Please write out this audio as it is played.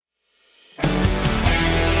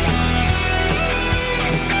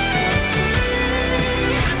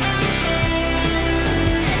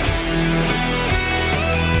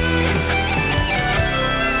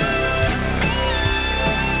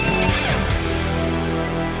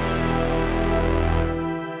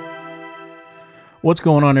What's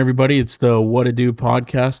going on, everybody? It's the What to Do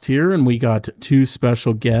podcast here, and we got two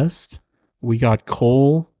special guests. We got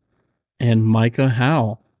Cole and Micah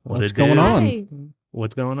Howell. What's going on? Hi.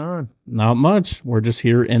 What's going on? Not much. We're just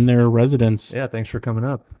here in their residence. Yeah, thanks for coming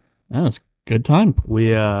up. Yeah, it's a good time.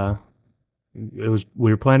 We were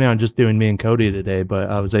planning on just doing me and Cody today,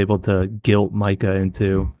 but I was able to guilt Micah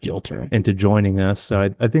into joining us.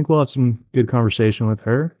 So I think we'll have some good conversation with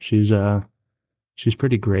her. She's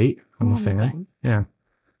pretty great. I'm a fan. Yeah.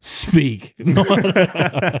 Speak. How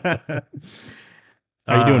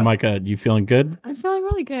you doing, Micah? You feeling good? I'm feeling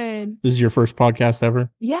really good. This is your first podcast ever?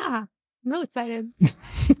 Yeah. I'm really excited.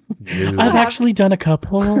 I've actually done a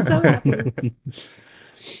couple. So happy.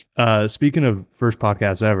 Speaking of first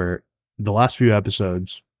podcast ever, the last few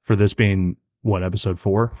episodes, for this being what, episode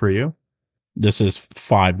 4 for you? This is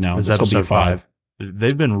 5 now. This will be episode 5.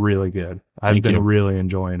 They've been really good. I've Thank been you. really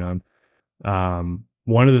enjoying them.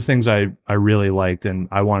 One of the things I really liked and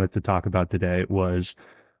I wanted to talk about today was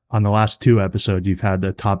on the last 2 episodes, you've had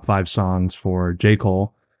the top 5 songs for J.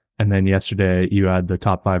 Cole. And then yesterday you had the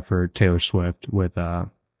top 5 for Taylor Swift with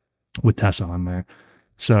Tessa on there.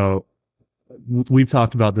 So we've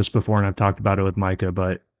talked about this before and I've talked about it with Micah,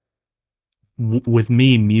 but with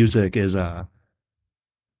me, music is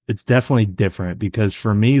it's definitely different because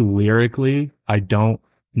for me, lyrically, I don't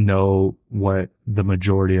know what the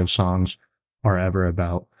majority of songs are ever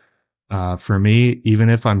about. For me,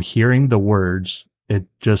 even if I'm hearing the words, it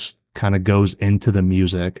just kind of goes into the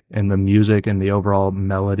music and the overall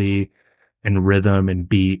melody and rhythm and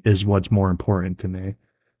beat is what's more important to me.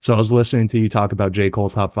 So I was listening to you talk about J.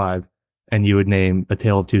 Cole top 5 and you would name A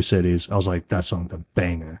Tale of Two Cities. I was like, that song's a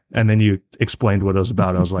banger. And then you explained what it was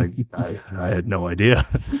about. I was like, I had no idea.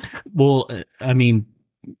 Well, I mean,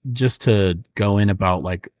 just to go in about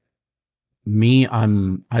like me,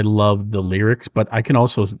 I love the lyrics, but I can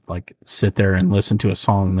also like sit there and listen to a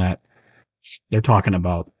song that they're talking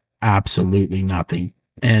about absolutely nothing.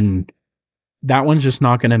 And that one's just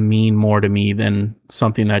not going to mean more to me than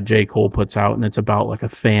something that J. Cole puts out. And it's about like a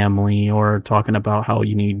family or talking about how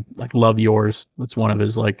you need like love yours. That's one of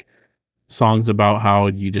his like songs about how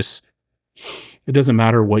it doesn't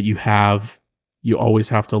matter what you have. You always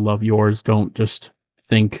have to love yours. Don't just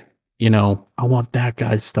think, I want that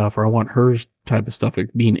guy's stuff or I want her type of stuff, like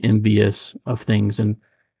being envious of things. And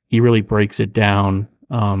he really breaks it down.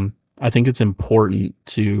 I think it's important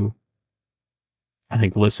to,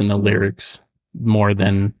 listen to lyrics more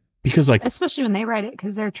than, because like, Especially when they write it,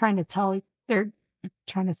 because they're trying to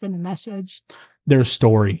send a message. their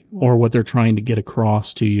story or what they're trying to get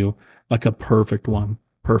across to you, like a perfect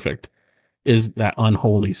is that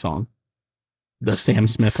Unholy song. The Sam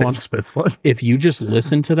Smith one. If you just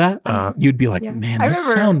listen to that, you'd be like, man, this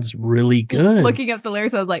sounds really good. Looking up the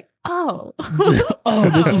lyrics, I was like, oh. Oh,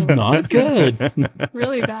 this is not good.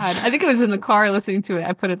 Really bad. I think it was in the car listening to it.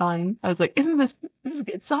 I put it on. I was like, isn't this a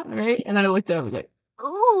good song, right? And then I looked up, I was like,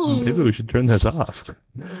 oh. Maybe we should turn this off.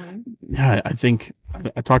 Yeah, I think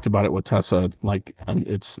I talked about it with Tessa. Like,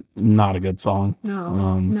 it's not a good song.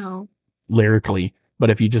 No. Lyrically. But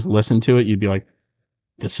if you just listen to it, you'd be like,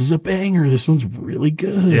 this is a banger. This one's really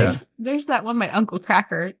good. Yeah. There's that one by Uncle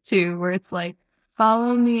Cracker too, where it's like,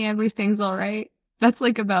 follow me, everything's all right. That's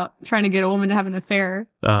like about trying to get a woman to have an affair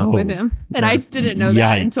with him. And I didn't know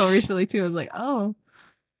that until recently too. I was like, oh,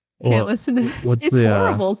 can't listen to this. It's a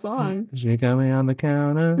horrible song. She got me on the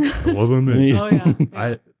counter. Over me. Oh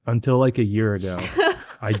yeah. Until like a year ago,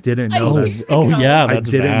 I didn't know that. I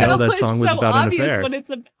didn't bad. know that song was so about an affair.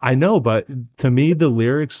 I know, but to me, the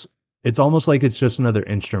lyrics, it's almost like it's just another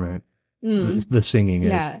instrument. The singing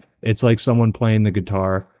is. It's like someone playing the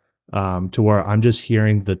guitar, to where I'm just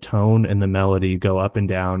hearing the tone and the melody go up and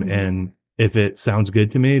down. And if it sounds good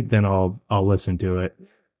to me, then I'll listen to it.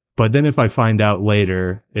 But then if I find out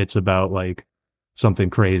later it's about like something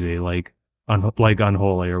crazy, like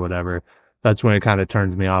Unholy or whatever, that's when it kind of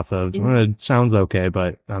turns me off of, it sounds okay,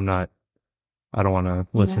 but I don't want to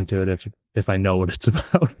listen to it if I know what it's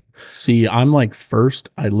about. See, I'm like, first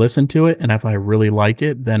I listen to it, and if I really like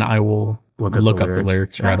it, then I will look up the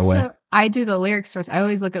lyrics right away. So I do the lyrics first. I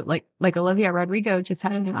always look at like Olivia Rodrigo just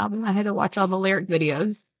had a new album. I had to watch all the lyric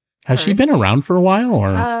videos. Has she been around for a while,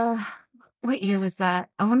 or what year was that?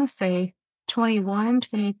 I want to say 21,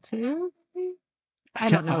 22. I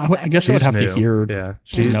don't know. I guess I would have to hear. Yeah,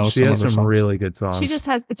 she has some really good songs. She just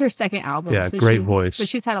has, it's her second album. Yeah, so great voice. But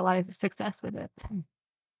she's had a lot of success with it.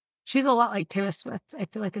 She's a lot like Taylor Swift, I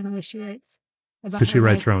feel like, in the way she writes. Because she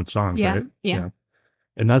writes her own songs, right? Yeah.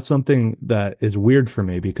 And that's something that is weird for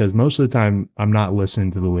me because most of the time I'm not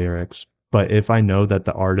listening to the lyrics. But if I know that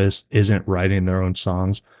the artist isn't writing their own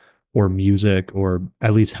songs, or music, or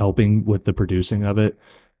at least helping with the producing of it,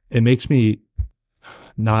 it makes me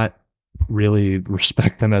not really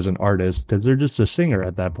respect them as an artist, because they're just a singer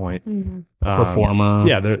at that point. Performer.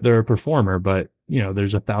 Yeah, they're a performer, but you know,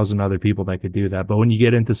 there's 1,000 other people that could do that. But when you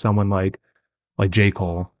get into someone like J.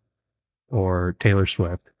 Cole or Taylor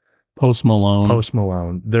Swift, Post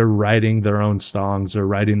Malone, they're writing their own songs, they're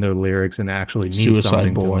writing their lyrics, and actually mean Suicide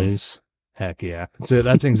something Boys. Heck yeah. So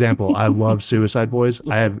that's an example. I love Suicide Boys.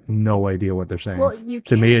 I have no idea what they're saying. Well,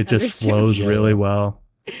 to me, it just flows really well.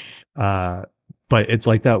 But it's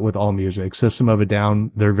like that with all music. System of a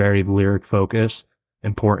Down, they're very lyric focused,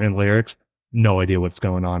 important lyrics. No idea what's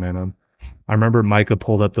going on in them. I remember Micah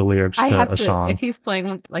pulled up the lyrics to a song. If he's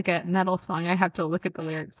playing like a metal song, I have to look at the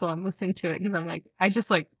lyrics while I'm listening to it, because I'm like, I just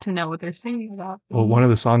like to know what they're singing about. Well, one of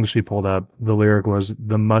the songs she pulled up, the lyric was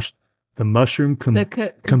the mushroom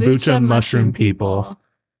kombucha mushroom people.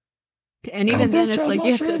 And even then, it's like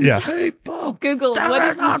you have to Google what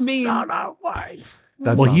does this mean.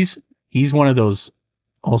 Well, he's one of those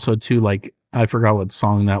also too. Like, I forgot what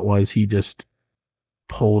song that was. He just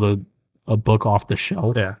pulled a book off the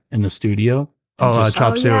shelf in the studio.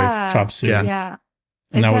 Chop Suey. Chop Suey. Yeah.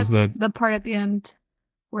 And that was the part at the end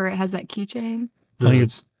where it has that keychain. I think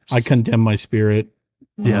it's I Condemn My Spirit.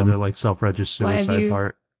 Yeah, they're like self-registered suicide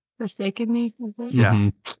part. Forsaken me? Yeah. Mm-hmm.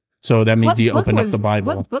 So that means you open up the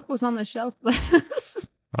Bible. What book was on the shelf?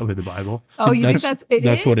 Probably the Bible. Oh, you think that's it?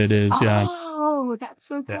 That's what it is. Yeah. Oh, that's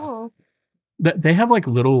so cool. They have like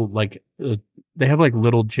little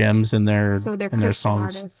gems in their so they're in their Christian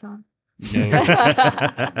songs. Artists, huh?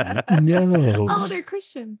 No. Oh, they're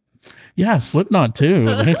Christian. Yeah, Slipknot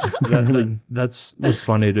too. That's what's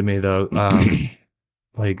funny to me though.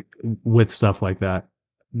 Like with stuff like that,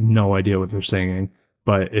 no idea what they're singing,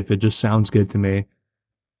 but if it just sounds good to me,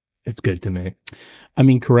 it's good to me. I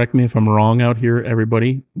mean, correct me if I'm wrong out here,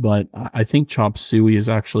 everybody, but I think Chop Suey is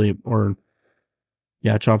actually,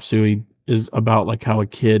 Chop Suey is about like how a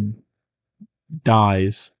kid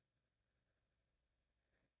dies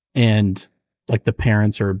and like the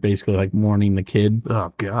parents are basically like mourning the kid.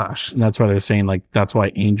 Oh gosh. And that's why they're saying like that's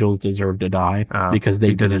why angels deserve to die, because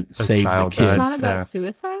they didn't save the kid. It's not about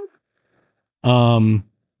suicide? I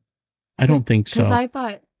don't think so. Because I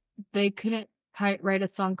thought they couldn't write a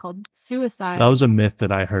song called Suicide. That was a myth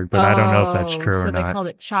that I heard, but I don't know if that's true or not. So they called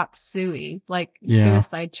it Chop Suey, like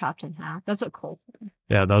suicide chopped in half. That's what Cole said.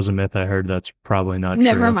 Yeah, that was a myth I heard. That's probably not true.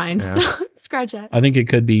 Never mind. Yeah. Scratch that. I think it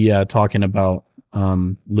could be talking about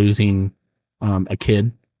losing a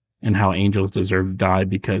kid and how angels deserve to die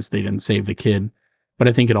because they didn't save the kid. But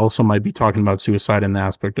I think it also might be talking about suicide in the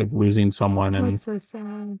aspect of losing someone. And that's so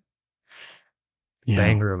sad. Yeah.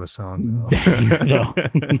 Banger of a song.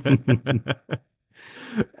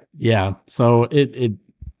 Yeah. So it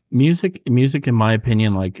music in my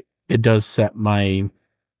opinion, like it does set my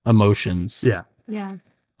emotions. Yeah. Yeah.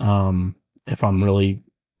 If I'm really,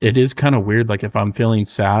 it is kind of weird. Like if I'm feeling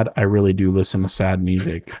sad, I really do listen to sad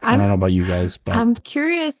music. I don't know about you guys, but I'm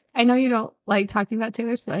curious. I know you don't like talking about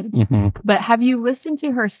Taylor Swift, mm-hmm. but have you listened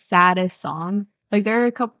to her saddest song? Like there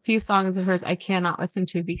are few songs of hers I cannot listen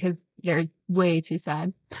to because they're way too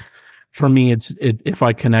sad. For me, if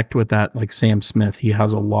I connect with that, like Sam Smith, he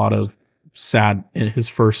has a lot of sad in his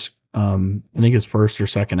first, I think his first or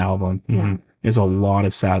second album is a lot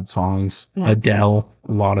of sad songs. Yeah. Adele,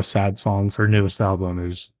 a lot of sad songs. Her newest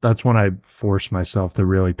album that's when I forced myself to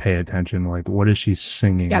really pay attention. Like, what is she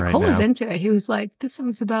singing right now? Cole was into it. He was like, this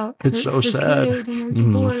song's about it's so sad.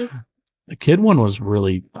 The kid one was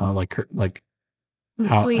really how, I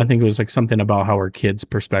think it was like something about how her kid's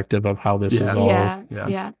perspective of how this is all.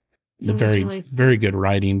 Yeah. Very, really very good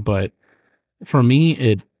writing. But for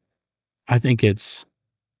me, I think it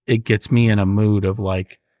gets me in a mood of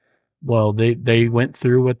like, well, they went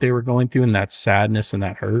through what they were going through and that sadness and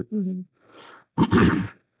that hurt.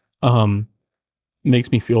 Mm-hmm.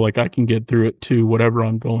 Makes me feel like I can get through it too, whatever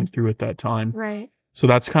I'm going through at that time. Right. So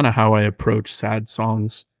that's kind of how I approach sad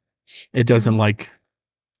songs. It doesn't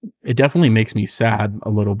it definitely makes me sad a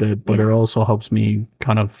little bit, but it also helps me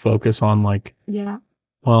kind of focus on like,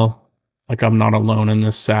 well, like I'm not alone in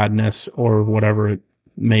this sadness or whatever it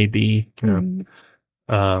may be.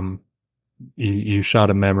 Mm-hmm. You shot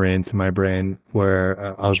a memory into my brain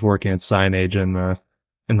where I was working at Signage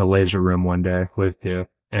in the laser room one day with you,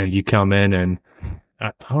 and you come in and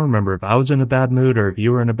I don't remember if I was in a bad mood or if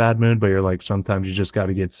you were in a bad mood, but you're like, sometimes you just got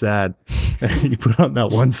to get sad. And you put on that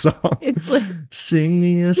one song. It's like, sing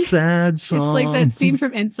me a sad song. It's like that scene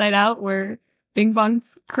from Inside Out where Bing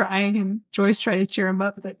Bong's crying and Joy's trying to cheer him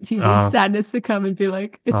up, but he needs sadness to come and be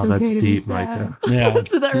like, it's okay that's to deep, be sad. Micah. Yeah.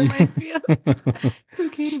 That's what that reminds me of. It's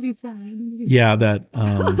okay to be sad. Yeah, that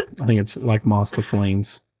I think it's like Moss the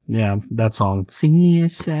Flames. Yeah, that song. Sing a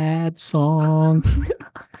sad song.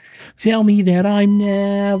 Tell me that I'm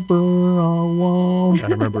never alone. I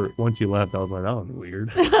remember once you left, I was like, that was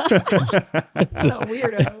weird. That's so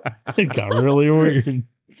weirdo. It got really weird.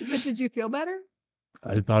 But did you feel better?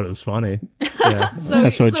 I thought it was funny. Yeah.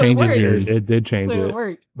 So it changes worked. your. It did change So it. it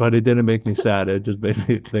worked. But it didn't make me sad. It just made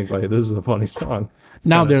me think like, this is a funny song.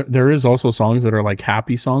 Now there is also songs that are like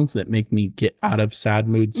happy songs that make me get out of sad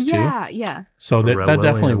moods too. Yeah. So that Pharrell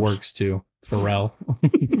definitely Williams. works too. Pharrell.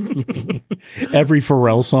 Every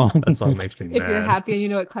Pharrell song. That song makes me If you're mad. happy and you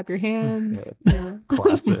know it, clap your hands. Yeah.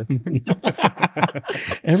 Classic.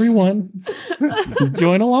 Everyone,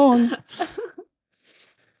 join along.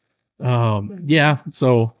 Yeah.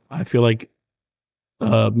 So I feel like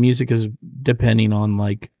music is depending on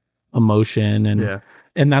like emotion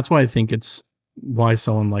and that's why I think it's why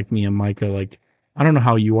someone like me and Micah, like, I don't know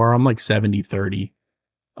how you are. I'm like 70-30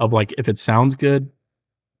 of like, if it sounds good,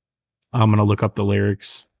 I'm going to look up the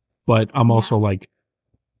lyrics, but I'm also like,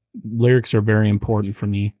 lyrics are very important for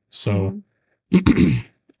me. So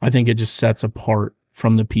I think it just sets apart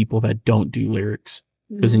from the people that don't do lyrics,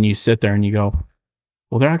 because then you sit there and you go,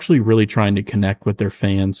 well, they're actually really trying to connect with their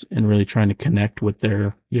fans and really trying to connect with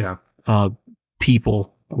their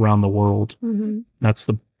people around the world. That's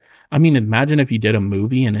I mean, imagine if you did a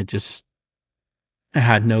movie and it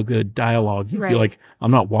had no good dialogue. You'd be like,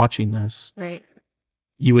 I'm not watching this. Right.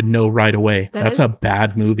 You would know right away. That's a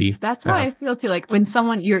bad movie. That's how I feel too. Like when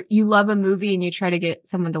someone you love a movie and you try to get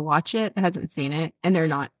someone to watch it that hasn't seen it and they're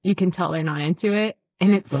not, you can tell they're not into it.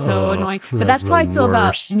 And it's so annoying. But that's how I feel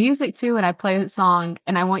about music too. When I play a song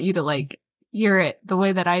and I want you to like hear it the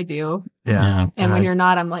way that I do. Yeah. And when you're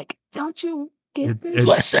not, I'm like, don't you get this?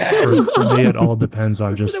 Listen. For me, it all depends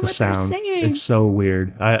on just the what they're sound. saying. It's so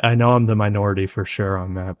weird. I know I'm the minority for sure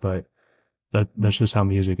on that, but that's just how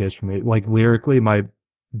music is for me. Like lyrically, my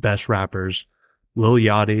best rappers, Lil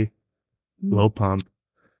Yachty, Lil Pump.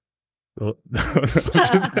 The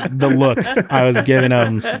look I was giving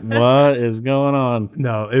him. What is going on?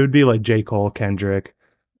 No, it would be like J. Cole, Kendrick,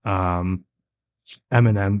 Eminem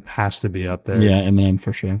has to be up there. Yeah, Eminem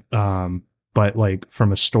for sure. But like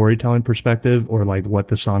from a storytelling perspective or like what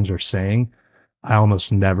the songs are saying, I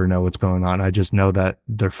almost never know what's going on. I just know that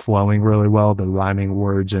they're flowing really well. They're rhyming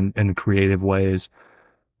words in creative ways,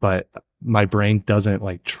 but my brain doesn't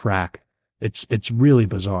like track. It's really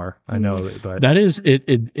bizarre. I know, but that is it.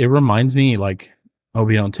 It reminds me, like, I hope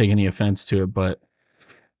you don't take any offense to it, but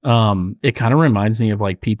it kind of reminds me of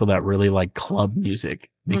like people that really like club music,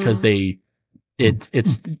 because they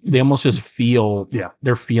almost just feel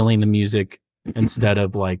they're feeling the music instead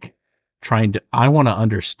of like trying to. I want to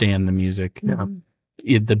understand the music.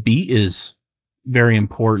 The beat is very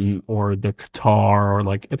important, or the guitar, or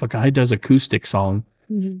like if a guy does acoustic song.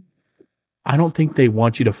 I don't think they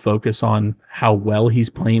want you to focus on how well he's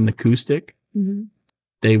playing the acoustic.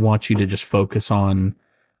 They want you to just focus on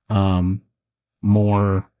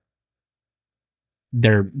more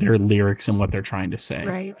their lyrics and what they're trying to say.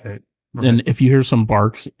 Right. And if you hear some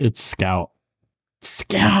barks, it's Scout.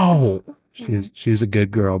 Scout. She's a good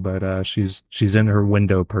girl, but she's in her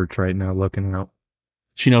window perch right now looking out.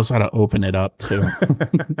 She knows how to open it up too.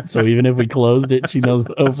 So even if we closed it, she knows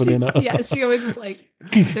to open it up. Yeah, she always is like,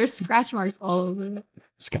 there's scratch marks all over it.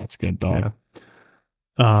 Scout's a good dog.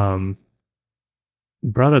 Yeah. You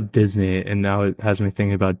brought up Disney, and now it has me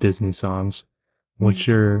thinking about Disney songs. What's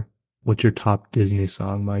your top Disney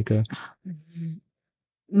song, Micah?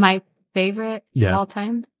 My favorite of all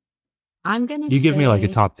time. I'm gonna. You give me like a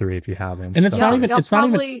top 3 if you have them. And it's not even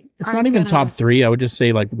top 3. I would just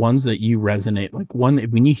say like ones that you resonate. Like one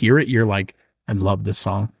when you hear it, you're like, I love this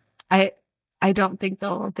song. I don't think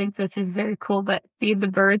they'll think this is very cool, but Feed the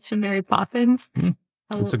Birds from Mary Poppins.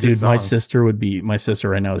 It's a good Dude, song. my sister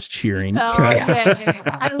right now is cheering. Oh, yeah.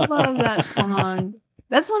 I love that song.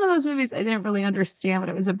 That's one of those movies I didn't really understand what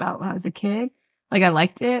it was about when I was a kid. Like I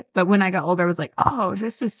liked it, but when I got older, I was like, oh,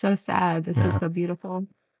 this is so sad. This is so beautiful.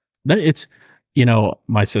 That it's,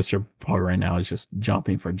 my sister probably right now is just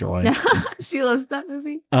jumping for joy. She loves that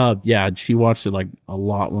movie. Yeah, she watched it like a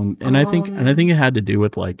lot I think it had to do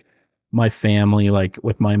with like my family, like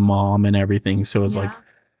with my mom and everything. So it was like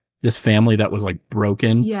this family that was like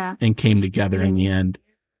broken and came together in the end.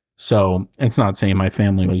 So it's not saying my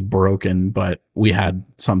family was broken, but we had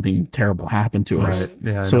something terrible happen to us.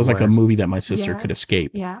 Yeah, so it was like a movie that my sister could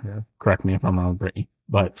escape. Yeah. Correct me if I'm wrong, Brittany,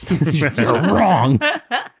 but you're wrong.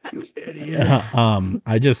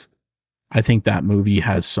 I think that movie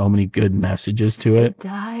has so many good messages to It it.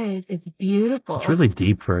 does. It's beautiful. It's really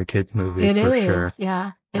deep for a kid's movie. It for is. sure.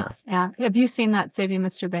 Yeah. It's Have you seen that Saving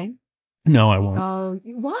Mr. Banks? No, I won't. Oh,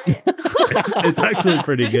 what? It's actually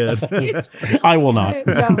pretty good. It's I will not.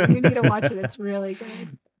 No, you need to watch it. It's really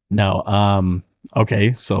good. No.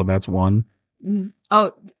 Okay, so that's one.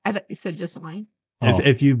 Oh, I thought you said just one.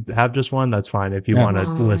 If you have just one, that's fine. If you want to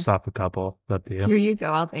list off a couple, up to you. Here you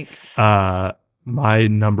go. I'll think. My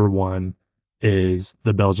number one is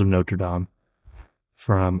The Bells of Notre Dame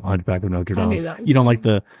from Hunchback of Notre I knew Dame. that was You don't like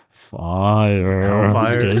the fire?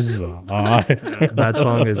 Hellfire. Desire. That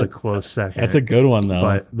song is a close second. That's a good one though.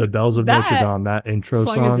 But The Bells of Notre Dame, that intro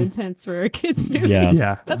song song, is intense for a kid's movie. Yeah.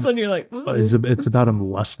 yeah, That's when you're like, ooh. it's about him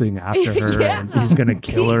lusting after her, Yeah. and he's gonna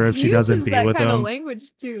kill her if she doesn't uses be that with kind of him. language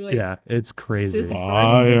too. Like, Yeah, it's crazy. this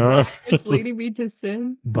Fire. it's leading me to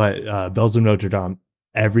sin. But Bells of Notre Dame,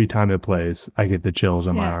 every time it plays, I get the chills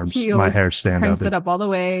on my Yeah, arms. he My always hair stand Cranks up. it up all the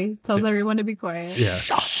way. Tells everyone to be quiet. Yeah,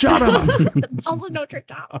 shut up. Also, Notre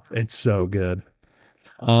Dame. It's so good.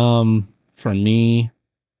 For me,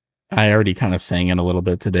 I already kind of sang it a little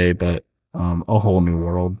bit today, but A Whole New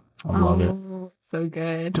World. I love it. So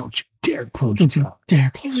good. Don't you dare close Don't your you mouth.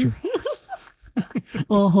 dare close your eyes.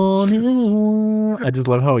 A whole new world. I just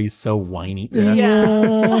love how he's so whiny.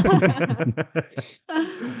 Yeah.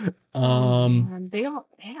 Um, They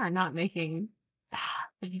are not making.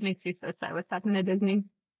 It makes me so sad what's happened to Disney.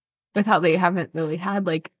 With how they haven't really had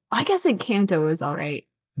I guess Encanto was all right,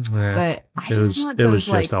 Yeah. but I It just was- want it those was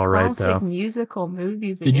just all right, classic though. musical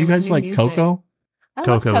movies. did you again with guys new like music. Coco? I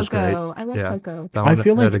Coco love was great. Coco. I love Yeah. Coco. That I one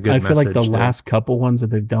feel had like a good the message, too. last couple ones that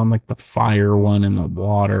they've done, like the fire one and the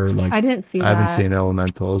water, like I didn't see I that. haven't seen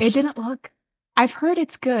Elementals. It didn't look. I've heard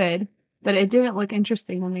it's good, but it didn't look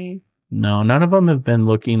interesting to me. no, none of them have been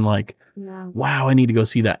looking like, Yeah. wow, I need to go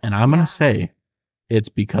see that. And I'm Yeah. gonna say, it's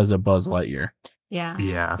because of Buzz Lightyear. Yeah.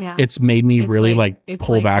 Yeah. Yeah. It's made me It's really it's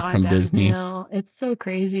pull back gone from Disney. downhill. It's so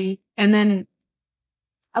crazy. And then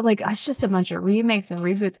it's just a bunch of remakes and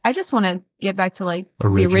reboots. I just want to get back to the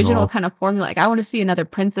original kind of formula. I want to see another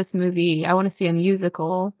princess movie. I want to see a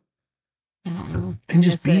musical. I don't know. And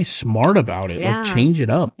just be smart about it. Yeah. Change it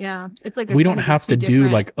up. Yeah. It's like We don't have to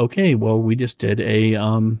do okay, well, we just did a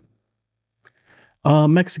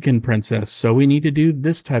Mexican princess, so we need to do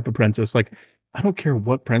this type of princess. I don't care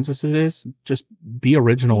what princess it is, just be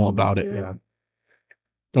original about it. Yeah.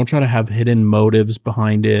 Don't try to have hidden motives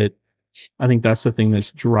behind it. I think that's the thing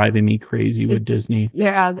that's driving me crazy with Disney.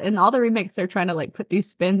 Yeah, and all the remakes they're trying to put these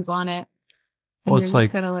spins on it. Well, it's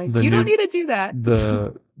like kind of the you don't new- need to do that.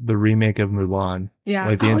 the remake of Mulan.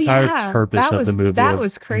 Yeah, The entire purpose of the movie that of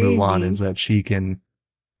was crazy. Mulan is that she can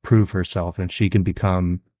prove herself and she can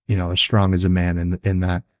become, as strong as a man in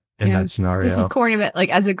that scenario. This is corny, but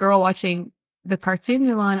as a girl watching the cartoon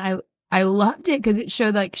Mulan, I loved it because it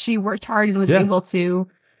showed she worked hard and was able to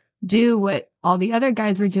do what all the other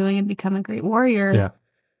guys were doing and become a great warrior. Yeah.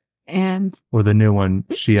 And or the new one,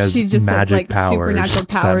 she just magic has powers, supernatural that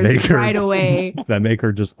powers make her- right away. that make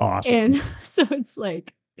her just awesome. And so it's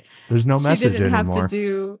There's no she message didn't have anymore. to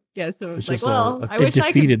do. Yeah, so it's just well, I It wish I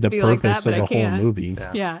defeated could the be like purpose that, but of I the whole can't. movie.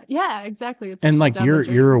 Yeah, exactly. It's And double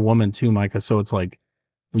you're a woman too, Micah, so it's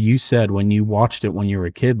you said when you watched it when you were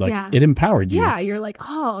a kid, it empowered you. Yeah, you're like,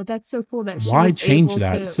 oh, that's so cool that she Why was change able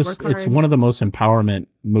that? to It's just work it's hard. one of the most empowerment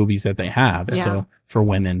movies that they have. Yeah. So for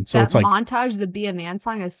women. So that it's montage, the Be a Man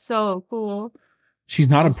song is so cool. she's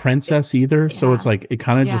not a princess either. So it's it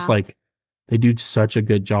kind of just Yeah. they do such a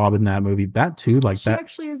good job in that movie. That too, She that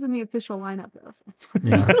actually is in the official lineup though. So.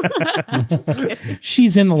 yeah. Just kidding.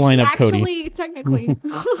 She's in the lineup, Cody. Actually, technically.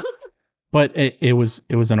 But it was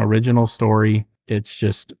an original story. It's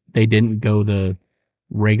just they didn't go the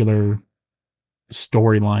regular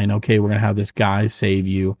storyline. Okay, we're gonna have this guy save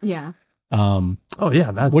you. Yeah. Oh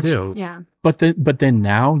yeah, that too. Yeah. But then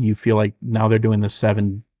now you feel like now they're doing the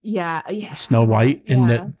 7 Yeah. Yeah. Snow White, and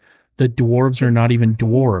Yeah. the dwarves are not even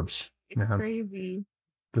dwarves. It's Yeah. crazy.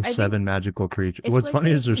 The think 7 magical creatures. it's What's like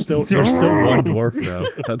funny a- is there's still one dwarf though.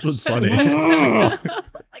 That's what's funny.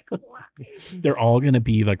 They're all gonna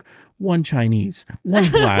be one Chinese, one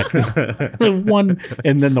black, one,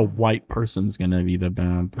 and then the white person's gonna be the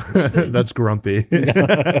bad person. That's grumpy.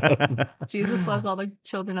 Jesus loves all the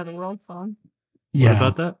children of the world song. What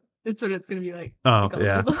about that? That's what it's gonna be like. Oh Like all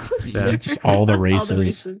yeah. the- Yeah. Just all the All the races.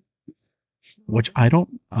 races. Which I'm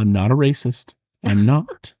not a racist. I'm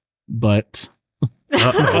not. But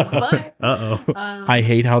But, Uh-oh. I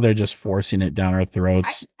hate how they're just forcing it down our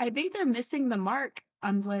throats. I think they're missing the mark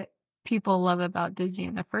on what people love about Disney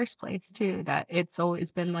in the first place too. That it's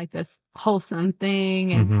always been this wholesome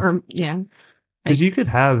thing, and Mhm. or yeah, Because you could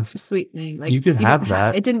have a sweet thing. Like you could have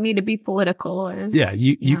that. It didn't need to be political. Or, yeah,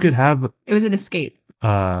 you could have it was an escape.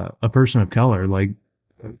 A person of color, like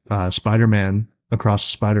Spider-Man Across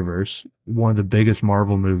the Spider-Verse, one of the biggest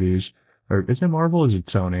Marvel movies. Or is it Marvel or is it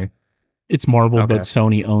Sony? It's Marvel, but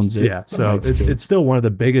Sony owns it. Yeah, so it's still one of the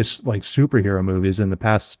biggest like superhero movies in the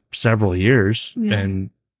past several years, and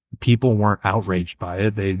people weren't outraged by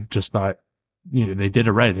it. They just thought, they did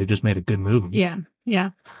it right. They just made a good movie. Yeah,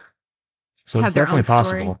 yeah. So it's definitely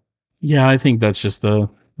possible. Yeah, I think that's just the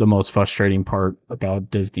most frustrating part about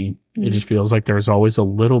Disney. It just feels like there's always a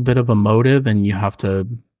little bit of a motive, and you have to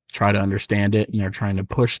try to understand it. And they're trying to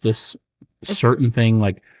push this certain thing,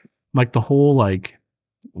 like the whole like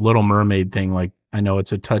Little Mermaid thing. Like, I know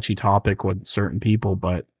it's a touchy topic with certain people,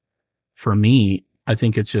 but for me, I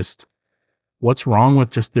think it's just what's wrong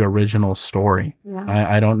with just the original story. Yeah.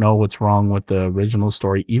 I don't know what's wrong with the original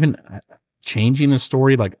story. Even changing the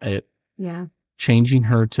story, like changing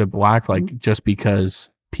her to black, like just because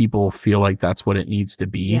people feel like that's what it needs to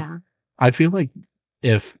be. Yeah. I feel like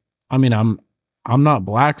I'm not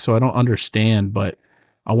black, so I don't understand, but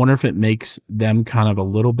I wonder if it makes them kind of a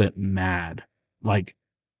little bit mad. Like,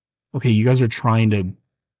 okay, you guys are trying to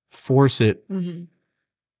force it. Mm-hmm.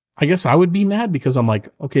 I guess I would be mad because I'm like,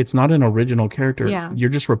 okay, it's not an original character. Yeah. You're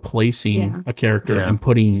just replacing a character and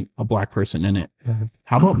putting a black person in it.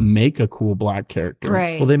 How about make a cool black character?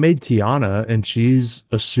 Right. Well, they made Tiana, and she's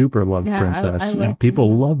a super loved princess.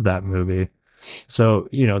 People love that movie. So,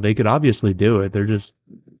 they could obviously do it.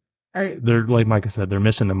 They're like Micah said, they're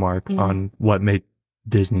missing the mark on what made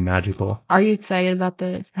Disney magical. Are you excited about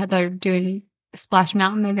this? How they're doing Splash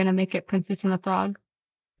Mountain? They're going to make it Princess and the Frog.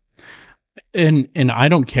 And I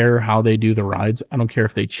don't care how they do the rides. I don't care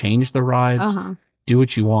if they change the rides. Do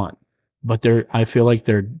what you want. But I feel like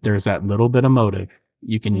there's that little bit of motive.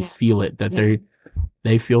 You can feel it, that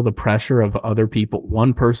they feel the pressure of other people.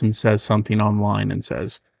 One person says something online and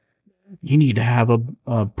says, you need to have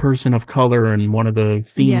a person of color in one of the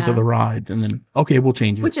themes of the ride. And then, okay, we'll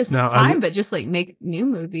change it. Which is fine, but just like make new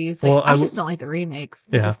movies. Like, I just don't like the remakes.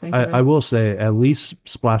 I will say, at least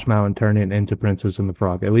Splash Mountain turning it into Princess and the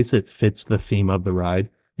Frog, at least it fits the theme of the ride.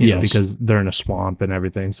 Yes. Because they're in a swamp and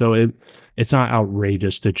everything. So it's not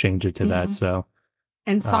outrageous to change it to that. So,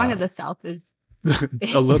 and Song of the South is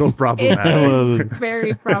a little problematic. It's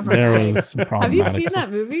very problematic. Have you seen that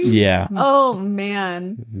movie? Yeah. Oh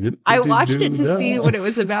man, I watched it to see what it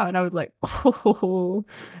was about, and I was like, oh,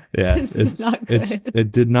 yeah, it's not good.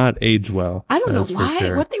 It did not age well. I don't know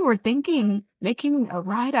why. What they were thinking, making a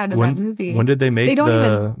ride out of that movie. When did they make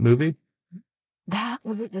the movie? That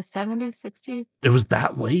was it. The 70s, 60s. It was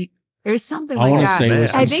that late. It was something like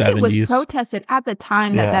that. I think 70s. It was protested at the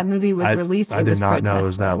time that movie was released. I did not know it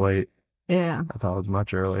was that late. Yeah, I thought it was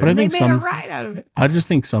much earlier. But I think made a ride out of it. I just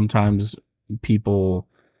think sometimes people,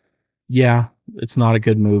 it's not a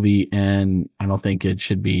good movie, and I don't think it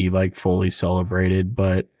should be like fully celebrated.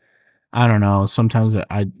 But I don't know. Sometimes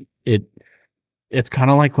it's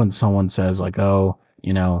kind of like when someone says like, "Oh,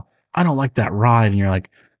 I don't like that ride," and you're like,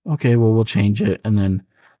 "Okay, well, we'll change it," and then,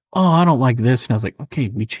 "Oh, I don't like this," and I was like, "Okay,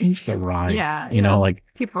 we changed the ride." Yeah, like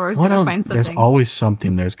people are always gonna find something. There's always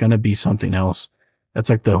something. There's gonna be something else. That's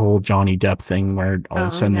like the whole Johnny Depp thing where all of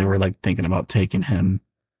a sudden they were like thinking about taking him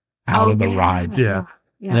out of the ride. Yeah.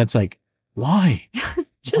 And it's like, why?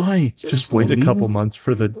 Why? Just wait a couple months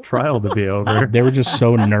for the trial to be over. They were just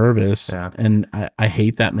so nervous. Yeah. And I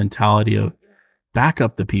hate that mentality of back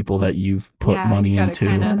up the people that you've put money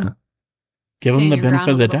into. Give them the benefit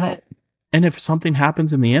of the doubt. And if something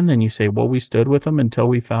happens in the end, then you say, well, we stood with them until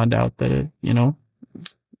we found out that it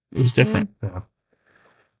was different. Yeah.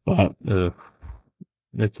 But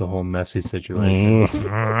it's a whole messy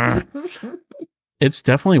situation. It's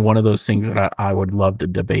definitely one of those things that I would love to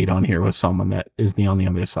debate on here with someone that is on the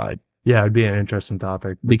other side. Yeah, it'd be an interesting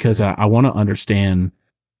topic. Because I want to understand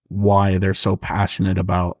why they're so passionate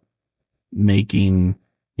about making,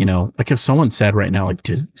 like if someone said right now, like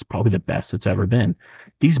Disney's probably the best it's ever been.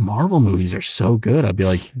 These Marvel movies are so good. I'd be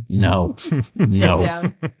like, no.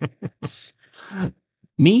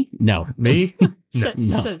 Me? No. Me?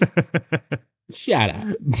 No. Shut up.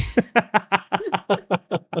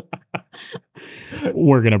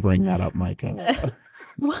 We're going to bring that up, Micah.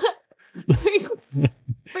 What?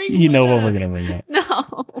 You know what we're going to bring up.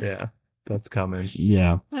 No. Yeah, that's coming.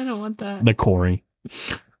 Yeah. I don't want that. The Corey.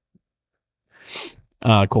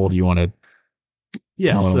 Cole, do you want to?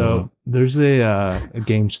 Yeah, so there's a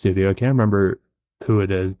game studio. I can't remember who it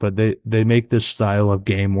is, but they make this style of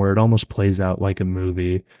game where it almost plays out like a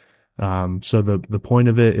movie. So the point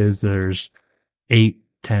of it is there's 8,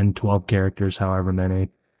 10, 12 characters, however many.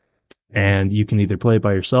 And you can either play it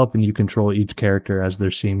by yourself and you control each character as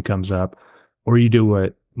their scene comes up, or you do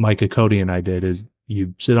what Micah, Cody, and I did, is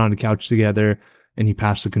you sit on the couch together and you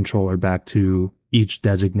pass the controller back to each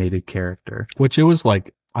designated character. Which it was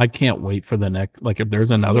like, I can't wait for the next, like if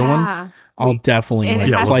there's another one, I'll definitely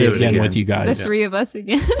play again with you guys. The three of us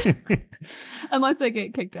again. Unless I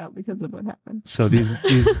get kicked out because of what happened. So these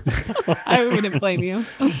I wouldn't blame you.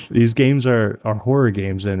 These games are horror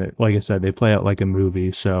games, and like I said, they play out like a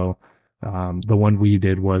movie. So the one we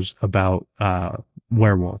did was about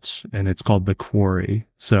werewolves, and it's called The Quarry.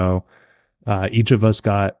 So each of us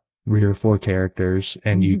got 3 or 4 characters,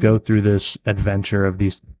 and you go through this adventure of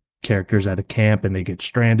these characters at a camp, and they get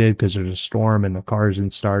stranded because there's a storm and the car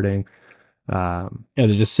isn't starting. The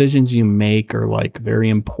decisions you make are like very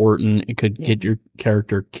important. It could get your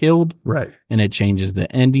character killed, right? And it changes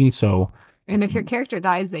the ending. So, and if your character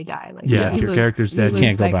dies, they die. Like, if your character's dead, you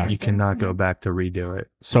can't go back. You cannot go back to redo it.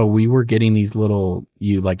 So we were getting these little,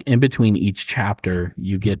 in between each chapter,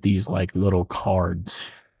 you get these like little cards,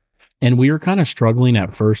 and we were kind of struggling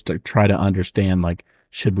at first to try to understand, like,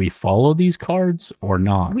 should we follow these cards or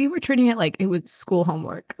not? We were treating it like it was school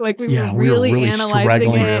homework. Like we were we really were really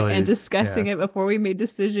analyzing it and discussing it before we made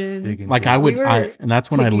decisions. Like and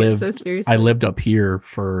that's when I lived. So seriously. I lived up here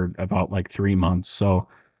for about like 3 months. So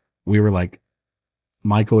we were like,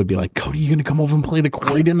 Michael would be like, Cody, you gonna come over and play The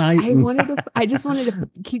Quarry tonight? I just wanted to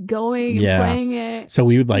keep going and playing it. So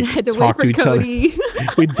we would like talk to each Cody. other.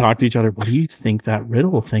 We'd talk to each other. What do you think that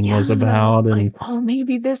riddle thing was about? And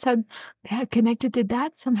maybe this had connected to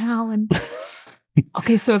that somehow. And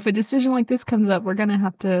okay, so if a decision like this comes up, I think we're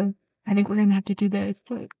gonna have to do this.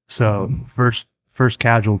 So first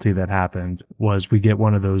casualty that happened was we get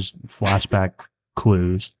one of those flashback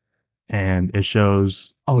clues, and it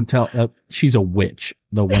shows. Oh, she's a witch.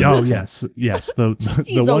 The one. Oh, yes.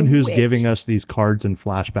 The one who's giving us these cards and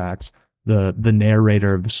flashbacks. The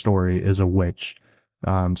narrator of the story is a witch.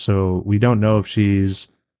 So we don't know if she's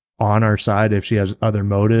on our side, if she has other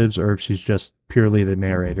motives, or if she's just purely the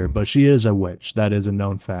narrator. But she is a witch. That is a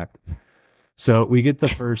known fact. So we get the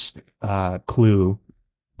first clue,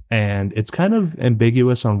 and it's kind of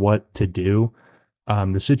ambiguous on what to do.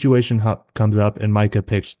 The situation comes up, and Micah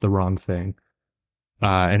picks the wrong thing.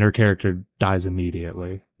 And her character dies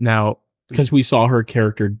immediately. Now, because we saw her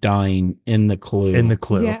character dying in the clue.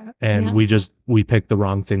 We picked the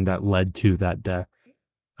wrong thing that led to that death.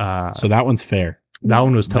 So that one's fair. That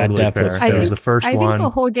one was totally fair. It was the first one. I think the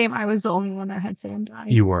whole game I was the only one that had someone die.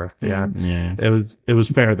 You were, yeah. It was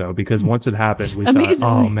fair though, because once it happened, we thought,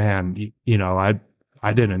 oh man,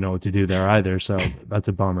 I didn't know what to do there either. So that's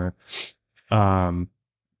a bummer. Going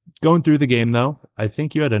through the game though, I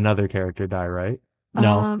think you had another character die, right?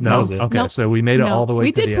 No, that was it. Okay, nope. So we made it all the way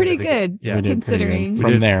to the end. We did pretty good. Yeah, considering.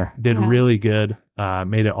 From there. Did really good.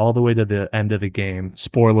 Made it all the way to the end of the game.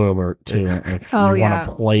 Spoiler alert, too. If you want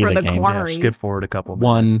to play the game. Yeah, skip forward a couple minutes.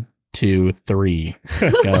 1, 2, 3,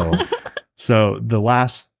 go. So the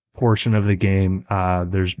last portion of the game,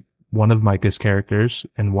 there's one of Micah's characters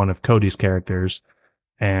and one of Cody's characters,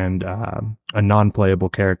 and a non-playable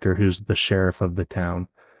character who's the sheriff of the town.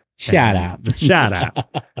 Shut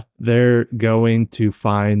up. They're going to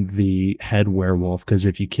find the head werewolf, because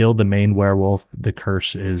if you kill the main werewolf, the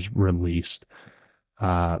curse is released.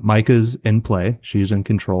 Micah's in play. She's in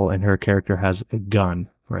control, and her character has a gun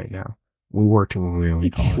right now. We worked really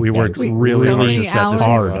hard. We worked really hard to set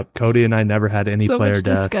this up. Cody and I never had any player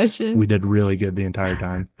deaths. We did really good the entire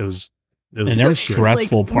time. It was and there were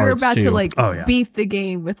stressful parts. We were about to beat the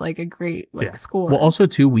game with like a great score. Well, also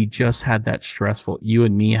too, we just had that stressful. You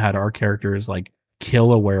and me had our characters like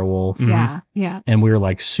kill a werewolf. Yeah. And we were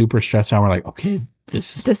like super stressed out. We're like, okay,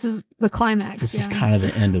 this is the climax. This is kind of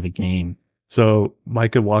the end of the game. So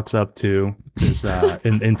Micah walks up to this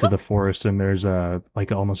into the forest, and there's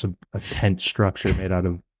almost a tent structure made out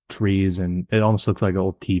of trees, and it almost looks like an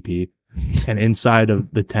old teepee. And inside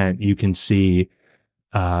of the tent, you can see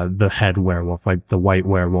the head werewolf, like the white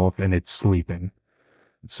werewolf, and it's sleeping.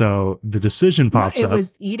 So the decision pops up. It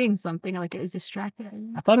was eating something, like it was distracted.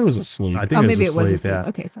 I thought it was asleep. I think maybe it was asleep. Yeah.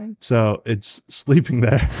 Okay, sorry. So it's sleeping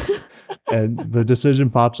there, and the decision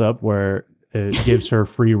pops up where it gives her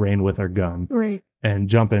free reign with her gun. Right. And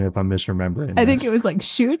jump in if I'm misremembering. I think it was like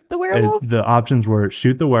shoot the werewolf. The options were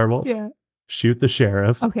shoot the werewolf. Yeah. Shoot the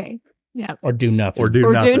sheriff. Okay. Yeah. Or do nothing. Or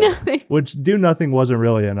do nothing. Which do nothing wasn't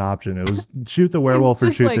really an option. It was shoot the werewolf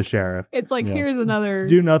or shoot the sheriff. It's like, here's another.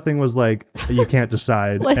 Do nothing was like, you can't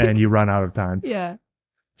decide and you run out of time. Yeah.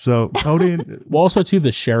 So Cody. Well, also too,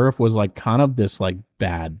 the sheriff was like kind of this like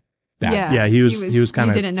bad. Yeah, he was kind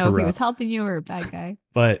of. You didn't know if he was helping you or a bad guy.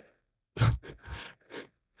 But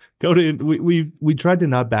Cody, we tried to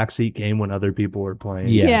not backseat game when other people were playing.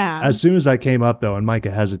 Yeah. As soon as I came up though, and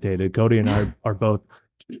Micah hesitated, Cody and I are both,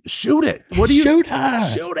 shoot it. What do you shoot her?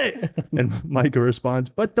 Shoot it. And Micah responds,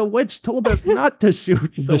 but the witch told us not to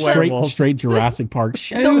shoot the werewolf. Straight Jurassic Park.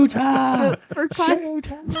 Shoot her. For Shoot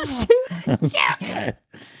her.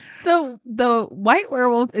 The white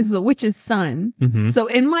werewolf is the witch's son. Mm-hmm. So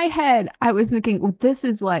in my head, I was thinking, well, this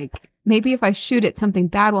is like, maybe if I shoot it, something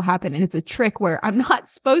bad will happen. And it's a trick where I'm not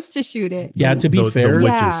supposed to shoot it. Yeah, to be fair,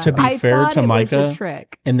 I thought to it Micah, was a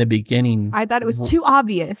trick. in the beginning, I thought it was too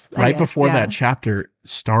obvious. Right before that chapter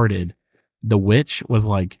started, the witch was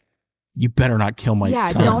like, you better not kill my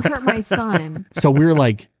son. Yeah, don't hurt my son. So we were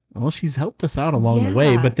like, well, she's helped us out along the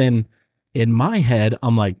way. But then in my head,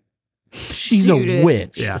 I'm like, she's a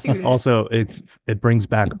witch. Yeah. Also, it brings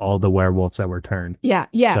back all the werewolves that were turned. Yeah.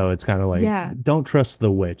 So it's kind of like, don't trust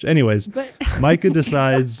the witch. Anyways, Micah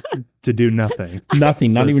decides to do nothing.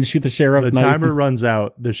 Nothing. Not even shoot the sheriff. The timer runs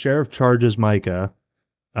out. The sheriff charges Micah.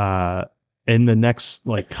 In the next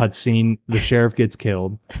cutscene, the sheriff gets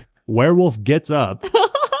killed. Werewolf gets up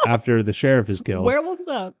after the sheriff is killed. Werewolf's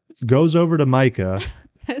up. Goes over to Micah.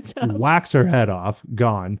 Whacks her head off.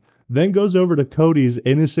 Gone. Then goes over to Cody's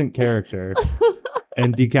innocent character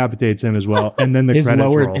and decapitates him as well. And then the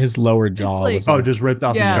credits roll. His lower jaw was just ripped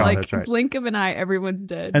off his jaw. Like that's right. blink of an eye, everyone's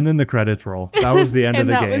dead. And then the credits roll. That was the end of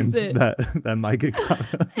the game. That Micah got.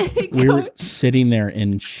 We were sitting there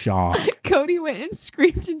in shock. Cody went and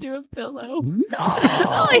screamed into a pillow.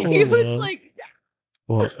 No. He was like,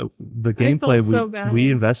 well, the gameplay, we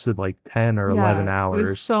invested 10 or 11 hours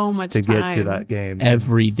it was so much to time. get to that game.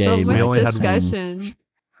 Every day. So much we only discussion.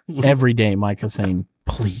 Every day, Micah saying,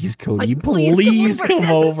 please, Cody, please come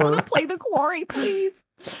over. I want to play the quarry, please.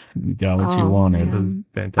 You got what you wanted. It was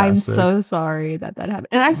fantastic. I'm so sorry that happened.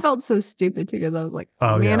 And I felt so stupid too because I was like,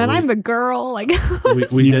 man, and I'm the girl. Like,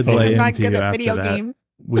 we did lay not into good you at after video that. games.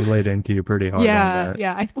 We laid into you pretty hard.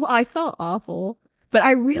 Yeah. I felt awful. But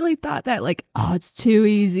I really thought that it's too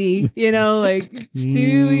easy, too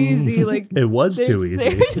easy. It was too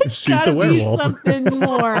easy. Shoot the werewolf. Something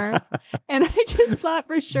more. And I just thought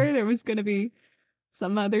for sure there was going to be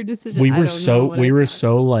some other decision. I was so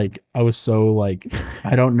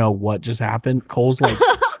I don't know what just happened. Cole's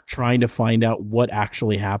trying to find out what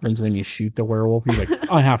actually happens when you shoot the werewolf. He's like,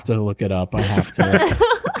 I have to look it up. I have to.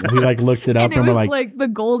 We looked it up and we're like the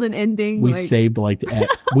golden ending. We saved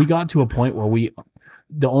we got to a point where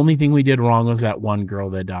the only thing we did wrong was that one girl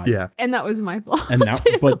that died. Yeah. And that was my fault. And that,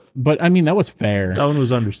 but I mean, that was fair. That one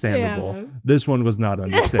was understandable. Yeah. This one was not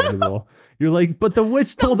understandable. You're like, but the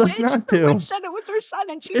witch told us not to. The witch said it was her son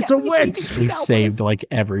and it's a witch. We saved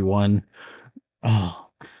everyone. Oh,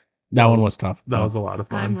 that one was tough. That was a lot of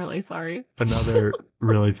fun. I'm really sorry. Another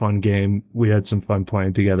really fun game we had some fun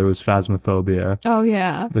playing together was Phasmophobia. Oh,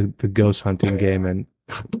 yeah. The ghost hunting game. And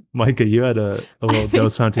Micah, you had a little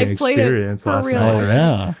ghost hunting experience last night. Oh,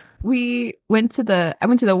 yeah. I went to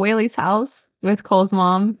the Whaley's house with Cole's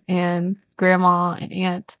mom and grandma and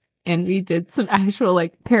aunt, and we did some actual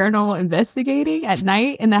paranormal investigating at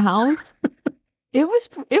night in the house. It was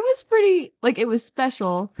pretty it was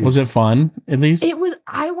special. Was it fun at least? It was.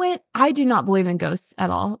 I do not believe in ghosts at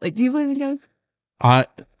all. Do you believe in ghosts?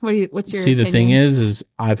 What's your opinion? The thing is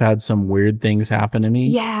I've had some weird things happen to me.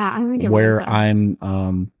 Yeah, I'm gonna where I'm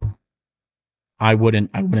I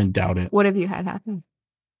wouldn't doubt it. What have you had happen?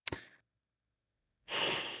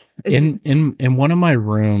 In one of my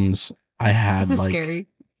rooms I had this is scary.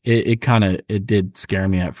 It did scare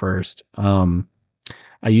me at first.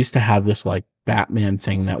 I used to have this Batman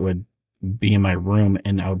thing that would be in my room,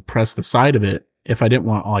 and I would press the side of it if I didn't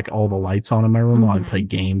want all the lights on in my room while I'd play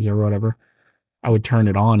games or whatever. I would turn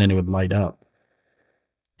it on and it would light up.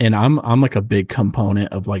 And I'm a big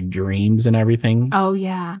component of dreams and everything. Oh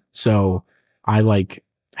yeah. So I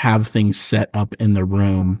have things set up in the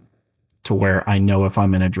room to where I know if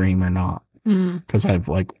I'm in a dream or not. Because I've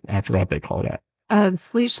after that they call that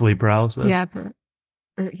sleep paralysis. Yeah.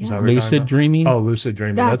 Lucid dreaming. Oh, lucid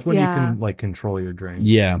dreaming. That's when you can control your dreams.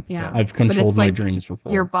 Yeah. I've controlled my dreams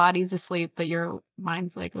before. Your body's asleep, but your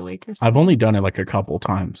mind's awake or something. I've only done it a couple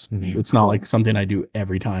times. Mm-hmm. It's not something I do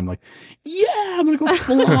every time. I'm gonna go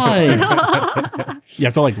fly. You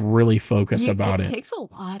have to really focus about it. It takes a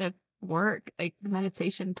lot of work,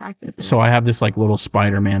 meditation practice. So I have this little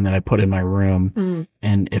Spider-Man that I put in my room,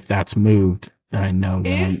 and if that's moved, then I know that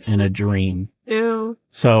I'm in a dream. Ew.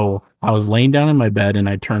 So I was laying down in my bed and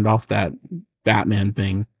I turned off that Batman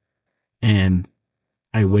thing, and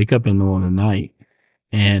I wake up in the middle of the night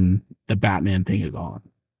and the Batman thing is on.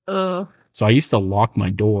 So I used to lock my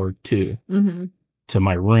door to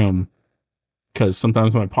my room because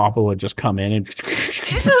sometimes my papa would just come in and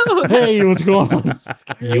hey, what's going on?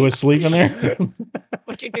 You asleep in there?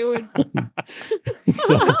 What you doing?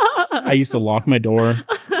 So I used to lock my door,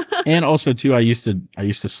 and also too, I used to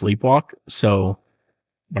sleepwalk. So,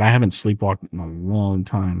 but I haven't sleepwalked in a long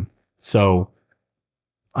time. So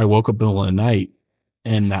I woke up in the middle of the night,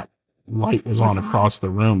 and that light was on across the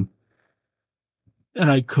room, and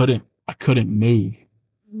I couldn't move.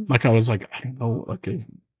 Like I was like, I don't know, like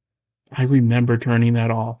I remember turning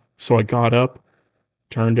that off. So I got up,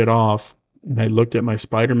 turned it off, and I looked at my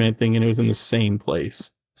Spider-Man thing, and it was in the same place.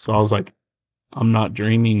 So I was like, I'm not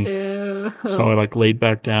dreaming. Ew. So I like laid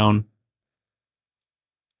back down.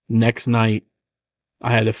 Next night,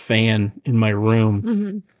 I had a fan in my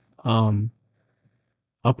room,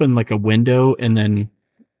 up in like a window, and then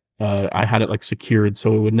I had it like secured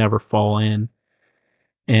so it would never fall in.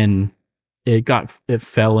 And it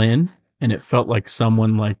fell in, and it felt like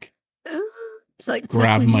someone like it's like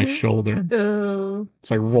grabbed my you. shoulder. Oh.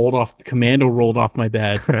 So I commando rolled off my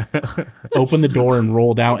bed, opened the door and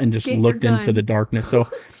rolled out and just looked into the darkness. So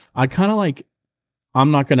I kind of like, I'm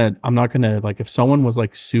not gonna like, if someone was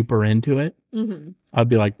like super into it, I'd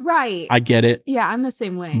be like, right, I get it. Yeah, I'm the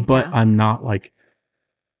same way. But yeah. I'm not like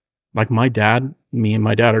my dad, me and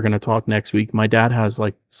my dad are going to talk next week. My dad has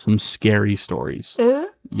like some scary stories.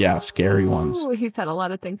 Yeah, scary ones. He's had a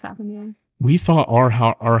lot of things happen to him. We thought our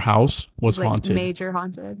house was like haunted. Major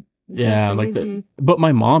haunted. Yeah, like but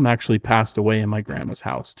my mom actually passed away in my grandma's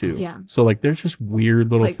house too. Yeah. So like there's just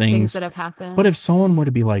weird little like things that have happened. But if someone were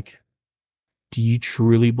to be like, do you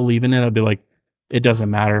truly believe in it? I'd be like, it doesn't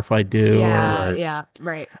matter if I do. Yeah, yeah,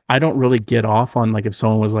 right. I don't really get off on like if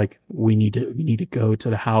someone was like, we need to go to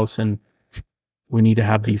the house and we need to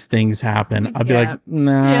have these things happen. I'd be like,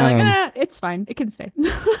 nah. Yeah, like, it's fine. It can stay.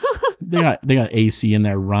 They got AC in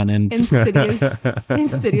there running.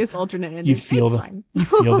 Insidious alternate ending. You feel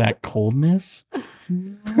that coldness.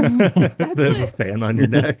 There's a fan on your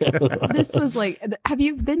neck. This was like, have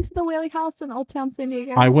you been to the Whaley House in Old Town San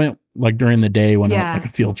Diego? I went like during the day when I went on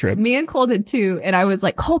a field trip. Me and Cole did too, and I was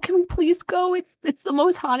like, Cole, can we please go? It's the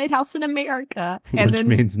most haunted house in America. And Which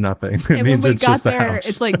means nothing. It and means when we it's got just there, a house.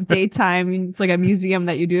 it's like daytime. It's like a museum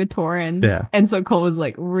that you do a tour in. Yeah. And so Cole was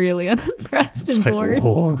like really unimpressed and bored.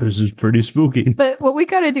 Oh, this is pretty spooky. But what we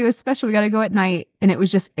got to do is special. We got to go at night, and it was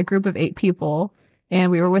just a group of 8 people. And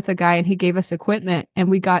we were with a guy, and he gave us equipment, and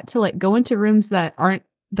we got to like go into rooms that aren't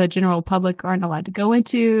the general public aren't allowed to go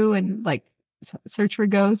into, and like search for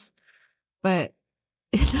ghosts. But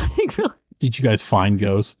nothing really. Did you guys find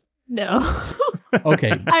ghosts? No.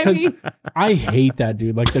 Okay, because I hate that,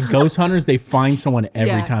 dude. Like the ghost hunters, they find someone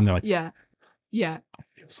every time. They're like, yeah. I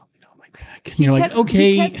feel something on my back. And you're like,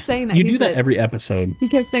 okay, he kept saying that. You do that every episode. He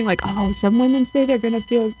kept saying like, oh, some women say they're gonna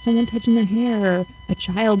feel someone touching their hair, or a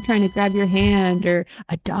child trying to grab your hand, or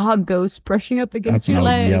a dog ghost brushing up against your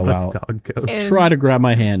leg. Yell out. Dog ghost. Try to grab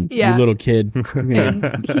my hand, you little kid.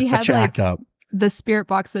 And he had jacked like up. the spirit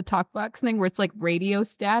box, the talk box thing, where it's like radio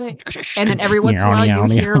static, and then every once in a while you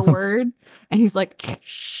hear a word, and he's like,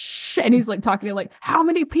 shh, and he's like talking to like, how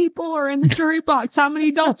many people are in the spirit box? How many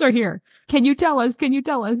adults are here? Can you tell us? Can you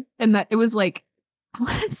tell us? And that it was like, I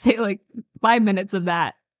want to say like 5 minutes of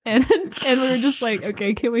that, and we were just like,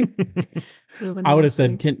 okay, can we? I would have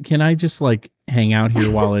said, can I just like hang out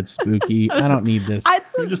here while it's spooky? I don't need this.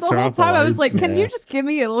 The whole time I was like, can you just give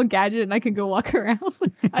me a little gadget and I can go walk around?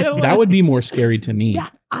 I don't. That would be more scary to me.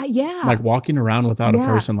 Yeah. Like walking around without a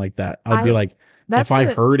person like that. I'd be like, if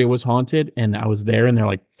I heard it was haunted and I was there and they're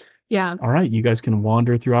like, yeah, all right, you guys can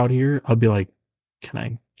wander throughout here. I'd be like, can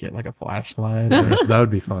I get like a flashlight? That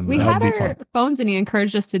would be fun. We had our phones, and he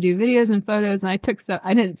encouraged us to do videos and photos, and I took stuff.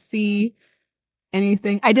 I didn't see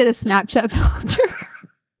anything. I did a Snapchat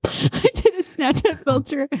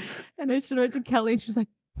filter. And I showed it to Kelly, and she was like,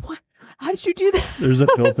 what? How did you do that? There's a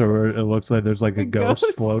filter where it looks like there's like a ghost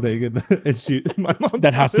floating, and my mom.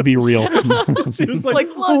 That has to be real. She was like,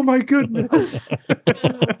 oh my goodness.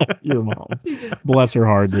 Your mom. Bless her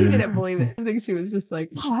heart, dude. She didn't believe it. I think she was just like,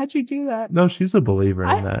 oh, how'd you do that? No, she's a believer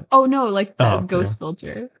in that. Oh, no, like the ghost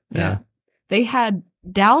filter. Yeah. They had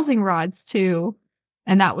dowsing rods too,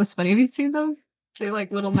 and that was funny. Have you seen those? They're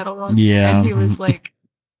like little metal rods. Yeah. And he was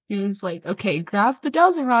like, okay, grab the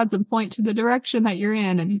dowsing rods and point to the direction that you're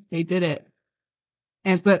in, and they did it.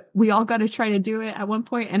 But we all got to try to do it at one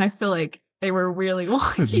point, and I feel like they were really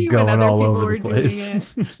lucky when other people were doing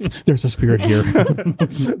it. There's a spirit here.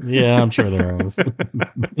 Yeah, I'm sure there is.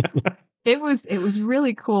 It was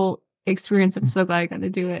really cool experience. I'm so glad I got to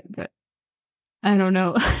do it, but I don't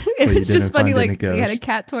know. It was just funny. Like they had a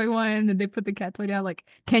cat toy one, and they put the cat toy down. Like,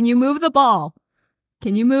 can you move the ball?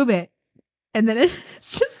 Can you move it? And then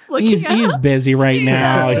it's just looking he's busy right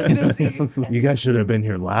now. You guys should have been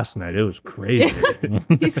here last night. It was crazy.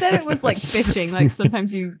 He said it was like fishing. Like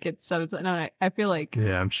sometimes you get stuff. No, I feel like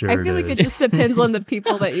I'm sure. I feel like it just depends on the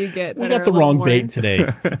people that you get. We got the wrong bait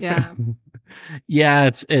today. Yeah. Yeah,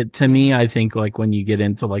 it to me, I think like when you get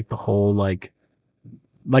into like the whole like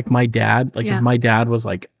my dad, like if my dad was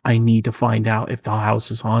like, I need to find out if the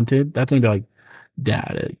house is haunted, that's gonna be like,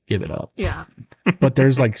 Dad, give it up. Yeah. But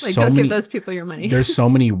there's like so don't many, give those people your money. There's so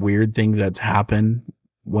many weird things that's happened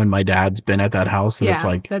when my dad's been at that house that it's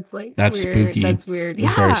like that's weird. spooky. That's weird.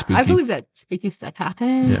 It's very Yeah, spooky. I believe that spooky stuff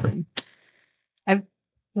happens. Yeah. And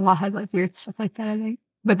I've had like weird stuff like that, I think.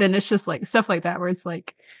 But then it's just like stuff like that where it's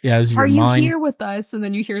like, is are your mind you here with us? And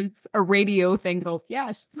then you hear a radio thing go,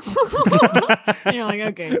 yes. And you're like,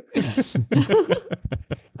 okay. Yes.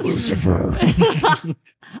 Lucifer.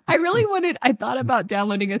 I thought about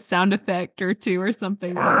downloading a sound effect or two or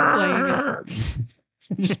something while playing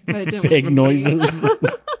it. But it didn't Pig work. noises.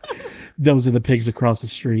 Those are the pigs across the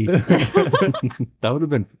street. That would have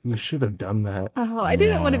been. We should have done that. Oh, I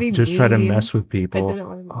didn't want to be Just try to mean. mess with I people. didn't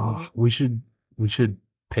want to be mean. We should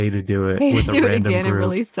pay to do it Hey, with a do it random again, group it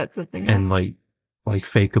really sets the thing and up. like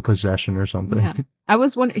fake a possession or something. Yeah. I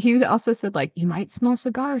was one. He also said like you might smell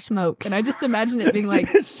cigar smoke, and I just imagine it being like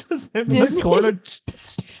It's just him in the Disney. corner.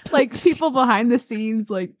 like people behind the scenes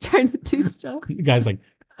like trying to do stuff. You guys like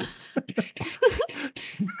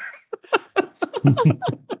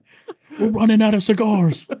we're running out of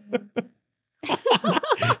cigars.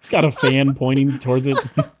 It's got a fan pointing towards it.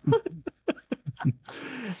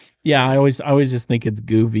 Yeah, I always just think it's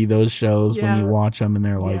goofy, those shows when you watch them and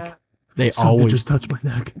they're like they Something always just touched my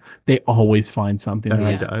neck. they always find something. And They're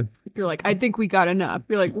I like, died. You're like, I think we got enough.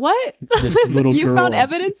 You're like, what? This little you girl. found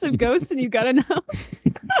evidence of ghosts and you got enough.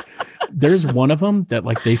 There's one of them that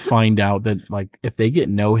like they find out that like if they get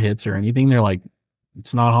no hits or anything, they're like,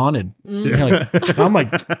 it's not haunted. I'm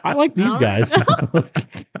like, I like these guys.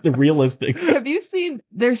 They're realistic. Have you seen?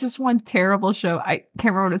 There's this one terrible show. I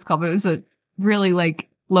can't remember what it's called, but it was a really like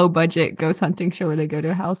low budget ghost hunting show where they go to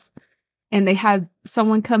a house and they had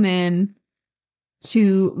someone come in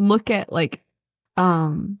to look at like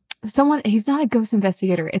someone. He's not a ghost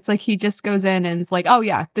investigator. It's like he just goes in and is like, oh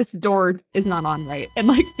yeah, this door is not on right, and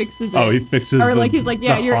like fixes it. Oh, he fixes. Or like he's like,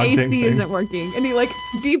 yeah, your AC thing. isn't working, and he like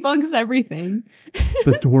debunks everything.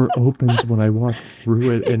 The door opens when I walk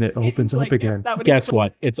through it, and it opens Like, up again. that would Guess explain-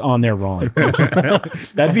 what? It's on there wrong.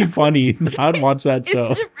 That'd be funny. I'd watch that It's show. a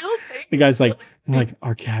real thing. The guy's like,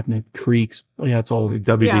 our cabinet creaks. Oh, yeah, it's old.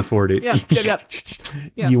 WD-40.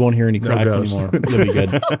 Yeah. You won't hear any No cracks ghost. anymore. It'll be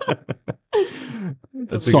good.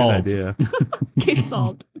 That's Solved. a good idea. Case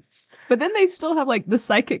solved. But then they still have like the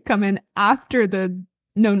psychic come in after the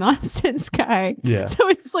no nonsense guy. Yeah. So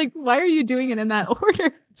it's like, why are you doing it in that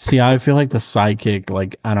order? See, I feel like the psychic,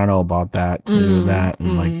 like, I don't know about that too. That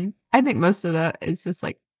and like, I think most of that is just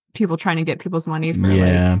like people trying to get people's money for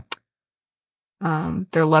yeah.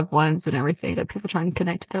 like their loved ones and everything. That people trying to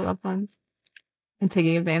connect to their loved ones and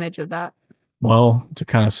taking advantage of that. Well, to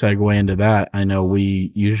kind of segue into that, I know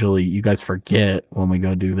you guys forget when we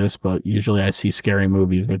go do this, but usually I see scary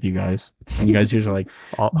movies with you guys. And you guys usually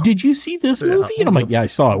like, did you see this movie? And I'm like, yeah, I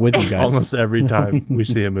saw it with you guys. Almost every time we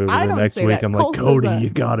see a movie I the don't next say week, that. I'm Cole like, says Cody, that. you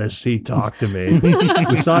gotta talk to me.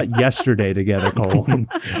 We saw it yesterday together, Cole.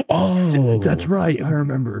 Oh, That's right. I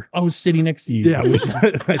remember. I was sitting next to you. Yeah,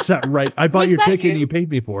 I sat right. I bought Was your that ticket you? and you paid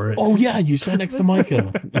me for it. Oh, yeah, you sat next to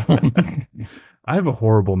Micah. I have a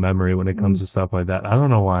horrible memory when it comes to stuff like that. I don't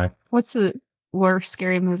know why. What's the worst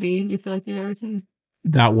scary movie you feel like you've ever seen?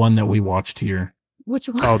 That one that we watched here. Which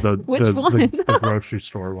one? Oh, the Which the, one? the grocery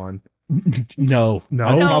store one. No. No?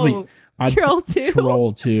 I'd no, probably Troll 2.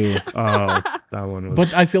 Troll 2. Oh, that one was.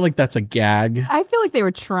 But I feel like that's a gag. I feel like they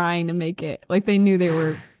were trying to make it like they knew they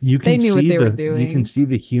were. you they knew what see they were You doing. can see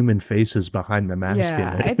the human faces behind the mask.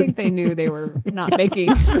 Yeah, in it. I think they knew they were not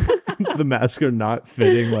making. The mask are not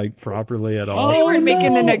fitting like properly at all. They weren't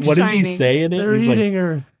making the next What does he Shining. say in it? They're He's eating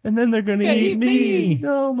her, and then they're gonna Yeah, eat eat me. me.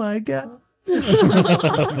 Oh my god!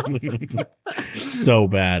 like, so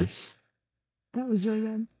bad. That was really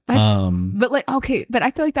bad. But like, okay, but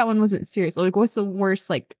I feel like that one wasn't serious. Like, what's the worst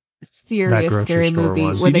like serious grocery scary store movie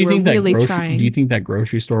one. So where do they you were think that really grocery? trying? Do you think that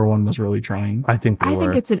grocery store one was really trying? I think they I were.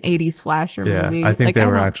 think it's an 80s slasher yeah, movie. I think Like, they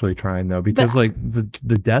were don't- actually trying though, because like the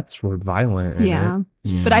deaths were violent. in Yeah, it.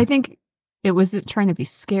 Yeah. but I think it wasn't trying to be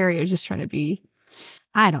scary. It was just trying to be.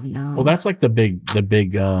 I don't know. Well, that's like the big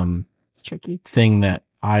it's tricky. thing that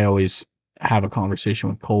I always have a conversation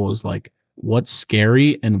with Cole is like, what's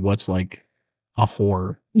scary and what's like a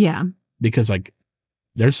horror? Yeah, Because like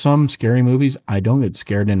there's some scary movies I don't get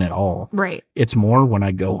scared in at all. Right. It's more when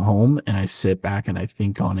I go home and I sit back and I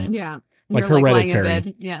think on it. Yeah. Like You're, lying in Hereditary.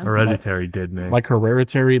 bed. Yeah. Hereditary did me. Like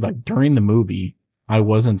Hereditary, like during the movie, I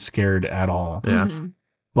wasn't scared at all. Yeah. Mm-hmm.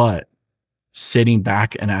 But sitting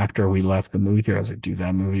back and after we left the movie theater, I was like, dude,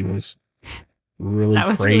 that movie was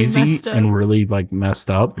really crazy and really like messed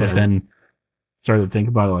up. But then started to think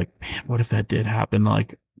about it, like, man, what if that did happen?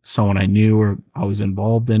 Like someone I knew or I was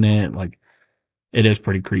involved in it. Like, it is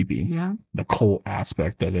pretty creepy. Yeah. The cult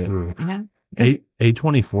aspect of it. Yeah.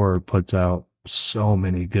 A24 puts out so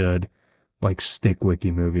many good like stick wiki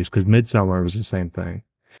movies, because Midsommar was the same thing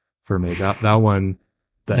for me. That one,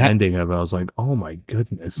 the ending of it, I was like, oh my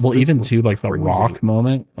goodness. Well, even too, like the rock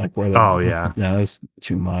moment, like where yeah, that's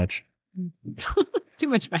too much. Too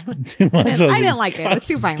much violence. Too much. I didn't like it. It was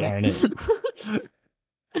too violent.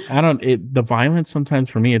 The violence sometimes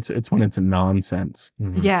for me, it's when it's nonsense.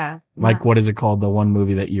 Mm-hmm. Yeah. Like what is it called? The one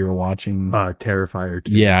movie that you were watching? Terrifier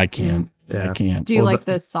 2. Yeah, I can't. Yeah. I can't. Do you like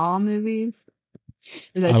the Saw movies?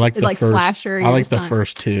 Is that I like the first, slasher. I like the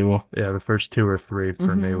first two. Yeah, the first 2 or 3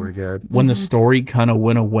 for me were good. When the story kind of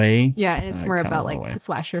went away. Yeah, and it's more about like the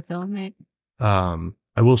slasher film, right?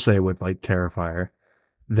 I will say with like Terrifier,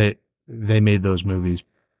 they made those movies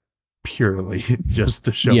purely just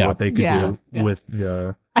to show what they could do with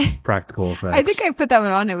the practical effects. I think I put that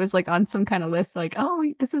one on. It was like on some kind of list, like, oh,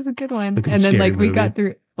 this is a good one. Like and then like movie. we got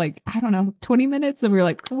through like, I don't know, 20 minutes and we were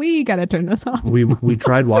like, we got to turn this off. We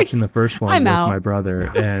tried watching the first one with out. my brother,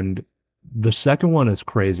 and the second one is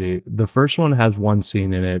crazy. The first one has one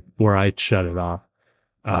scene in it where I shut it off,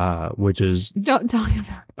 which is... Don't tell him.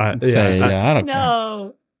 I don't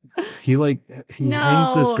know. He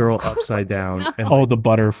hangs this girl upside down. No. And the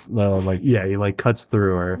butter, he like cuts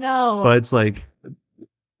through her. No. But it's like,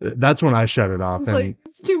 that's when I shut it off. And like,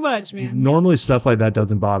 it's too much, man. Normally stuff like that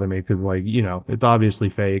doesn't bother me because, like, you know, it's obviously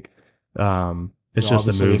fake. It's just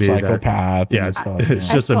a movie. Psychopath. It's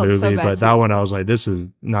just a movie. So but that one I was like, this is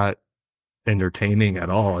not entertaining at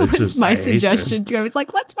all. It's just my suggestion too. I was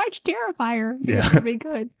like, let's watch Terrifier. Yeah. It'll be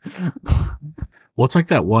good. Well, it's like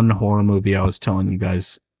that one horror movie I was telling you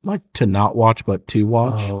guys, like to not watch but to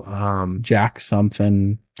watch. Jack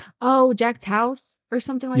something. Oh, Jack's house or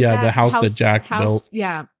something like that. Yeah, the house that Jack built.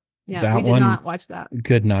 Yeah. Yeah. That we did one, not watch that.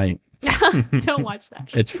 Good night. Don't watch that.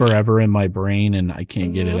 It's forever in my brain and I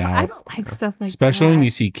can't get it out. I don't like stuff like Especially that. when you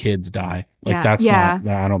see kids die. Like Yeah. that's Yeah.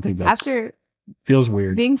 not, I don't think that's, After feels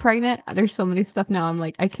weird. being pregnant, there's so many stuff now. I'm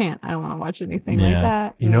like, I can't. I don't want to watch anything like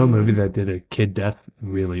that. You know, a movie that did a kid death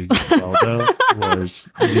really well though was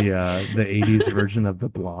the 80s version of The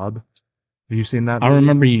Blob. Have you seen that movie? I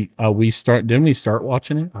remember didn't we start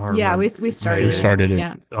watching it? Yeah, we started. We started it.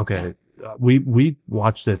 Yeah. Okay. We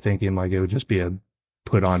watched it thinking like it would just be a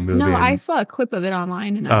put on movie. No, I saw a clip of it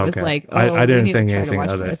online and I was like, oh, I didn't we think need to anything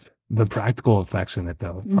watch of this. it. The practical effects in it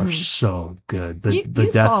though are so good. The You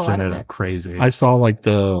deaths saw a in lot it of are crazy. I saw like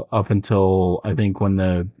up until I think when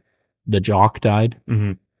the jock died.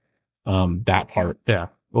 That part. Yeah.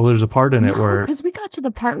 Well, there's a part in it where because we got to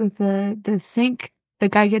the part with the sink, the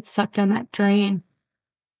guy gets sucked down that drain.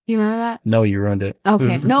 You remember that? No, you ruined it.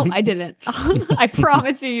 Okay. No, I didn't. I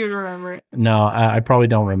promise you you'd remember it. No, I probably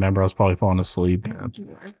don't remember. I was probably falling asleep.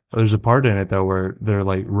 there's a part in it though where they're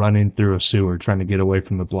like running through a sewer trying to get away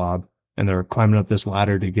from the blob, and they're climbing up this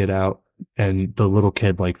ladder to get out, and the little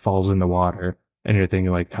kid like falls in the water, and you're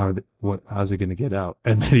thinking like, how's he gonna get out?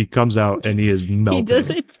 And then he comes out and he is melting. He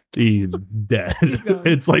doesn't. He's dead.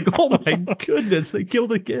 It's like, oh my goodness, they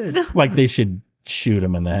killed a kid. Like they should shoot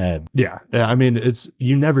him in the head. Yeah. I mean,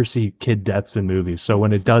 you never see kid deaths in movies, so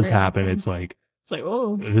when it does happen, it's like,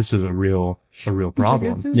 oh, this is a real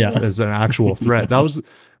problem. Yeah, it's an actual threat.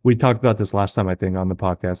 We talked about this last time, I think, on the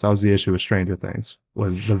podcast. That was the issue with Stranger Things,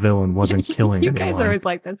 when the villain wasn't killing anyone. You guys are always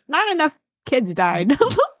like this. Not enough kids died.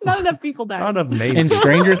 Not enough people died. Not enough mates. In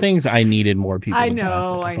Stranger Things, I needed more people. I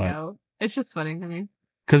know. It's just funny to me.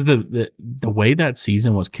 Because the way that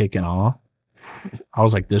season was kicking off, I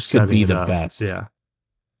was like, this could be the best. Yeah.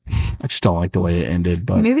 I just don't like the way it ended.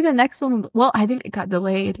 But maybe the next one. Well, I think it got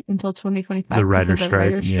delayed until 2025. The writer's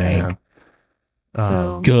strike. Yeah.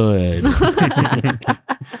 So good.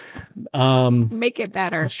 Make it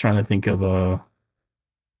better. I was trying to think of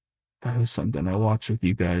that was something I watched with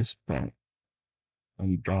you guys, but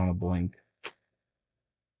I'm drawing a blank.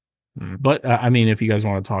 But I mean, if you guys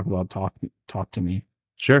want to talk about talk to me.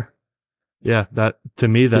 Sure. Yeah, that to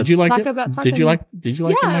me that's. Did you like talk it? About did you like? Did you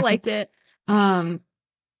like? Yeah, it, I liked it.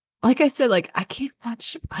 like I said, like I can't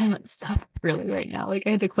watch violent stuff really right now. Like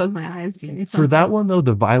I had to close my eyes. For that one though,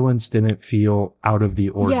 the violence didn't feel out of the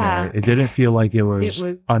ordinary. Yeah. It didn't feel like it was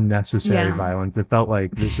unnecessary yeah. violence. It felt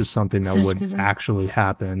like this is something that would Sexism. actually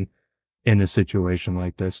happen in a situation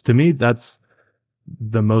like this. To me, that's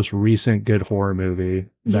the most recent good horror movie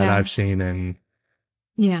that Yeah. I've seen in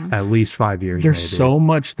Yeah. at least 5 years. There's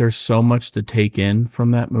maybe. there's so much to take in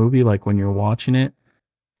from that movie. Like when you're watching it,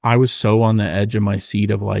 I was so on the edge of my seat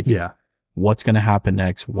of like, Yeah. what's going to happen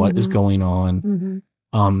next? What is going on?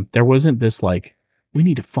 There wasn't this like, we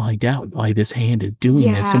need to find out why this hand is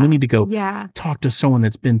doing this, and we need to go talk to someone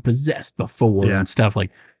that's been possessed before and stuff.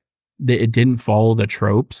 Like it didn't follow the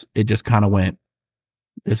tropes. It just kind of went,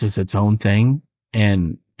 this is its own thing.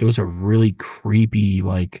 And it was a really creepy,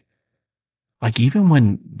 like even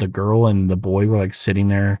when the girl and the boy were like sitting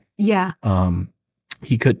there,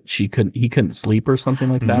 he couldn't sleep or something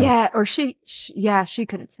like that. Yeah, or she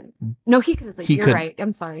couldn't sleep. No, he couldn't sleep. You're right.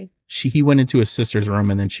 I'm sorry. He went into his sister's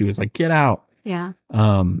room and then she was like, "Get out." Yeah.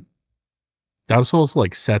 That was also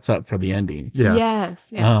like sets up for the ending. Yeah.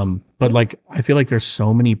 Yes. Yeah. But like I feel like there's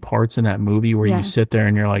so many parts in that movie where you sit there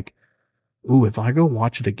and you're like, "Ooh, if I go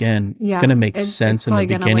watch it again, it's gonna make sense in the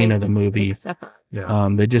beginning of the movie."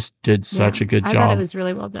 They just did such a good job. I thought it was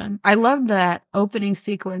really well done. I love that opening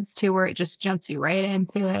sequence too, where it just jumps you right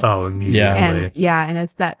into it. Oh, immediately. And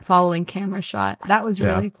it's that following camera shot. That was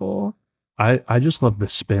really cool. I just love the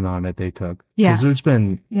spin on it they took. Yeah. Because there's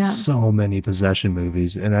been so many possession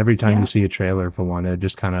movies, and every time you see a trailer for one, I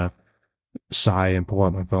just kind of sigh and pull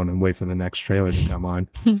out my phone and wait for the next trailer to come on.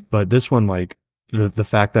 But this one, like, the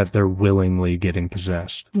fact that they're willingly getting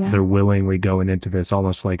possessed, they're willingly going into this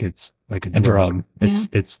almost like it's like a drug.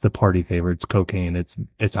 It's the party favor. It's cocaine.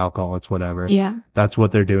 It's alcohol. It's whatever. Yeah, that's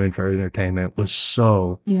what they're doing for entertainment. Was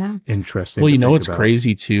so interesting. Well, you know what's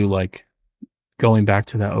crazy too, like going back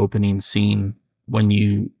to that opening scene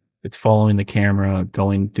when it's following the camera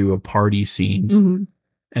going through a party scene,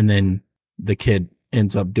 and then the kid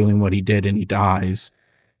ends up doing what he did and he dies.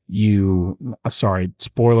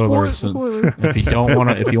 Spoiler alert.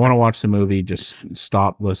 If you want to watch the movie, just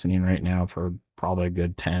stop listening right now for probably a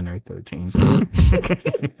good 10 or 13.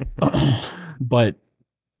 But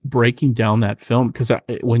breaking down that film, because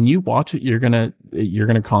when you watch it, you're gonna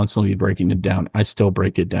constantly be breaking it down. I still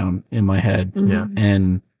break it down in my head.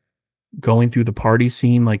 And going through the party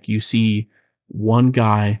scene, like you see one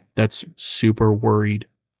guy that's super worried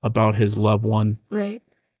about his loved one, right,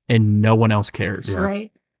 and no one else cares,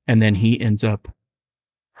 right. And then he ends up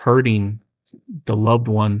hurting the loved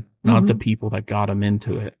one, not the people that got him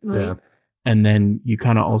into it. Right. Yeah. And then you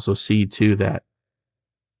kind of also see too that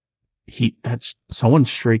someone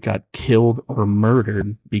straight got killed or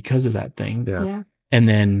murdered because of that thing. Yeah. And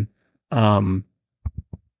then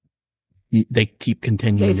they keep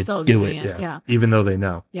continuing to do it. Yeah. Even though they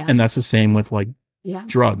know. Yeah. And that's the same with like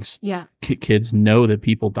drugs. Yeah. Kids know that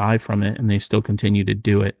people die from it and they still continue to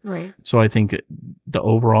do it. Right. So I think the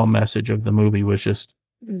overall message of the movie was just,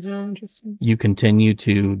 it was really interesting. You continue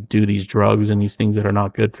to do these drugs and these things that are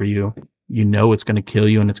not good for you. You know it's going to kill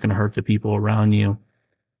you and it's going to hurt the people around you.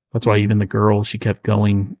 That's why even the girl, she kept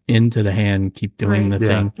going into the hand, keep doing the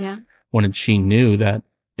thing. Yeah. When she knew that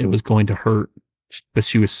it was going to hurt, but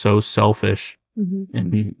she was so selfish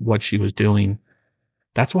in what she was doing.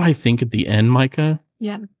 That's why I think at the end, Micah,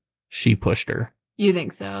 she pushed her. You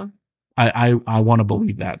think so? I want to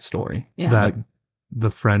believe that story. Yeah. That the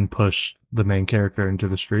friend pushed the main character into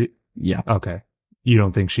the street? Yeah. Okay. You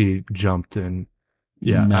don't think she jumped and...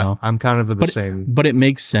 Yeah, no. I'm kind of the same. But it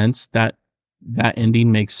makes sense that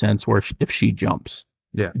ending makes sense where if she jumps.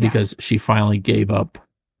 Yeah. Because she finally gave up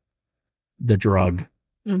the drug.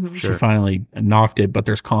 Mm-hmm. She finally knocked it, but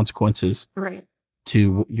there's consequences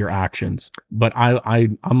to your actions. But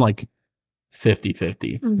I'm like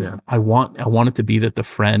 50-50. Mm-hmm. Yeah. I want it to be that the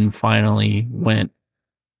friend finally went,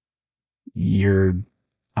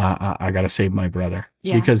 I gotta save my brother.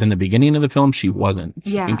 Yeah. Because in the beginning of the film, she wasn't.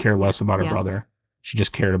 She Yeah. didn't care less about her brother. She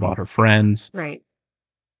just cared about her friends. Right.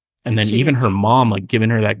 And then even her mom, like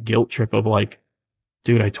giving her that guilt trip of like,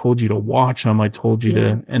 dude, I told you to watch them. I told you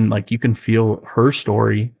to, and like you can feel her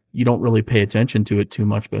story. You don't really pay attention to it too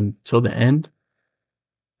much, but until the end,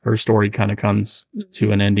 her story kind of comes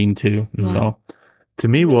to an ending too. Yeah. So to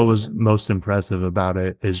me, what was most impressive about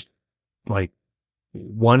it is like,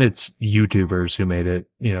 one, it's YouTubers who made it,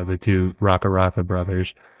 the two Raka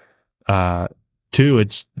brothers. Two,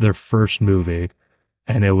 it's their first movie,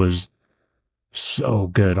 and it was so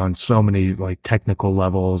good on so many like technical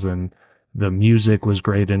levels, and the music was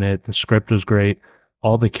great in it. The script was great.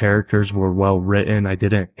 All the characters were well written. I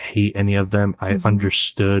didn't hate any of them. I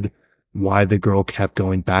understood why the girl kept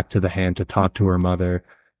going back to the hand to talk to her mother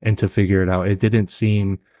and to figure it out. It didn't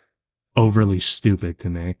seem overly stupid to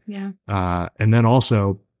me. Yeah. And then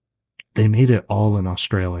also, they made it all in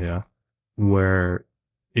Australia, where,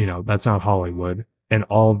 that's not Hollywood. And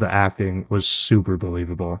all the acting was super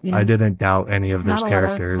believable. Yeah. I didn't doubt any of those characters. Not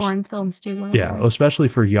a lot of foreign films do. Yeah, especially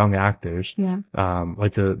for young actors. Yeah.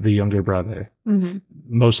 Like the younger brother. Mm-hmm.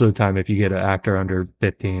 Most of the time, if you get an actor under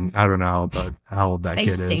 15, I don't know how old that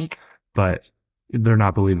kid is, but they're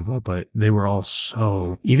not believable. But they were all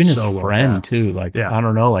even his friend too. Like, I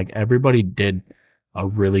don't know, like everybody did a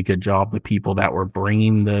really good job. The people that were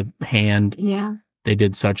bringing the hand, they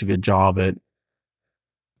did such a good job at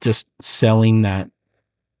just selling that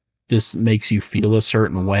this makes you feel a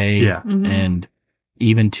certain way. Yeah. Mm-hmm. And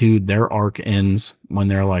even too, their arc ends when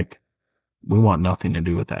they're like, we want nothing to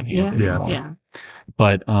do with that hand anymore. Yeah.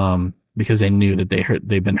 But because they knew that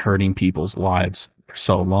they've been hurting people's lives for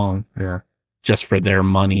so long. Yeah. Just for their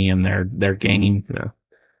money and their gain. Yeah.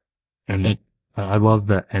 And I love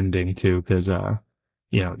the ending too, because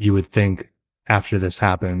you would think after this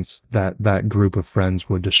happens that group of friends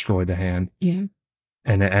would destroy the hand. Yeah.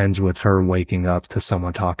 And it ends with her waking up to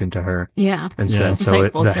someone talking to her. Yeah. Instead. So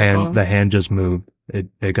the hand just moved.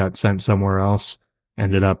 It got sent somewhere else,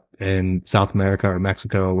 ended up in South America or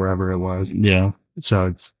Mexico or wherever it was. Yeah. So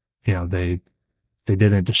it's, they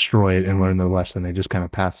didn't destroy it and learn their lesson. They just kind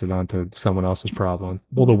of passed it on to someone else's problem.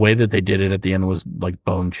 Well, the way that they did it at the end was like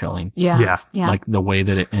bone chilling. Yeah. Like the way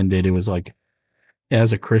that it ended, it was like,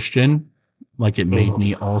 as a Christian, like it made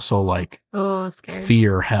me also like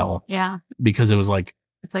fear hell. Yeah. Because it was like,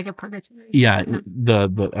 it's like a purgatory. Yeah.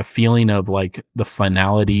 A feeling of like the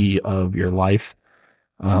finality of your life.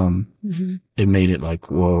 It made it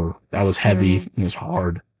like, whoa, that was heavy. It was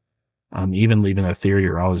hard. Even leaving the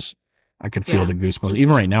theater, I could feel the goosebumps.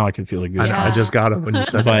 Even right now, I can feel the goosebumps. I just got it when you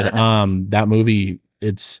said that. But that movie,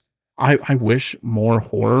 I wish more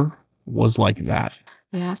horror was like that.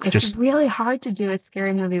 Yeah, it's really hard to do a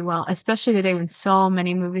scary movie well, especially today when so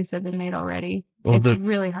many movies have been made already. Well, it's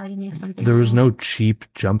really hard to make something. There was no cheap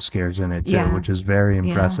jump scares in it, too, which is very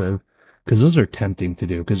impressive. Because those are tempting to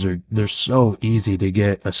do, because they're so easy to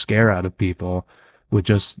get a scare out of people with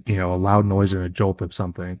just, a loud noise and a jolt of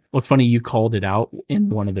something. Well, it's funny, you called it out in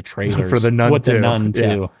one of the trailers. For the Nun, with too. The Nun,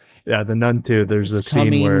 too. Yeah, the Nun, too. There's a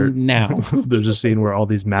scene where there's a scene where all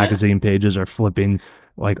these magazine pages are flipping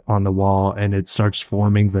like on the wall, and it starts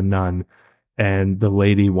forming the nun, and the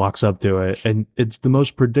lady walks up to it, and it's the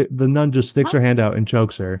most the nun just sticks her hand out and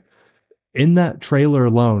chokes her. In that trailer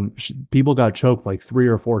alone, people got choked like 3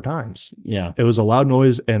 or 4 times. Yeah. It was a loud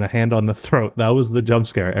noise and a hand on the throat. That was the jump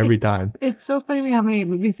scare every time. It's so funny how many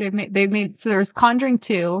movies they've made. So there was Conjuring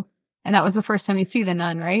 2, and that was the first time you see the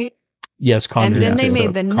nun, right? Yes, Conjuring. And then they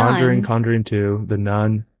made the Nun. Conjuring 2, the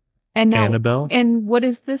Nun, and now, Annabelle. And what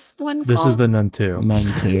is this one called? This is the Nun 2.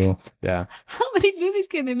 Nun 2. Yeah. How many movies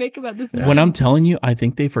can they make about this? Yeah. When I'm telling you, I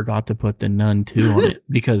think they forgot to put the Nun 2 on it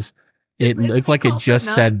because it looked like it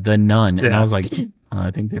just said the Nun, and I was like,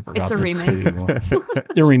 I think they forgot. It's a remake.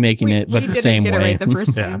 They're remaking it, but the same way. Right the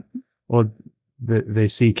first time. Well, they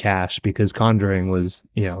see cash because Conjuring was,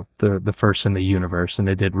 the first in the universe, and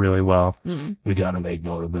it did really well. We got to make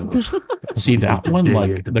more of those. See that one,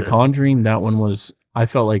 like the Conjuring. That one was. I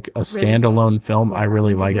felt like a standalone film. I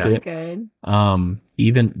really liked it. Good.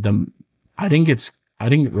 Even I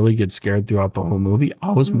didn't really get scared throughout the whole movie.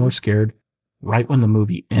 I was more scared right when the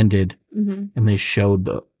movie ended, and they showed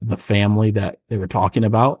the family that they were talking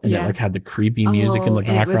about, and it like had the creepy music in the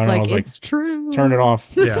background. And I was like, it's true. Turn it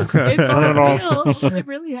off. Yeah, turn it off. It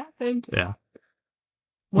really happened. Yeah.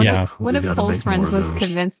 One of Cole's friends was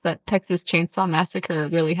convinced that Texas Chainsaw Massacre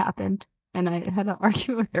really happened. And I had an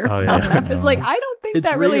argument with her. It's like, I don't think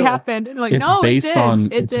that really happened. And like, it's no, based it did. On,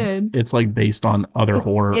 it did. It's like based on other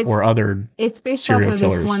horror or other. It's based off of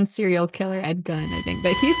this one serial killer, Ed Gein, I think.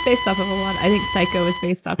 But he's based off of a lot. I think Psycho is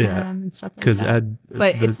based off of him and stuff like that.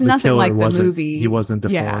 But it's nothing like the movie. He wasn't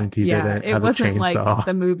deformed. He didn't have a chainsaw. It wasn't like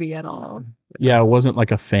the movie at all. Yeah, it wasn't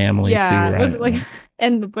like a family. Yeah, it wasn't like,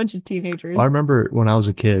 and a bunch of teenagers. I remember when I was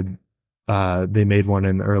a kid, they made one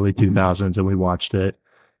in the early 2000s, and we watched it.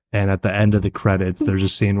 And at the end of the credits, there's a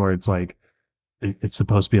scene where it's like, it's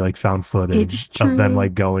supposed to be like found footage of them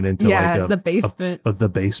like going into like the basement of the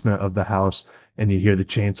basement of the house, and you hear the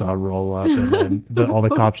chainsaw roll up, and then all the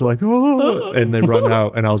cops are like, oh, and they run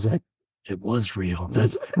out, and I was like, it was real.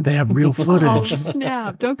 They have real footage. Oh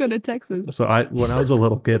snap! Don't go to Texas. So when I was a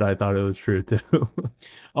little kid, I thought it was true too.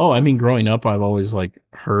 Oh, I mean, growing up, I've always like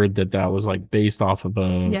heard that was like based off of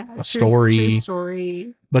a story. True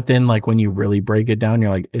story. But then, like when you really break it down,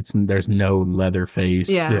 you're like, there's no Leatherface.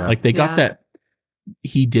 Yeah. Like they got that.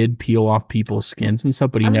 he did peel off people's skins and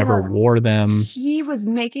stuff, but he never wore them. He was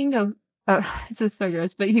making this is so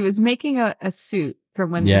gross, but he was making a suit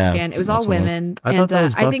from women's skin. It was all women. I thought that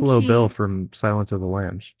was Buffalo Bill from Silence of the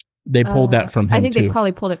Lambs. They pulled that from him, I think too. they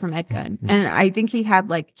probably pulled it from Ed Gunn. And I think he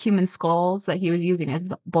had like human skulls that he was using as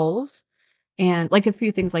bowls and like a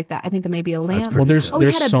few things like that. I think there may be a lamp. Well, there's he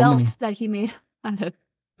had a so belt many that he made out of.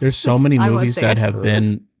 There's so many movies that have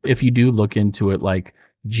been, if you do look into it, like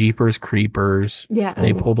Jeepers Creepers. Yeah.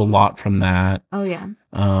 They pulled a lot from that. Oh yeah.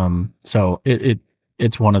 So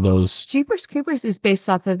it's one of those. Jeepers Creepers is based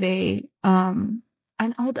off of an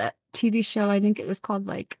old TV show. I think it was called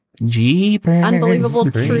like Jeepers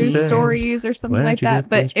Unbelievable True Stories or something like that.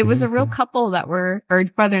 But it was a real couple that were, or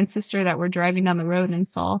brother and sister that were driving down the road and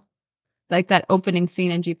saw like that opening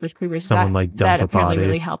scene in Jeepers Creepers. Someone like dumped that a apparently body.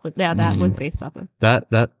 really helped with that was based off of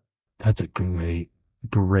That's a great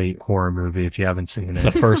horror movie if you haven't seen it.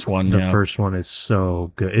 The first one. The first one is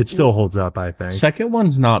so good. It still holds up, I think. Second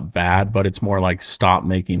one's not bad, but it's more like stop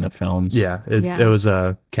making the films. Yeah, it was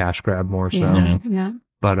a cash grab more so. Yeah.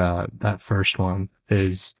 But that first one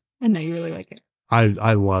is. I know you really like it.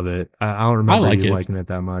 I love it. I don't remember you liking it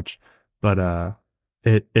that much, but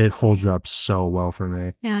it holds up so well for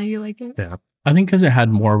me. Yeah, you like it. Yeah, I think because it had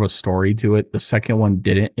more of a story to it. The second one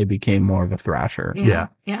didn't. It became more of a thrasher. Yeah.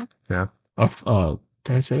 Did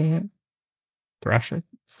I say it? Thrasher?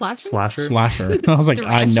 Slasher. Slasher. I was like,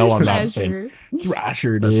 I know I'm not saying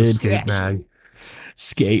Thrasher, dude. That's a skate mag.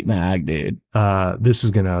 Skate mag, dude. This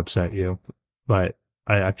is gonna upset you, but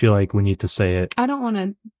I feel like we need to say it. I don't want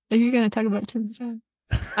to. Are you going to talk about Tombstone?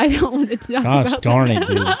 I don't want to talk Gosh about darn that. it,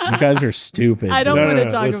 dude. You guys are stupid. I don't want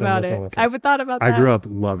to talk listen, about listen, it. listen. I've thought about that. I grew up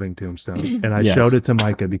loving Tombstone, and I showed it to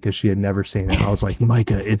Micah because she had never seen it. I was like,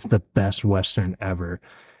 Micah, it's the best Western ever.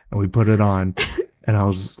 And we put it on, and I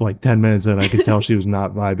was like 10 minutes in, I could tell she was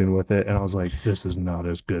not vibing with it. And I was like, this is not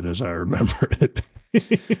as good as I remember it.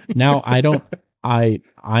 Now,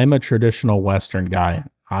 I'm a traditional Western guy.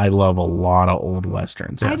 I love a lot of old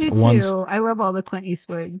Westerns. I do too. I love all the Clint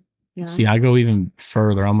Eastwood. Yeah. See, I go even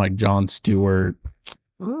further. I'm like Jon Stewart.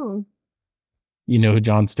 Ooh. You know who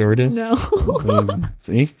Jon Stewart is? No.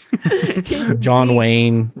 See? John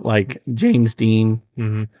Wayne, like James Dean.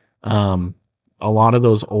 Mm-hmm. A lot of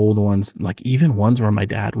those old ones, like even ones where my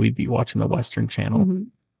dad, we'd be watching the Western Channel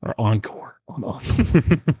or Encore.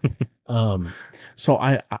 So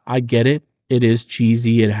I get it. It is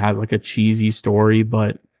cheesy. It has like a cheesy story,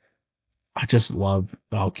 but I just love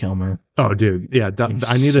Val Kilmer. Oh, dude. Yeah.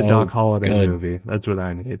 I need a Doc Holliday movie. That's what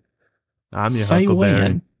I need. I'm your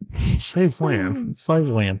Huckleberry. Say when. Say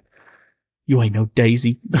when. You ain't no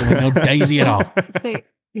Daisy. You ain't no Daisy at all.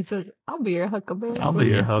 He says, I'll be your Huckleberry. I'll be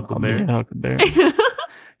your Huckleberry.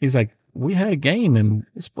 He's like, we had a game and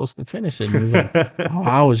we're supposed to finish it. And he's like, oh,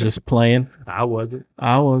 I was just playing. I wasn't.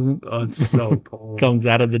 Oh, it's so cool. Comes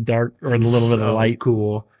out of the dark or a little bit of light.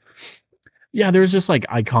 Cool. Yeah, there's just like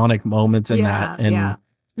iconic moments in that. And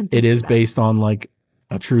it is based on like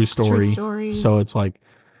a true story. So it's like,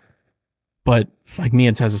 but like me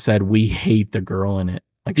and Tessa said, we hate the girl in it.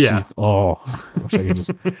 Like, I wish I could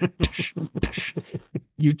just,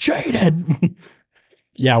 you cheated.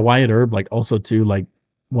 Yeah, Wyatt Earp, like also too, like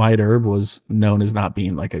Wyatt Earp was known as not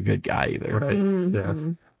being like a good guy either. Right. Mm-hmm. Yeah.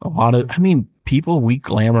 A lot of, I mean, people, we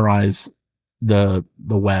glamorize the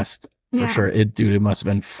West for sure. It must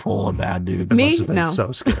have been full of bad dudes. Me? Must have been No.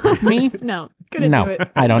 so scary. Me? No. Couldn't do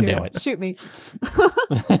it. I don't do it. Shoot me.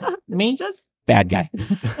 Me? Just bad guy.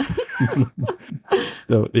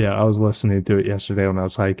 So, yeah, I was listening to it yesterday when I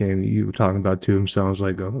was hiking. You were talking about Tombstone. I was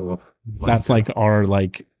like, oh. That's like our,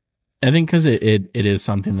 like, I think because it is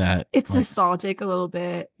something that it's like, nostalgic a little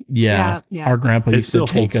bit. Yeah. Our grandpa used to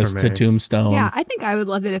take us to Tombstone. Yeah, I think I would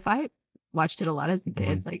love it if I watched it a lot as a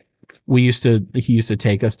kid. Like he used to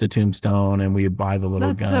take us to Tombstone and we would buy the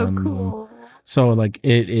little gun. So cool. So like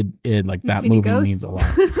it like that movie means a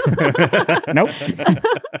lot. Nope.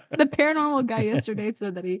 The paranormal guy yesterday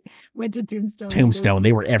said that he went to Tombstone. Tombstone,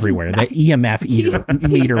 they were everywhere. The EMF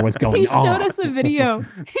meter was going on. He showed us a video.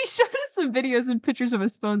 He showed us some videos and pictures of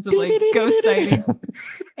his phones of like ghost sighting.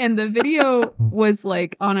 And the video was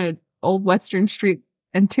like on an old Western street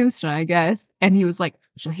in Tombstone, I guess. And he was like,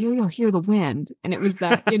 so here you'll hear the wind. And it was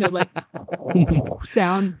that, like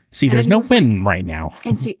sound. See, there's no wind right now.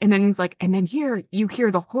 And then he's like, and then here you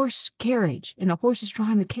hear the horse carriage and the horse is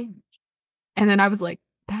drawing the carriage. And then I was like,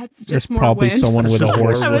 that's just there's more probably wind. someone with a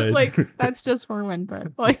horse. I was like, that's just more wind, but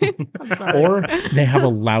like, I'm sorry. Or they have a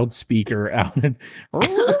loudspeaker out. It's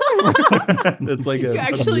like you an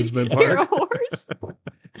actually amusement hear park. a horse.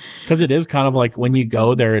 Because it is kind of like when you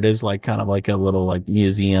go there, it is like kind of like a little like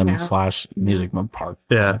museum Yeah. / amusement park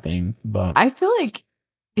thing. But I feel like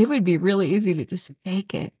it would be really easy to just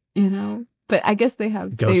fake it, you know. But I guess they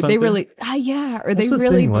have they really or That's they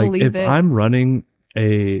really thing. Like, believe if it. I'm running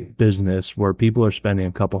a business where people are spending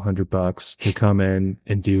a couple $100 to come in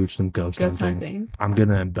and do some ghost hunting, I'm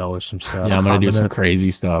gonna embellish some stuff. yeah, I'm gonna do some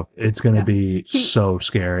crazy stuff. It's gonna be so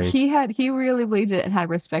scary. He really believed it and had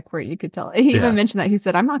respect for it. You could tell. He even mentioned that. He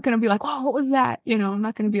said, "I'm not gonna be like, whoa, what was that? You know, I'm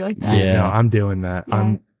not gonna be like that." Yeah, no, I'm doing that.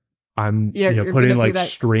 Yeah. I'm You're putting gonna be like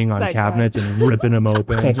string on cabinets and ripping them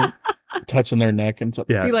open. Touching their neck and stuff.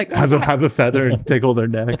 Yeah, be like, have a feather and tickle their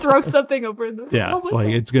neck. throw something over them. Yeah, like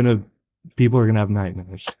it's gonna. People are gonna have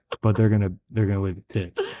nightmares, but they're gonna leave it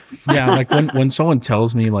tick. Yeah, like when someone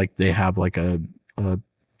tells me like they have like a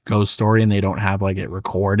ghost story and they don't have like it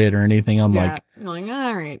recorded or anything, I'm like, you're like,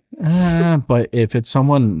 all right. But if it's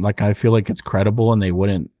someone like I feel like it's credible and they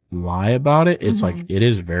wouldn't lie about it, it's like it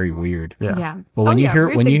is very weird. Yeah. But when you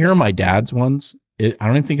hear my dad's ones, I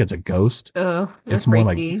don't even think it's a ghost. It's more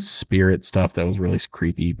like spirit stuff that was really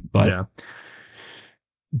creepy. But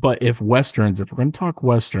but if westerns, if we're gonna talk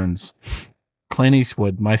westerns, Clint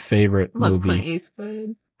Eastwood, my favorite movie. Clint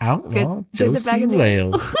Eastwood. Outlaw Josie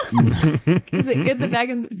Wales. Is it good, the bad,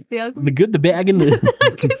 and the ugly? The good, the bad, and the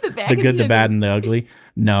the good, the bad, and the ugly.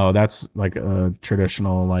 No, that's like a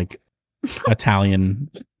traditional like Italian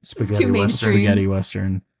spaghetti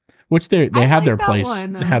western, which they have their place.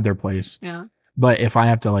 They have their place. Yeah. But if I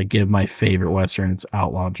have to like give my favorite western, it's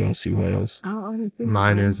Outlaw Josie Wales.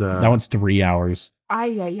 Mine is that one's 3 hours.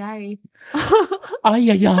 Ay.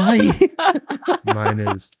 Mine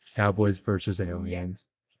is Cowboys versus Aliens.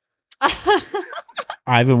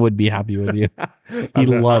 Ivan would be happy with you.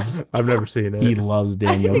 I've never seen it. He loves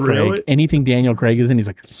Daniel Craig. Really? Anything Daniel Craig is in, he's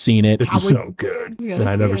like, seen it. It's so good. And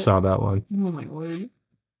I never saw that one. Oh my word.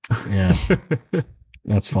 Yeah.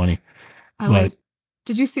 That's funny.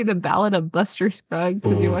 Did you see the Ballad of Buster Scruggs?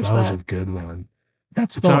 Did you watch that? That was a good one.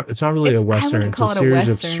 It's not really a western. It's a series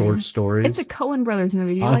of short stories. It's a Coen Brothers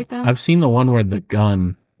movie. Do you like that? I've seen the one where the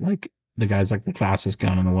gun, like the guy's like the fastest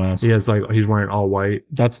gun in the West. He has like he's wearing all white.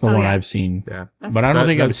 That's the one I've seen. Yeah, but I don't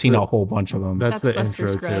think I've seen a whole bunch of them. That's the Buster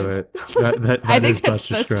intro Scruggs. to it. That I think is it's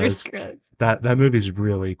Buster Scruggs. That movie's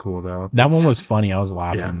really cool though. That one was funny. I was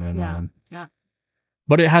laughing. Yeah.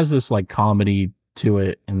 But it has this like comedy to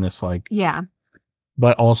it and this like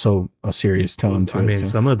but also a serious tone to it. I mean,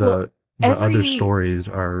 some of the other stories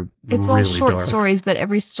are it's really all short dark. stories, but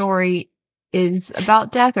every story is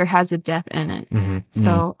about death or has a death in it.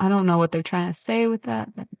 So I don't know what they're trying to say with that.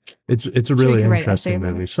 But it's a really interesting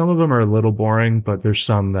movie. Some of them are a little boring, but there's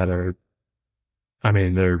some that are, I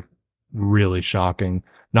mean, they're really shocking.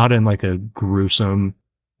 Not in like a gruesome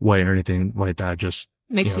way or anything like that. Just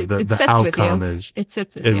makes you, the outcome is it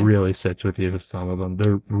sits with you. It really sits with you with some of them.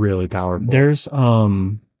 They're really powerful.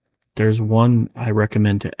 There's one I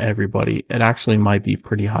recommend to everybody. It actually might be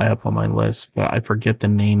pretty high up on my list, but I forget the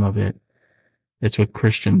name of it. It's with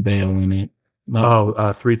Christian Bale in it.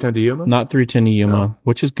 310 to Yuma? Not 310 to Yuma,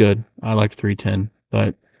 which is good. I like 310,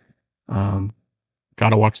 but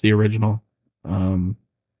gotta watch the original.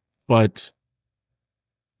 But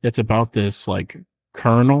it's about this like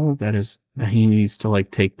colonel that he needs to like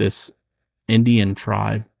take this Indian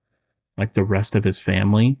tribe, like the rest of his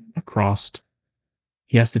family across.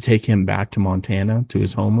 He has to take him back to Montana, to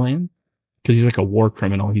his homeland, because he's like a war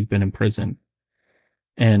criminal. He's been in prison.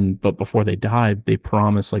 But before they died, they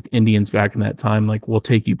promised like Indians back in that time, like, we'll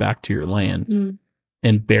take you back to your land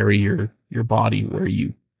and bury your body where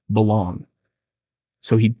you belong.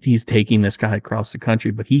 So he's taking this guy across the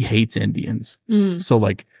country, but he hates Indians. So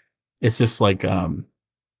like, it's just like, oh man,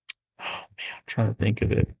 I'm trying to think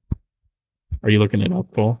of it. Are you looking it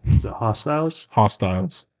up, Cole? Is it Hostiles?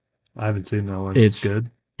 Hostiles. I haven't seen that one. It's good.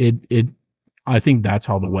 I think that's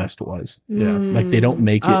how the West was. Yeah. Like they don't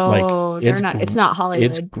make it like it's not Hollywood.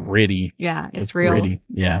 It's gritty. Yeah, it's real. Gritty.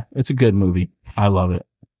 Yeah. It's a good movie. I love it.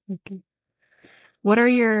 Okay. What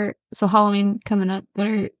are Halloween coming up? What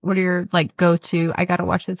are your like go-to, I gotta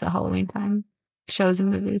watch this at Halloween time shows and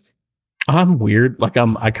movies? I'm weird. Like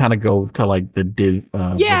I kind of go to like the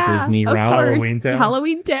Disney route.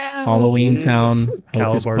 Halloween Town.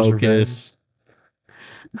 Hocus Pocus.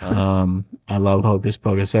 I love Hocus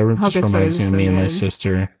Pocus. That just reminds me of me and my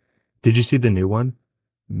sister. Did you see the new one?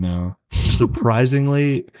 No.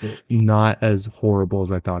 Surprisingly, not as horrible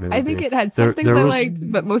as I thought it would be. I think it had some things I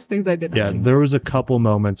liked, but most things I didn't. Yeah, there was a couple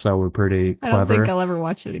moments that were pretty clever. I don't think I'll ever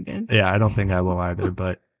watch it again. Yeah, I don't think I will either,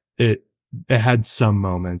 but it had some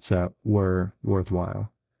moments that were worthwhile.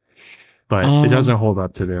 But it doesn't hold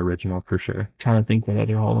up to the original for sure. Trying to think what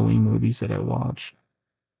other Halloween movies that I watched.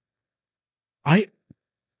 I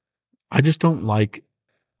just don't like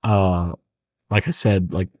I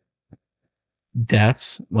said, like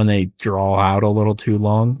deaths when they draw out a little too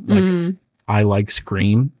long. Like I like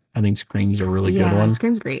Scream. I think Scream's a really good one.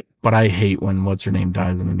 Scream's great. But I hate when what's her name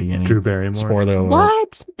dies in the beginning. Drew Barrymore. Spoiler alert.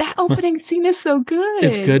 What? That opening scene is so good.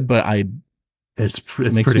 It's good, but it's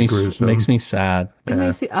makes pretty me gruesome. makes me sad. It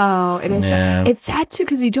makes you. Oh, it is. Yeah. Sad. It's sad too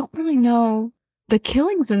because you don't really know the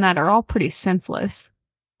killings in that are all pretty senseless,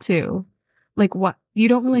 too. Like what you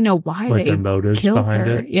don't really know why like they their motives killed behind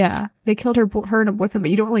her. it. Yeah, they killed her and her boyfriend,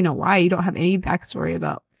 but you don't really know why. You don't have any backstory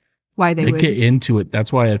about why they would get into it.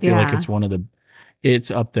 That's why I feel like Yeah. it's one of the.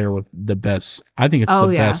 It's up there with the best. I think it's the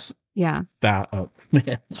best. Yeah.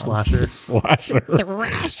 Slasher.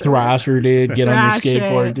 Thrasher, dude. Get on the Thrash it.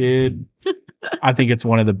 skateboard, dude. I think it's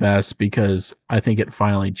one of the best because I think it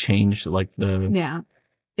finally changed like the Yeah.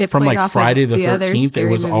 It from played like off Friday of the other 13th. It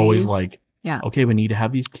scary was always movies. like, Yeah. okay, we need to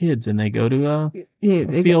have these kids, and they go to they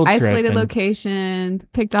field trip isolated and- locations,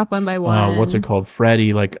 picked up one by one. what's it called,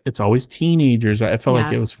 Freddy. Like it's always teenagers. I felt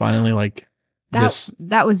like Yeah. it was finally like this.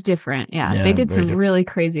 That was different. Yeah. Yeah, They did very some different. really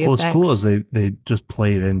crazy What's effects. cool is they just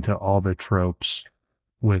played into all the tropes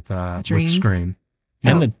with Dreams. Scream.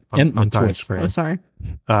 And No, the and I'm the sorry, twist. Scream. Oh, sorry.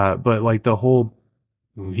 But like the whole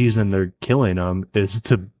reason they're killing them is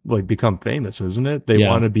to like become famous, isn't it? They Yeah.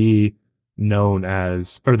 want to be known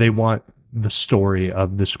as, or they want the story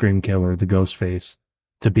of the Scream killer, the Ghostface,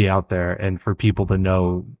 to be out there and for people to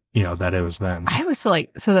know, that it was them. I always feel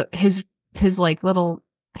like so that his like little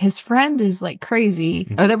his friend is like crazy.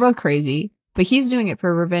 Mhm. Oh, they're both crazy, but he's doing it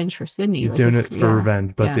for revenge for Sydney. He's Like, doing it's- it for yeah.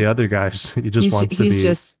 revenge, but Yeah. the other guys, he just wants to he's be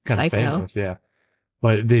just kind of psycho. famous, yeah.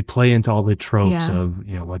 But they play into all the tropes Yeah. of,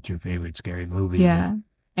 what's your favorite scary movie? Yeah.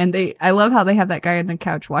 And I love how they have that guy on the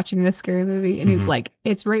couch watching this scary movie, and he's Mhm. like,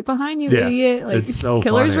 "It's right behind you, Yeah. idiot! Like, It's so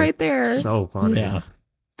killer's funny. right there." So funny. Yeah.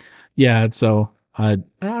 Yeah. So I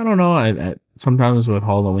don't know. I sometimes with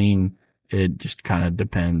Halloween, it just kind of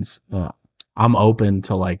depends. I'm open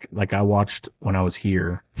to like I watched when I was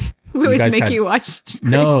here. We always guys make had- you watch.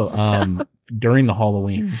 No, crazy stuff. during the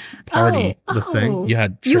Halloween party, The Thing? you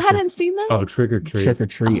had You hadn't seen that? Oh, Trick or Treat. Trick or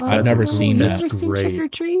Treat. Oh, I've never that's seen You've that. never seen Great. Trick or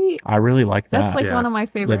Treat? I really like that. That's like Yeah. one of my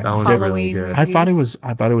favorite that one's really Halloween good. I thought it movies.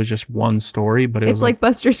 was just one story, but it It's was like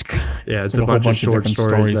Buster Scruggs. Yeah, it's like a bunch of short different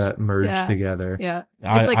stories stories. that merge Yeah. together. Yeah.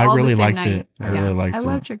 I, It's like I all the really same liked night. it. I really liked I it.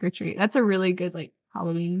 love Trick or Treat. That's a really good like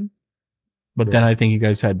Halloween. But then I think you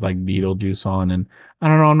guys had like Beetlejuice on, and I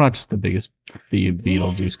don't know. I'm not just the biggest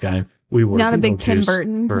Beetlejuice guy. We were Not a big Tim Beetlejuice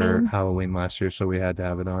Burton for fan? Halloween last year, so we had to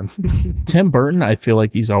have it on. Tim Burton, I feel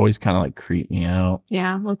like he's always kind of like creeped me out.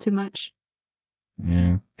 Yeah, a little too much.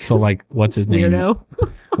 Yeah. So like, what's his name? Weirdo.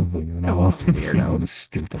 Weirdo. Weirdo.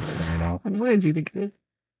 Stupid weirdo. What is he thinking?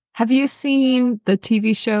 Have you seen the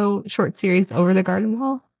TV show short series Over the Garden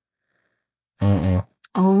Wall?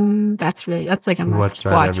 Oh, that's like a We watch must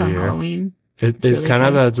that watch every on year. Halloween. It really kind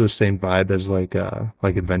of good. has the same vibe as like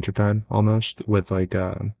Adventure Time almost, with like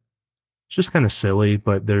it's just kind of silly,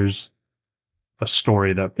 but there's a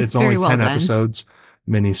story that It's it's only very well 10 done. episodes,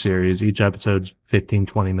 mini series. Each episode's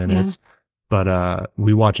 15-20 minutes. But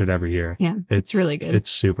we watch it every year. Yeah, it's really good.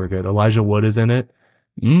 It's super good. Elijah Wood is in it.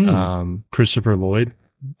 Christopher Lloyd,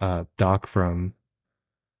 Doc from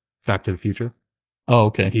Back to the Future. Oh,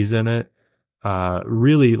 okay. He's in it.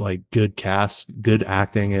 Really like good cast, good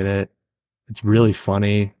acting in it. It's really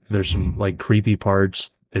funny. There's some like creepy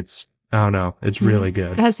parts. I don't know. It's really It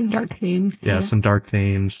good. has some dark themes. Yeah, some dark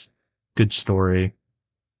themes. Good story.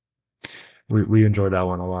 We enjoy that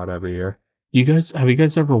one a lot every year. Have you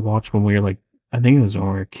guys ever watched when we were like, I think it was when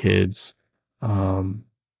we were kids. Are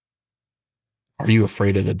You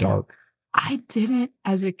Afraid of the Dark? I didn't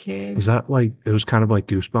as a kid. Was that like, it was kind of like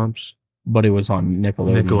Goosebumps? But it was on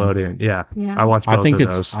Nickelodeon. Nickelodeon. Yeah. Yeah. I watched both I think of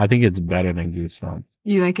it's those. I think it's better than Goosebumps.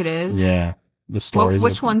 You think it is? Yeah. The stories.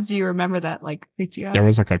 Which ones do you remember that like freaked you out? There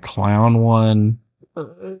was like a clown one.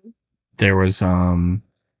 There was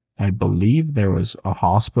I believe there was a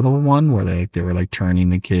hospital one where they were like turning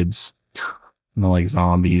the kids into like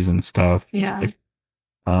zombies and stuff. Yeah. Like,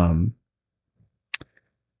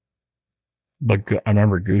 but I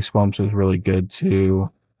remember Goosebumps was really good too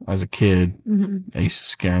as a kid. Mhm. It used to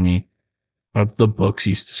scare me. But the books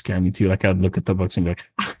used to scare me too. Like I'd look at the books and be like,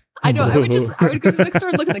 I know. I would go to the bookstore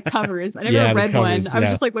and look at the covers. I never Yeah, the read one. covers, I was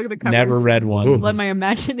yeah. just like, look at the covers. never read one. Let my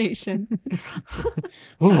imagination.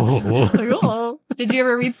 Oh, Like, oh. Did you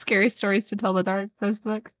ever read Scary Stories to Tell the Dark? Those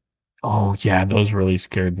books? oh yeah, those really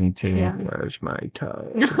scared me too. Yeah. Where's my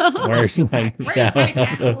toe? Where's my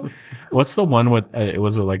cow? What's the one with it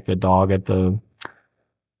was like the dog at the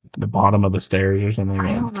bottom of the stairs or something,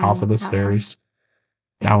 I or don't top know of the that one. stairs?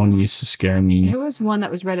 That one used to scare me. There was one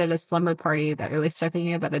that was read at a slumber party that really stuck with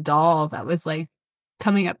me about a doll that was like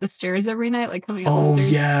coming up the stairs every night, like coming up the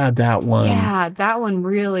stairs. Yeah, that one. Yeah, that one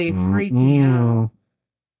really freaked me out.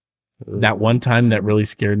 That one time that really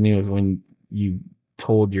scared me was when you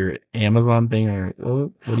told your Amazon thing or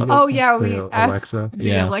what do you guys say? Yeah, we asked Alexa.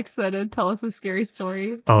 Alexa to tell us a scary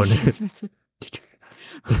story. Oh, She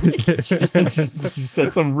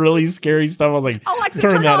said some really scary stuff. I was like, Alexa,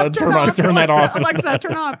 turn that off. Alexa,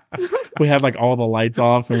 turn off. We had like all the lights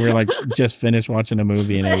off and we were like just finished watching a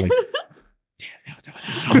movie and I was like,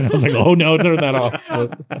 damn, and I was like, oh no, turn that off.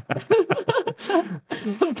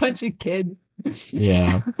 A bunch of kids.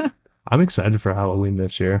 Yeah. I'm excited for Halloween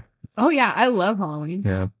this year. Oh yeah, I love Halloween.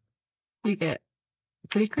 Yeah. We get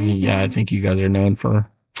pretty crazy. Yeah, I think you guys are known for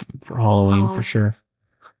Halloween for sure.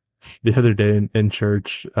 The other day in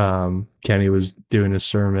church, Kenny was doing a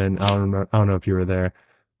sermon. I don't know if you were there,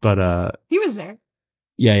 but he was there.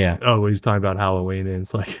 Yeah. Oh, he was talking about Halloween, and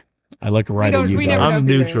it's like I look right at you guys. I'm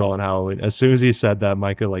neutral on Halloween. As soon as he said that,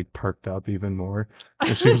 Micah like perked up even more.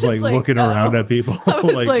 And she was like looking around at people,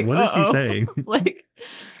 like, what is he saying? Like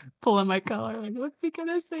pulling my collar, like, what's he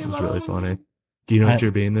gonna say? It was really funny. Do you know what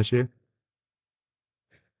you're being this year?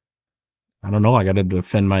 I don't know. I got to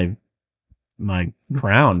defend my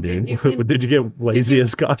crown, dude. Did you get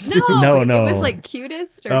laziest costume? No. It was like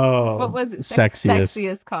cutest or what was it?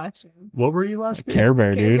 Sexiest costume. What were you last year? Care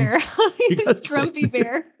Bear, dude. This grumpy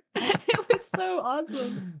bear. It was so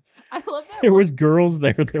awesome. I love that. There was girls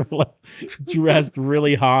there that were like dressed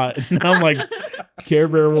really hot. And I'm like, Care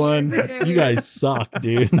Bear one, you guys suck,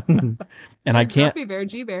 dude. And I can't. Grumpy Bear,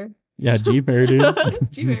 G Bear. Yeah, G Bear, dude.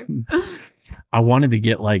 G Bear. I wanted to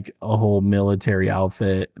get like a whole military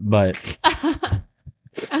outfit, but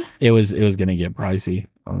it was gonna get pricey.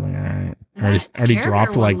 I'm like, all right. I already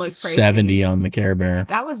dropped like 70 on the Care Bear.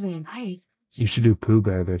 That was nice. You should do Pooh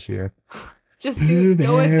Bear this year. Just go with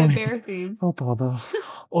the bear theme. Oh bother.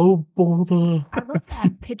 Oh bother. I love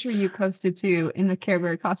that picture you posted too in the Care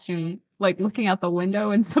Bear costume, like looking out the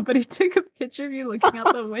window, and somebody took a picture of you looking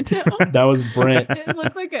out the window. That was Brent. It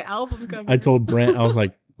looked like an album cover. I told Brent, I was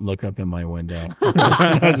like, look up in my window.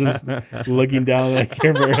 I was just looking down at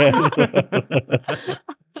Care Bear head.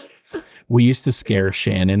 We used to scare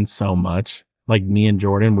Shannon so much. Like me and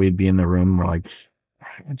Jordan, we'd be in the room. We're like,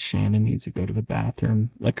 Shannon needs to go to the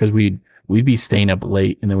bathroom. Like, cause we'd be staying up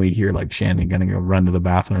late and then we'd hear like Shannon gonna go run to the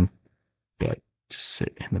bathroom. Be like, just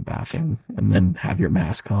sit in the bathroom and then have your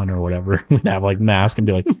mask on or whatever. We'd have like mask and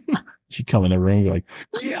be like, she'd come in the room and be like,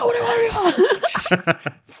 yeah, what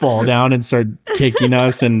fall down and start kicking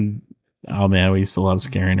us. And oh man, we used to love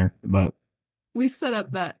scaring her. But we set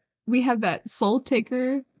up we have that Soul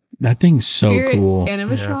Taker. That thing's so cool.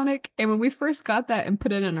 Animatronic. Yeah. And when we first got that and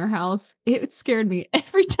put it in our house, it scared me.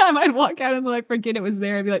 Every time I'd walk out and like forget it was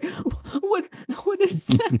there, I'd be like, what is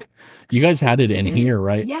that? You guys had it in here,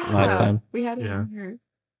 right? Yeah. Last time. We had it in here.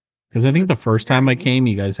 Because I think the first time I came,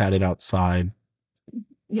 you guys had it outside.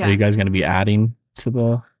 Yeah. Are you guys going to be adding to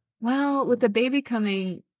the... Well, with the baby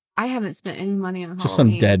coming, I haven't spent any money on just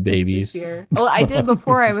Halloween some dead babies. This year. Well, I did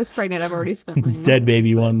before I was pregnant. I've already spent money. Dead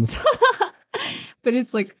baby ones. But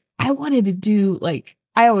it's like, I wanted to do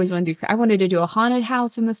I wanted to do a haunted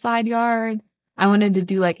house in the side yard. I wanted to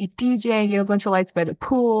do like a DJ, get a bunch of lights by the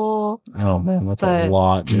pool. Oh man, that's a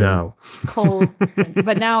lot. Dude. No. Cold.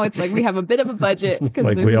 But now it's like we have a bit of a budget.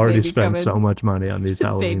 Like we already spent so much money on these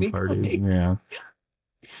Halloween parties. Yeah.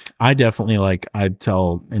 I definitely I'd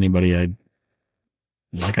tell anybody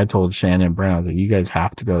I told Shannon and Brown, I was like, you guys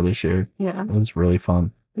have to go this year. Yeah. It was really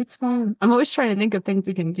fun. It's fun. I'm always trying to think of things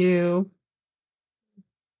we can do.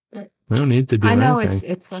 We don't need to do anything. I know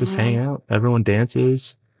it's fun. Just hang out. Everyone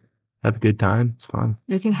dances. Have a good time. It's fun.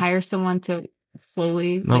 You can hire someone to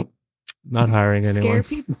slowly not hiring anyone. Scare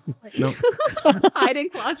people. Nope. Hide in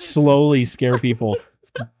closets. Slowly scare people.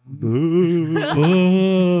 Ooh.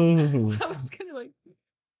 I was gonna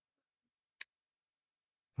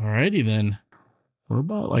Alrighty then. We're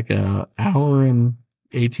about like an hour and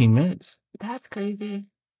 18 minutes. That's crazy.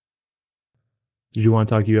 Did you want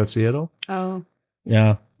to talk UFC at all? Oh.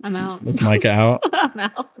 Yeah. I'm out. Is Micah out? I'm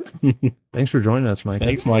out. Thanks for joining us, Micah.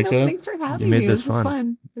 Thanks, Micah. No, thanks for having me. You made this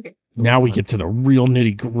fun. Okay. Now we get to the real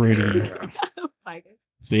nitty gritty. Bye, guys.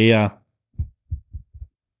 See ya.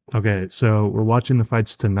 Okay, so we're watching the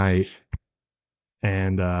fights tonight,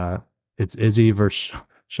 and it's Izzy versus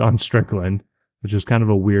Sean Strickland, which is kind of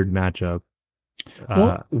a weird matchup.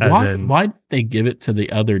 Why'd they give it to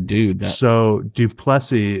the other dude? So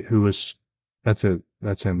Duplessis, who was that's him,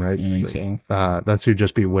 right? I think so. That's who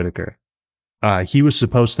just beat Whitaker. He was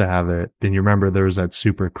supposed to have it. Then you remember there was that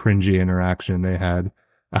super cringy interaction they had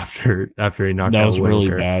after he knocked That out was really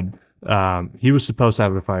Whitaker. bad. He was supposed to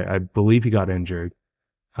have a fight. I believe he got injured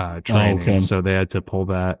training, okay. so they had to pull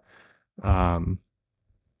that.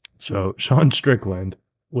 So Sean Strickland,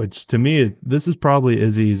 which to me, this is probably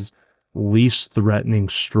Izzy's least threatening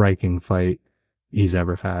striking fight he's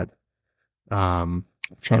ever had. I'm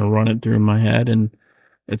trying to run it through my head, and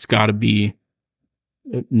it's got to be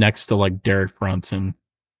next to like Derek Brunson.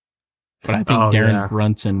 But I think Darren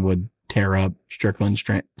Brunson would tear up Strickland's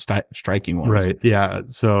striking one. Right. Yeah.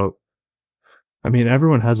 So, I mean,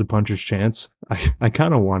 everyone has a puncher's chance. I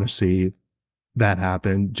kind of want to see that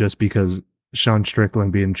happen just because Sean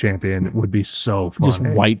Strickland being champion would be so fun. Just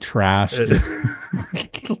white trash.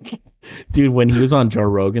 Dude, when he was on Joe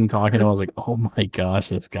Rogan talking, I was like, oh my gosh,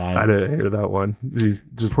 this guy. I didn't hear that one. He's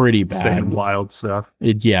just pretty bad. Saying wild stuff.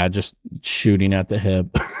 Just shooting at the hip.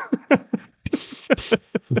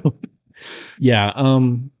 Yeah.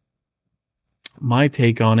 My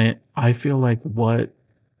take on it, I feel like what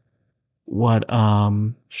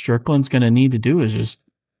Strickland's gonna need to do is just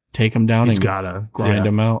take him down. He's gotta grind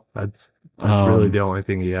him out. That's really the only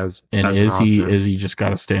thing he has. And Izzy just got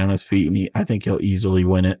to stay on his feet, and I think he'll easily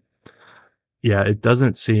win it. Yeah, it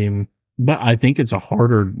doesn't seem. But I think it's a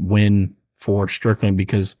harder win for Strickland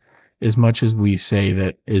because as much as we say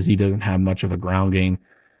that Izzy doesn't have much of a ground game,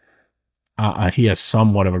 he has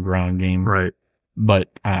somewhat of a ground game. Right.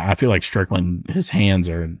 But I feel like Strickland, his hands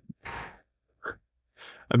are.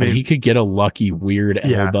 I mean, he could get a lucky weird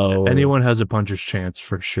elbow. Anyone has a puncher's chance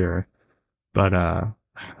for sure. But I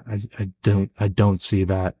don't see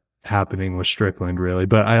that happening with Strickland really.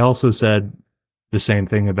 But I also said the same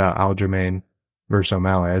thing about Aljamain versus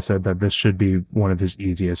O'Malley. I said that this should be one of his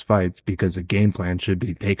easiest fights because the game plan should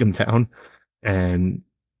be take him down and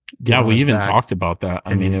we even talked about that.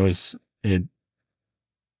 I mean, as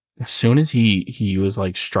soon as he was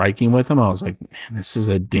like striking with him, I was like, man, this is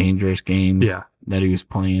a dangerous game that he was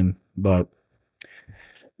playing. But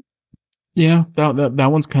yeah,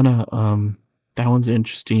 that one's kind of that one's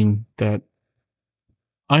interesting. That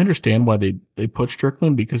I understand why they put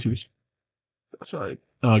Strickland because he was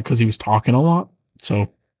talking a lot.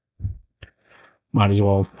 So might as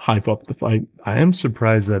well hype up the fight. I am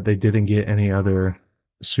surprised that they didn't get any other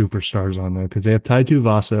superstars on there because they have Tai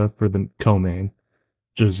Tuivasa for the co-main,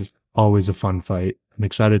 which is always a fun fight. I'm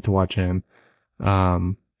excited to watch him.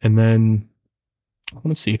 And then I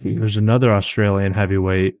want to see if there's another Australian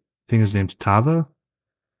heavyweight. I think his name's Tava.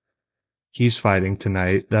 He's fighting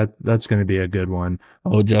tonight. That's going to be a good one.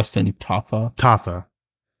 Oh, Justin Tafa.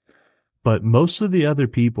 But most of the other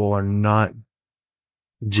people are not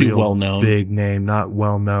too well known, big name, not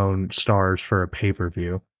well known stars for a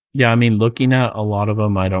pay-per-view. Yeah, I mean, looking at a lot of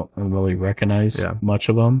them, I don't really recognize much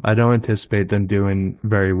of them. I don't anticipate them doing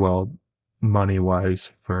very well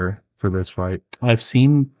money-wise for this fight. I've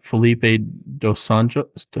seen Felipe Dos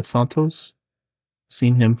Santos.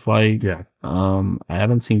 Seen him fight. Yeah. I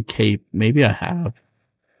haven't seen Cape. Maybe I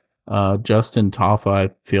have. Justin Tafa,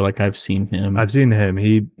 I feel like I've seen him. I've seen him.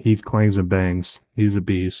 He clangs and bangs. He's a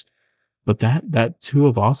beast. But that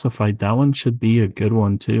Tuivasa fight, that one should be a good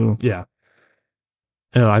one too. Yeah.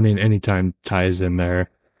 I mean, anytime Tai is in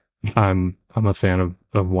there, I'm a fan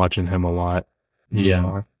of watching him a lot.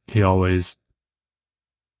 Yeah. He always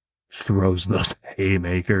throws those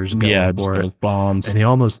haymakers. Those bombs. And he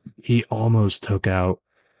almost took out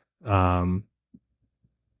Gone.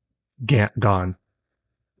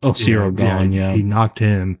 Oh, Cyril Gone, yeah. He knocked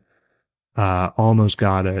him, almost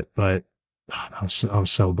got it, but I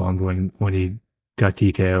was so bummed when he got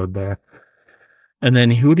TKO'd there. And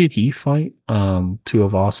then who did he fight?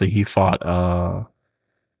 Tuivasa, he fought,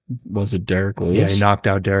 was it Derek Lewis? Yeah, he knocked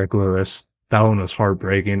out Derek Lewis. That one was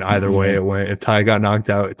heartbreaking. Either way it went. If Tai got knocked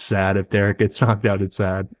out, it's sad. If Derek gets knocked out, it's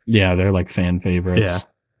sad. Yeah, they're like fan favorites.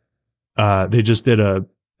 Yeah. They just did a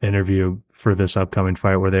interview for this upcoming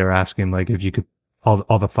fight where they were asking like if you could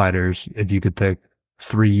all the fighters, if you could pick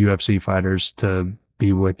 3 UFC fighters to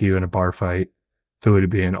be with you in a bar fight, who would it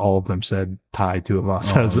be? And all of them said Tai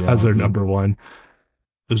Tuivasa as their number one.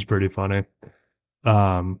 It was pretty funny.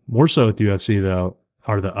 More so with UFC though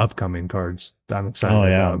are the upcoming cards that I'm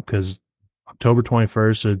excited about because October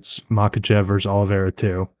 21st it's Makhachev versus Oliveira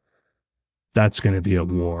 2. That's going to be a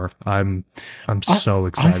war. I'm so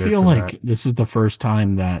excited. I feel like this is the first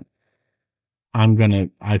time that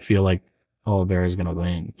I feel like Oliveira's going to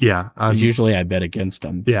win. Yeah. Because usually I bet against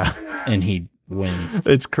him. Yeah. And he wins.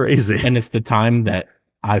 It's crazy. And it's the time that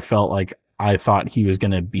I felt like I thought he was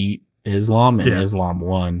going to beat Islam and Islam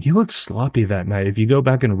won. He looked sloppy that night. If you go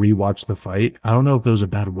back and rewatch the fight, I don't know if it was a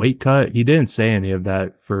bad weight cut. He didn't say any of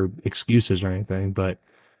that for excuses or anything, but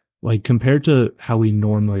like compared to how he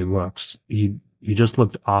normally looks, he he just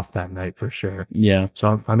looked off that night for sure. Yeah.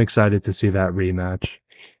 So I'm excited to see that rematch.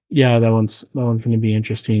 Yeah, that one's going to be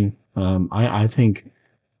interesting. I think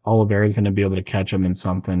Oliveira's going to be able to catch him in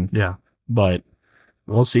something. Yeah. But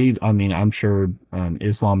we'll see. I mean, I'm sure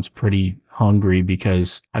Islam's pretty hungry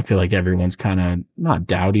because I feel like everyone's kind of not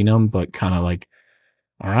doubting him, but kind of like,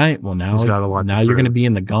 all right, well now you're going to be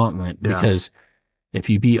in the gauntlet because if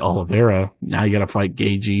you beat Oliveira, now you got to fight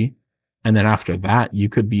Gagey. And then after that, you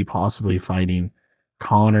could be possibly fighting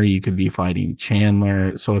Connor. You could be fighting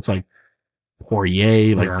Chandler. So it's like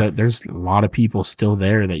Poirier. Like there's a lot of people still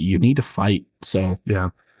there that you need to fight. So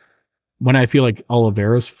when I feel like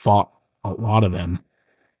Oliveira's fought a lot of them,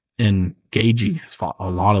 and Gagey has fought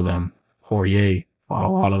a lot of them, Poirier fought a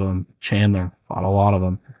lot of them, Chandler fought a lot of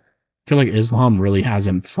them. I feel like Islam really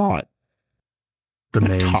hasn't fought the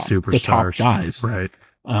main superstars, the top guys. Right.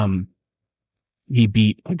 He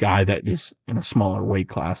beat a guy that is in a smaller weight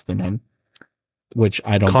class than him, which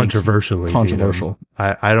I don't controversial.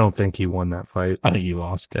 I don't think he won that fight. I think he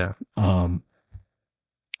lost. Yeah. And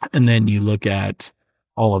then you look at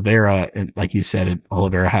Oliveira, and like you said,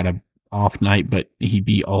 Oliveira had a off night, but he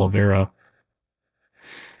beat Oliveira.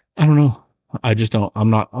 I don't know. I just don't. I'm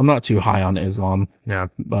not too high on Islam. Yeah,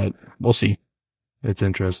 but we'll see. It's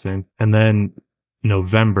interesting. And then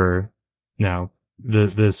November. Now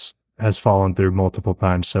this has fallen through multiple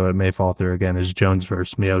times, so it may fall through again. Is Jones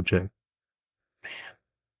versus Miocic? Man,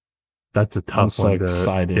 that's a tough one. I'm so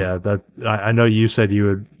excited. Yeah, that I know you said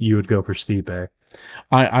you would go for Stipe.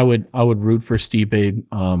 I would root for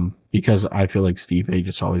Stipe because I feel like Stipe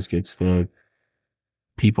just always gets the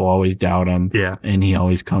people always doubt him. Yeah. And he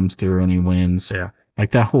always comes through and he wins. Yeah.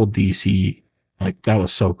 Like that whole DC, like that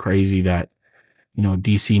was so crazy that,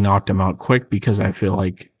 DC knocked him out quick because I feel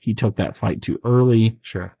like he took that fight too early.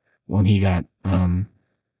 Sure. When he got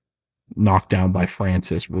knocked down by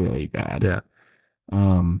Francis really bad. Yeah.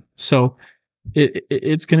 So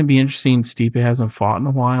it's going to be interesting. Stipe hasn't fought in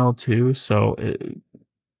a while too, so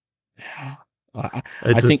I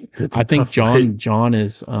think John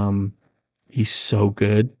is he's so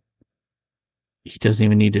good. He doesn't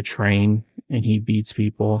even need to train, and he beats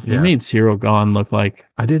people. He made Cyril Gane look like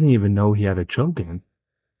I didn't even know he had a choke in.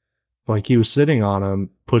 Like he was sitting on him,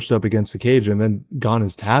 pushed up against the cage, and then Gane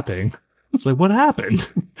is tapping. It's like, what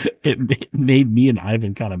happened? It made me and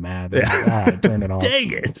Ivan kind of mad. Turn it off.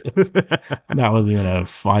 Dang it. That wasn't even a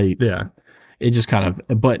fight. Yeah. It just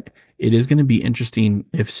but it is going to be interesting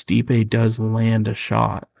if Stipe does land a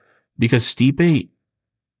shot because Stipe,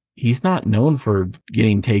 he's not known for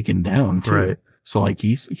getting taken down too. Right. So like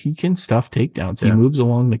he can stuff takedowns. He moves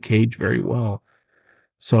along the cage very well.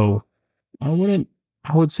 So I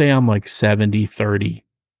would say I'm like 70-30.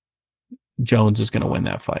 Jones is going to win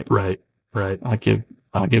that fight. Right. I'll give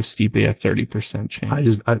Stipe a 30%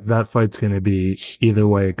 chance. That fight's going to be either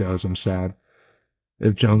way it goes. I'm sad.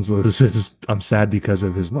 If Jones loses, I'm sad because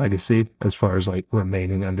of his legacy as far as like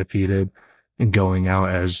remaining undefeated and going out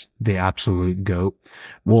as the absolute GOAT.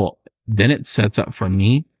 Well, then it sets up for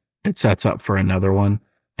me. It sets up for another one,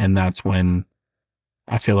 and that's when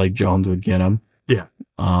I feel like Jones would get him. Yeah.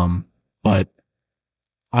 But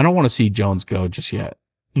I don't want to see Jones go just yet.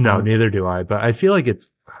 No, neither do I. But I feel like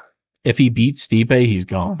if he beats Stipe, he's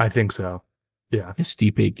gone. I think so. Yeah. If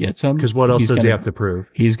Stipe gets him. Because what else does he have to prove?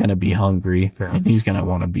 He's going to be hungry, and he's going to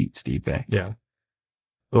want to beat Stipe. Yeah.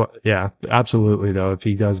 Well, yeah, absolutely, though. If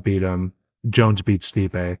he does beat him, Jones beats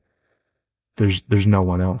Stipe, there's no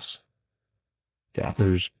one else. Yeah.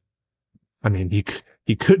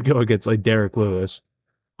 He could go against like Derek Lewis.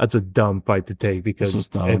 That's a dumb fight to take because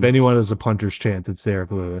if anyone has a puncher's chance, it's Derek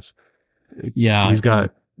Lewis. Yeah. He's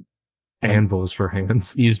got anvils for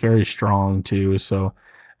hands. He's very strong too. So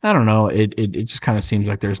I don't know. It just kind of seems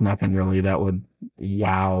like there's nothing really that would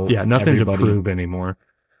wow. Yeah, nothing everybody to prove anymore.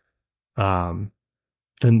 And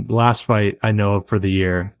last fight I know of for the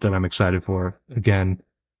year that I'm excited for, again,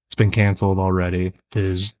 it's been canceled already,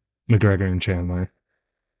 is McGregor and Chandler.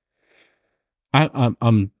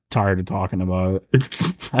 I'm tired of talking about it.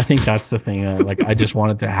 I think that's the thing. I just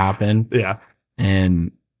want it to happen. Yeah.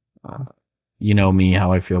 And you know me,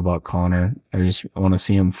 how I feel about Connor. I just want to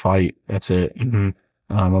see him fight. That's it. Mm-hmm.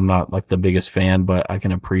 I'm not like the biggest fan, but I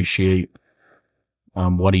can appreciate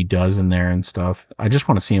what he does in there and stuff. I just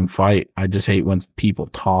want to see him fight. I just hate when people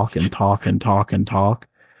talk and talk and talk and talk.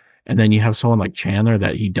 And then you have someone like Chandler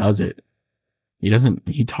that he does it.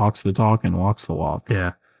 He talks the talk and walks the walk.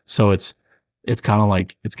 Yeah. So it's kind of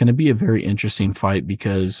like, it's going to be a very interesting fight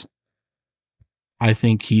because I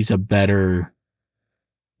think he's a better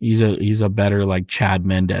like Chad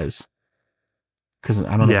Mendez. because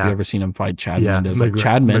I don't know if Yeah. you ever seen him fight Chad Yeah, Mendes. Like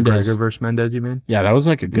Chad Mendes, McGregor versus Mendes, you mean? yeah, that was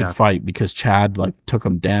like a good Yeah. fight because Chad like took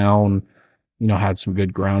him down, had some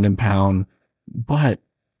good ground and pound, but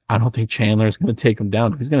I don't think Chandler's going to take him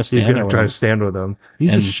down. He's going to stand. He's going to try to stand with him.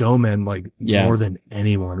 He's a showman, like more than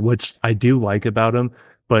anyone, which I do like about him.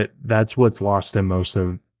 But that's what's lost in most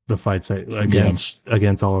of the fights against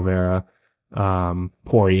Oliveira,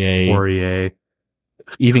 Poirier,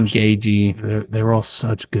 even Gagey. They were all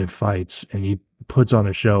such good fights, and he puts on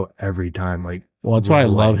a show every time. Like, well, that's why I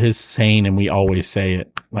love his saying, and we always say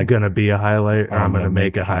it. Like, gonna be a highlight, or I'm gonna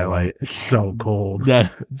make a highlight. It's so cold.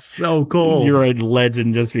 It's so cold. You're a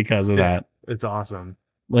legend just because of that. It's awesome.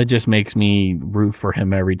 It just makes me root for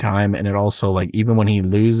him every time, and it also like even when he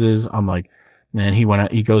loses, I'm like, man,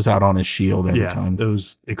 he goes out on his shield every time. It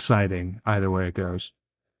was exciting either way it goes.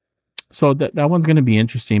 So that one's gonna be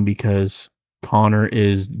interesting because Conor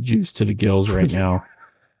is juiced to the gills right now.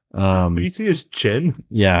 You see his chin?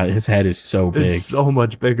 Yeah, his head is so big. It's so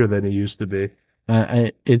much bigger than it used to be.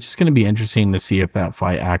 It's going to be interesting to see if that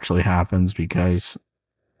fight actually happens because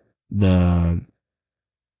the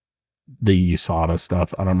USADA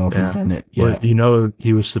stuff, I don't know if he's in it yet. Well,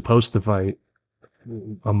 he was supposed to fight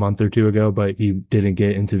a month or two ago, but he didn't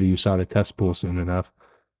get into the USADA test pool soon enough.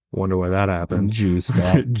 Wonder why that happened. Juiced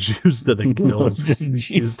up. Juiced to the gills.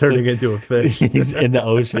 He's turning into a fish. He's in the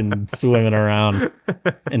ocean swimming around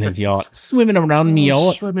in his yacht. Swimming around me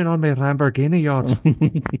yacht. Swimming on my Lamborghini yacht.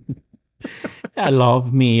 I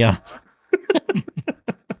love me.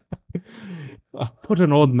 Put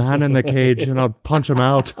an old man in the cage and I'll punch him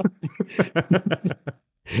out.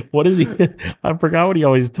 What is he? I forgot what he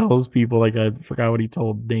always tells people. Like, I forgot what he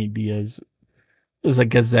told Nate Diaz. It's a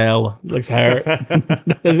gazelle. It looks hurt.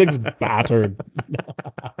 It looks battered.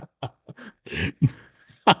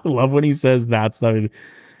 I love when he says that stuff.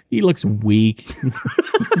 He looks weak.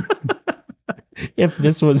 If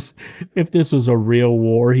this was a real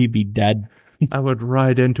war, he'd be dead. I would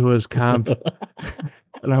ride into his camp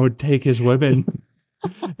and I would take his women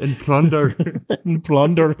and plunder.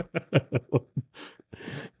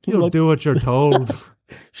 You'll do what you're told.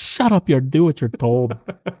 Shut up, you'll do what you're told.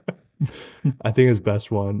 I think his best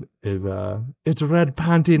one is it's red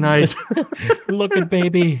panty night. Look at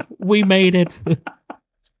baby, we made it.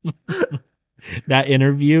 That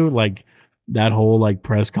interview, like that whole like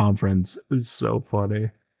press conference is so funny.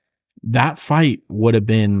 That fight would have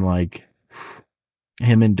been like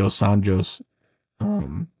him and Dos Anjos.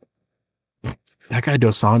 That guy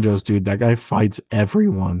Dos Anjos, dude, that guy fights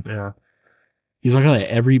everyone. Yeah. He's like on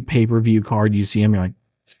every pay-per-view card you see him, you're like,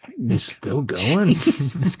 he's still going.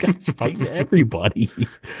 This guy's fighting everybody.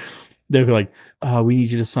 They'll be like, we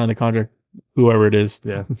need you to sign the contract. Whoever it is.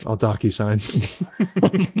 Yeah, I'll docu-sign.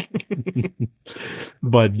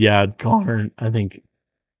 But yeah, Conor, I think,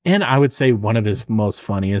 and I would say one of his most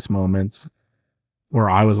funniest moments where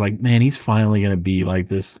I was like, man, he's finally going to be like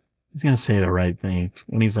this. He's going to say the right thing.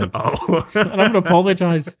 And he's like, oh, and I'm going to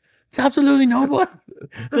apologize. It's absolutely no one.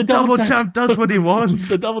 The double champ does what he wants.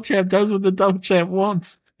 The double champ does what the double champ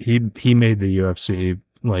wants. He made the UFC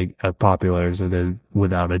like as popular as it is,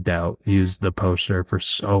 without a doubt. He used the poster for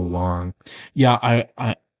so long. Yeah,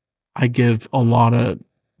 I give a lot of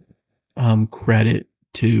credit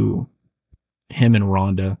to him and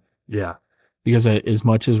Ronda. Yeah, because as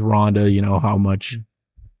much as Ronda, how much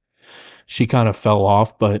she kind of fell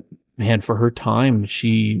off, but man, for her time,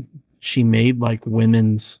 she made like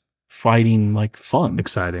women's fighting like fun,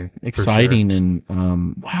 exciting, sure.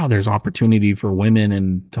 And wow, there's opportunity for women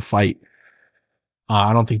and to fight.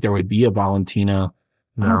 I don't think there would be a Valentina.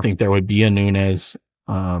 No. I don't think there would be a Nunes,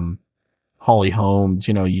 Holly Holmes.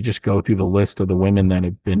 You just go through the list of the women that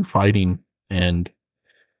have been fighting, and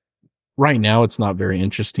right now it's not very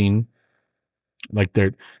interesting. Like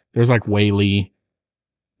there's like Whaley,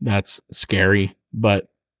 that's scary, but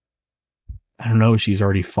I don't know. She's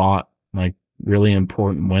already fought like really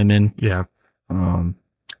important women. Yeah.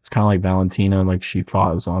 It's kind of like Valentina. Like she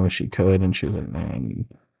fought as long as she could, and she was like, man,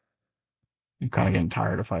 I'm kind of getting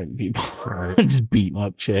tired of fighting people. Right. Just beating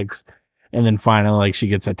up chicks. And then finally, like she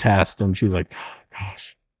gets a test, and she's like,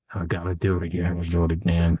 gosh, I gotta do it again. I'll do it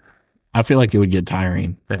again. I feel like it would get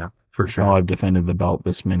tiring. Yeah, for sure. I've defended the belt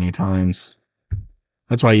this many times.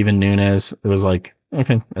 That's why even Nunes, it was like,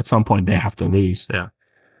 okay, at some point they have to lose. Yeah.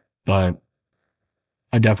 But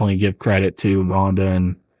I definitely give credit to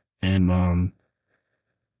Ronda and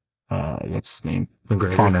what's his name?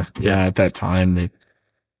 Conor. Yeah, at that time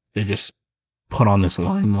they just put on this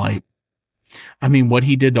limelight. I mean, what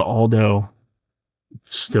he did to Aldo,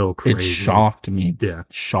 still crazy. It shocked me. Yeah.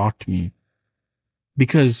 It shocked me.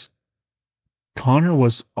 Because Conor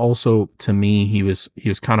was also, to me, he was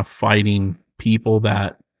kind of fighting people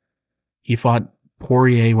that he fought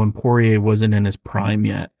Poirier when Poirier wasn't in his prime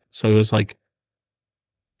yet. So it was like,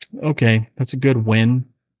 okay, that's a good win,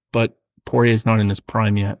 but Poirier's not in his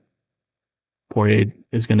prime yet. Poirier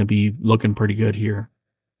is going to be looking pretty good here.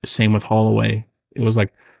 Same with Holloway. It was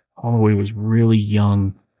like Holloway was really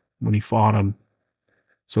young when he fought him.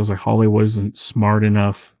 So it was like Holloway wasn't smart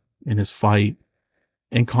enough in his fight.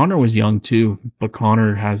 And Conor was young too, but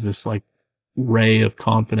Conor has this like ray of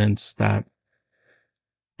confidence that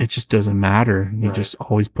it just doesn't matter. He just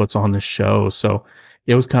always puts on the show. So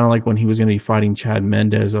it was kind of like when he was going to be fighting Chad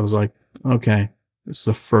Mendes, I was like, okay, this is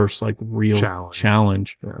the first like real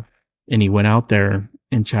challenge. Yeah. And he went out there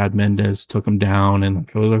and Chad Mendes took him down, and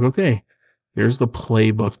I was like, okay, here's the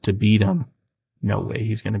playbook to beat him. No way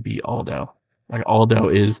he's going to beat Aldo. Like, Aldo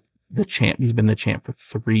is the champ. He's been the champ for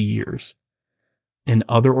 3 years in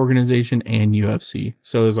other organization and UFC.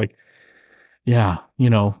 So it was like, yeah,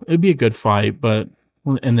 it'd be a good fight. But,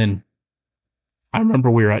 and then I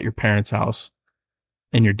remember we were at your parents' house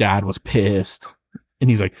and your dad was pissed. And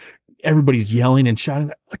he's like, everybody's yelling and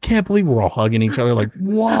shouting. I can't believe we're all hugging each other. Like,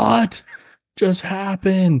 what just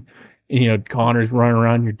happened? And, Conor's running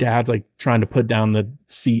around. Your dad's like trying to put down the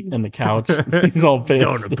seat and the couch. He's all pissed.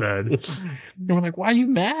 Going to bed. And we're like, why are you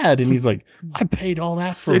mad? And he's like, I paid all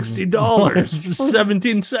that for $60 for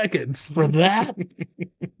 17 seconds for that.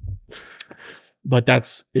 But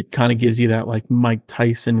it kind of gives you that like Mike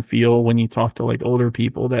Tyson feel when you talk to like older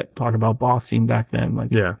people that talk about boxing back then.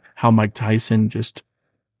 Like, how Mike Tyson just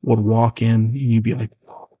would walk in and you'd be like,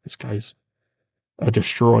 whoa, this guy's a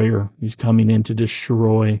destroyer. He's coming in to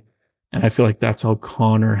destroy. And I feel like that's how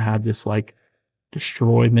Conor had this like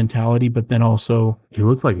destroy mentality, but then also he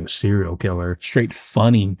looked like a serial killer. Straight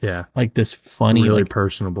funny. Yeah. Like this funny, really like,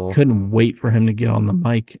 personable. Couldn't wait for him to get on the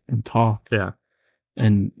mic and talk. Yeah.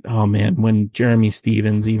 And oh man, when Jeremy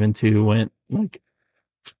Stevens even too went like,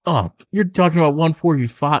 oh, you're talking about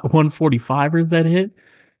 145ers that hit?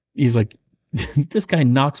 He's like, this guy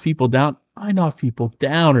knocks people down. I knock people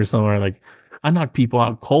down or somewhere. Like, I knock people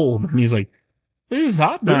out cold. And he's like, who's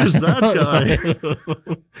that guy? Who's that guy?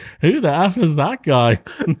 Who the F is that guy?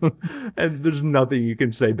 And there's nothing you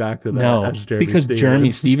can say back to that. No, because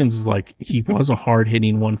Jeremy Stevens is like, he was a hard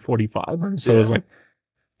hitting 145er. So it was like,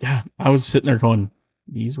 yeah, I was sitting there going,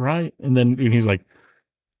 he's right. And then he's like,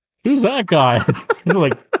 who's that guy? And we're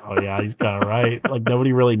like, oh yeah, he's kind of right. Like,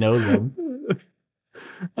 nobody really knows him.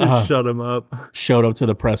 Shut him up. Showed up to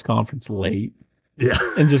the press conference late. Yeah.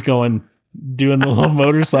 And just doing the little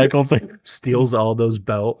motorcycle thing. Steals Aldo's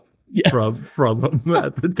belt from him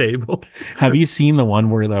at the table. Have you seen the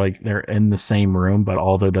one where they're in the same room, but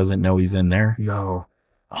Aldo doesn't know he's in there? No.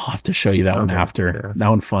 I'll have to show you that one after. Yeah. That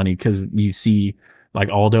one funny because you see like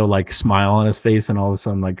Aldo like smile on his face, and all of a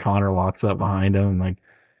sudden like Conor walks up behind him and like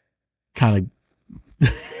kind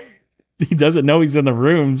of he doesn't know he's in the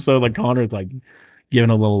room, so like Conor's like giving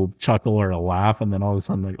a little chuckle or a laugh, and then all of a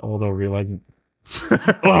sudden like Aldo realizes,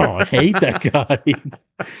 oh, I hate that guy.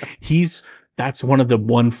 That's one of the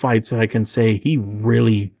one fights that I can say he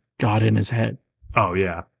really got in his head. Oh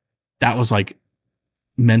yeah. That was like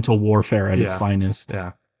mental warfare at its finest.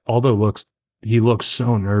 Yeah. Aldo looks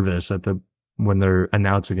so nervous when they're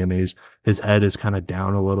announcing him. His head is kind of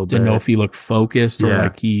down a little bit. Didn't know if he looked focused or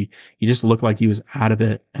like he just looked like he was out of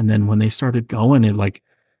it. And then when they started going, it's like,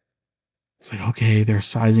 okay, they're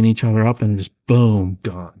sizing each other up, and just boom,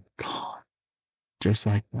 gone. Just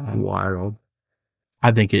like that. Wild.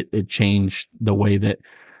 I think it changed the way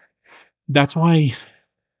that's why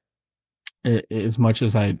as much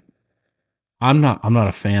as I'm not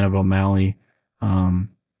a fan of O'Malley,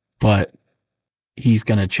 but he's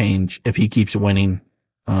going to change if he keeps winning.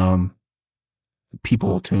 People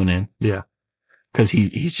will tune in. Yeah. Cause he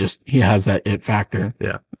has that it factor.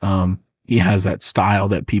 Yeah. He has that style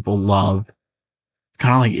that people love. It's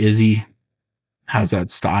kind of like Izzy has that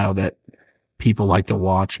style that people like to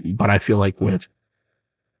watch. But I feel like with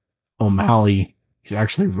O'Malley, he's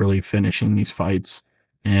actually really finishing these fights.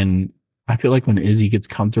 And I feel like when Izzy gets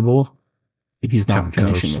comfortable, he's not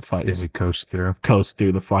finishing the fights. Izzy coasts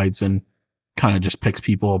through the fights and kind of just picks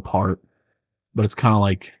people apart. But it's kind of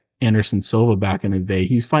like Anderson Silva back in the day.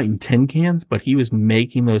 He's fighting tin cans, but he was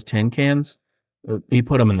making those tin cans. He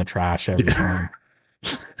put them in the trash every time.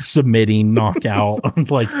 Submitting, knockout.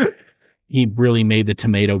 Like, he really made the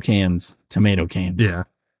tomato cans. Yeah.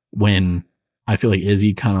 When I feel like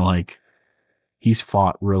Izzy kind of like, he's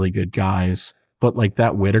fought really good guys. But like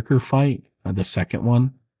that Whitaker fight, the second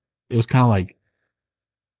one, it was kind of like,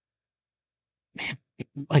 man,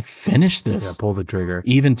 like finish this. Yeah, pull the trigger.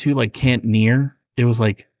 Even to like Cantonier, it was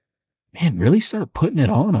like, man, really start putting it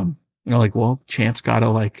on him. Like, well, champs gotta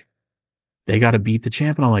like, they got to beat the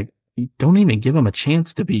champ. And I'm like, you don't even give him a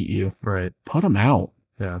chance to beat you. Right. Put him out.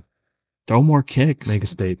 Yeah. Throw more kicks. Make a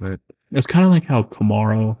statement. It's kind of like how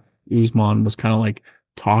Kamaru Usman was kind of like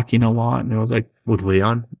talking a lot. And it was like, With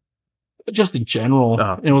Leon? just in general.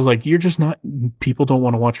 Oh. It was like, you're just not, people don't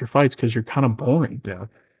want to watch your fights because you're kind of boring. Yeah.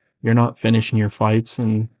 You're not finishing your fights,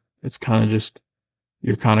 and it's kind of just,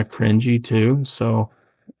 you're kind of cringy too. So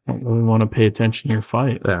I don't really want to pay attention to your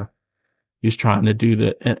fight. Yeah. He's trying to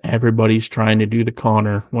do and everybody's trying to do the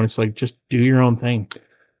Conor, when it's like, just do your own thing.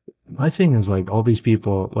 My thing is, like, all these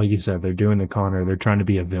people, like you said, they're doing the Conor, they're trying to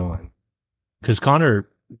be a villain. Because Conor,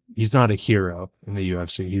 he's not a hero in the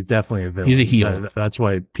UFC. He's definitely a villain. He's a heel. That's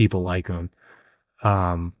why people like him.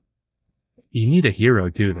 You need a hero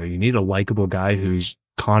too, though. You need a likable guy who's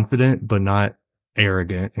confident but not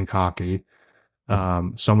arrogant and cocky.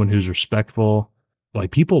 Someone who's respectful. Like,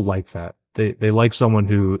 people like that. They like someone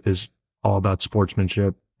who is all about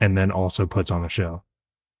sportsmanship and then also puts on a show.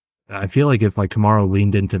 I feel like if, like, Kamaru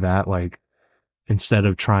leaned into that, like, instead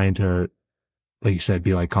of trying to, like you said,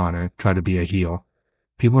 be like Conor, try to be a heel,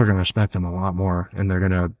 people are going to respect him a lot more, and they're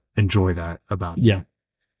going to enjoy that about him. Yeah.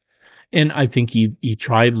 And I think he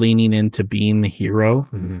tried leaning into being the hero,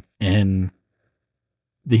 and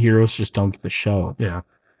the heroes just don't get the show. Yeah.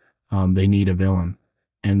 They need a villain.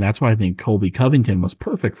 And that's why I think Colby Covington was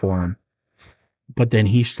perfect for him. But then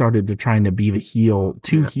he started to trying to be the heel.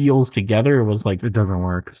 Two heels together, it was like, It doesn't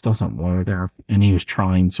work. this doesn't work. And he was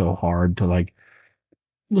trying so hard to, like,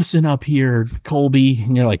 listen up here, Colby.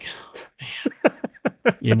 And you're like,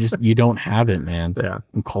 you don't have it, man. Yeah.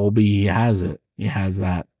 And Colby, he has it. He has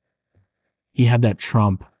that. He had that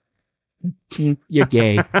trump. You're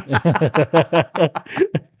gay.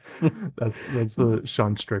 That's the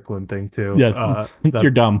Sean Strickland thing too. Yeah,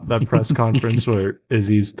 you're dumb. That press conference where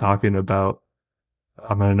Izzy's talking about,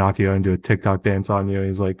 I'm gonna knock you out and do a TikTok dance on you. And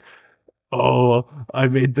he's like, "Oh, I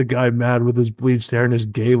made the guy mad with his bleached hair and his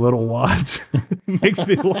gay little watch." Makes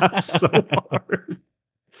me laugh so hard.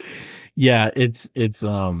 Yeah, it's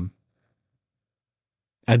I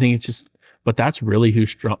think it's just, but that's really who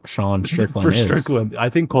Sean Strickland For is. Strickland, I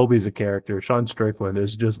think Colby's a character. Sean Strickland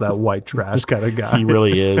is just that white trash kind of guy. He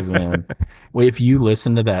really is, man. Wait, if you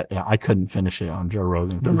listen to that, I couldn't finish it on Joe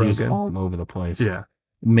Rogan because he was all over the place. Yeah.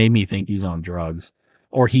 It made me think he's on drugs.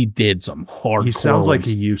 Or he did some hardcore. He sounds like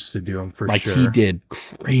he used to do them for like sure. he did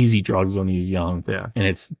crazy drugs when he was young. Yeah. And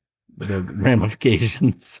it's the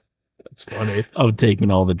ramifications That's funny. of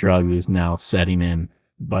taking all the drugs is now setting in.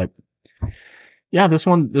 But yeah, this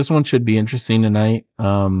one should be interesting tonight.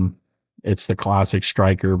 It's the classic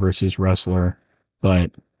striker versus wrestler.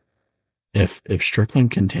 But if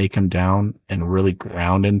Strickland can take him down and really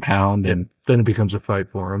ground and pound, and then it becomes a fight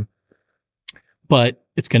for him. But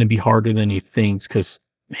it's going to be harder than he thinks because,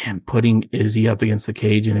 man, putting Izzy up against the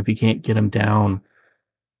cage, and if he can't get him down,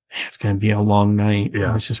 man, it's going to be a long night.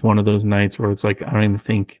 Yeah. It's just one of those nights where it's like, I don't even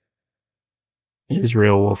think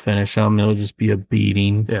Israel will finish him. It'll just be a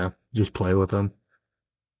beating. Yeah, just play with him.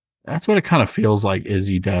 That's what it kind of feels like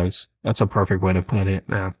Izzy does. That's a perfect way to put it.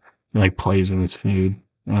 Yeah. He, like, plays with his food.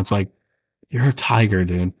 And it's like, you're a tiger,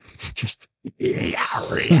 dude. Just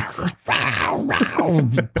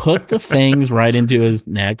put the fangs right into his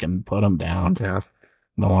neck and put him down. Yeah.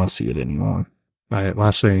 Don't want to see it anymore. All right,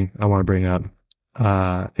 last thing I want to bring up,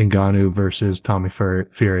 Ngannou versus Tommy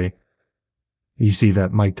Fury. You see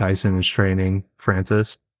that Mike Tyson is training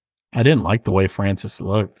Francis? I didn't like the way Francis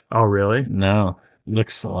looked. Oh, really? No, he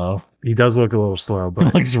looks slow. He does look a little slow, but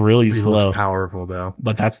He looks really he slow. looks powerful, though.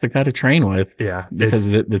 But that's the guy to train with. Yeah. Because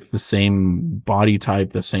it's the same body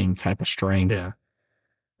type, the same type of strength. Yeah.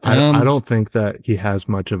 I don't think that he has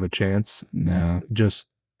much of a chance. No. Just,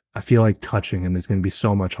 I feel like touching him is going to be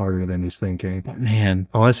so much harder than he's thinking. But man,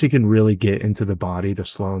 unless he can really get into the body to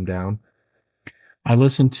slow him down. I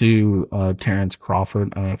listened to Terrence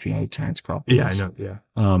Crawford. I don't know if you know who Terrence Crawford Yeah, is. I know.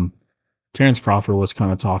 Yeah. Terrence Crawford was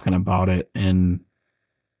kind of talking about it, and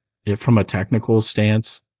from a technical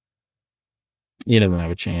stance, he doesn't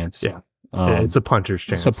have a chance. Yeah. It's a puncher's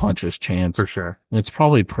chance. It's a puncher's chance. For sure. And it's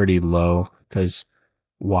probably pretty low because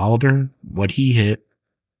Wilder, what he hit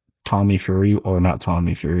Tommy Fury, or not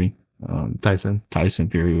Tommy Fury, Tyson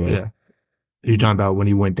Fury with. Yeah. You're talking about when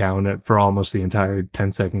he went down for almost the entire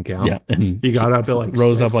 10-second count? Yeah. And he got up at like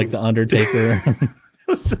rose up like the Undertaker.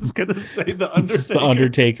 I was just going to say the Undertaker. Just the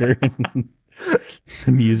Undertaker.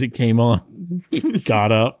 The music came on. He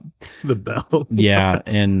got up. The bell. Yeah.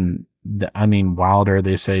 And Wilder,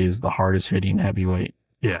 they say, is the hardest hitting heavyweight.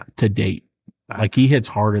 Yeah. To date. Like, he hits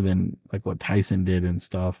harder than like what Tyson did and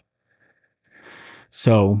stuff.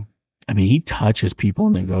 So, he touches people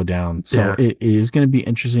and they go down. So it is going to be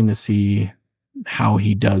interesting to see how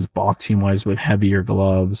he does boxing wise with heavier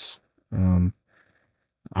gloves. I'm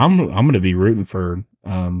going to be rooting for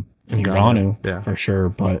Ngannou for sure,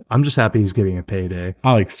 but I'm just happy he's getting a payday.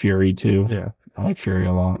 I like Fury too. Yeah. I like Fury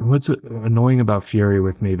a lot. What's annoying about Fury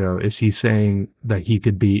with me though is he's saying that he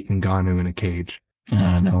could beat Ngannou in a cage.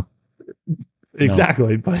 No.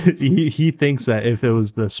 Exactly, but he thinks that if it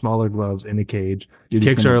was the smaller gloves in a cage,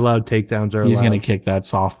 kicks are allowed, takedowns are allowed. He's going to kick that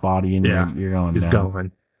soft body, and you're going down.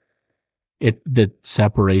 Going. The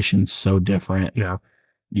separation's so different. Yeah,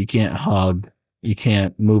 you can't hug, you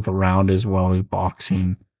can't move around as well as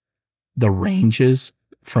boxing. The ranges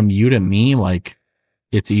from you to me, like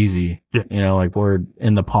it's easy. Yeah. You know, like we're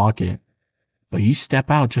in the pocket, but you step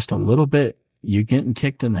out just a little bit, you're getting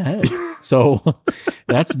kicked in the head. So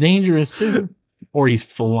that's dangerous too. Or he's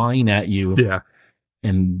flying at you. Yeah.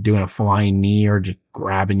 And doing a flying knee or just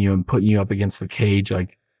grabbing you and putting you up against the cage.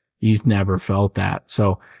 Like he's never felt that.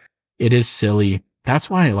 So it is silly. That's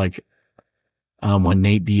why like when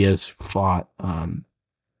Nate Diaz fought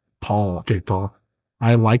Jake Paul.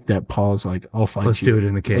 I like that Paul's like, I'll fight Let's do it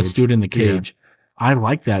in the cage. Let's do it in the cage. Yeah. I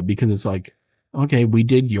like that because it's like, okay, we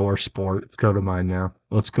did your sport. Let's go to mine now.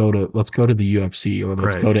 Let's go to the UFC or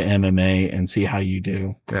let's go to MMA and see how you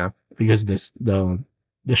do. Yeah. Because the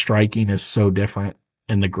striking is so different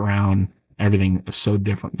and the ground, everything is so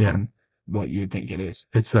different than what you think it is.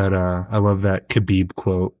 It's that I love that Khabib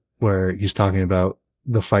quote where he's talking about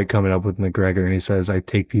the fight coming up with McGregor and he says, I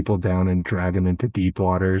take people down and drag them into deep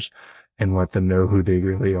waters and let them know who they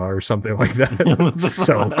really are or something like that. It's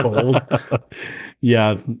so cold.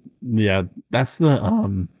 Yeah. That's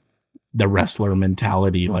the wrestler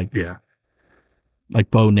mentality. Like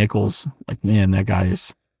Bo Nichols, like, man, that guy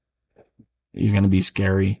he's going to be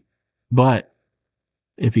scary. But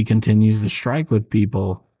if he continues to strike with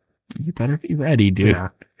people, you better be ready, dude. Yeah.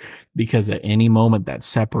 Because at any moment, that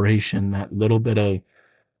separation, that little bit of,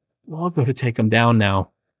 well, I'll go to take him down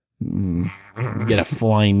now. You get a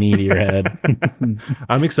flying knee to your head.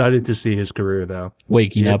 I'm excited to see his career, though.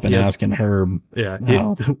 Waking up and asking Herb. Yeah.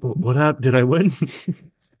 What happened? Did I win?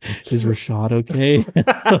 Is Rashad okay?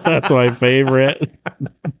 That's my favorite.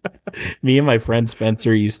 Me and my friend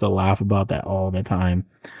Spencer used to laugh about that all the time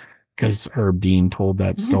because Herb Dean told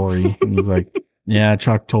that story. And he's like, yeah,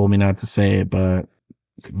 Chuck told me not to say it, but,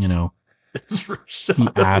 you know, he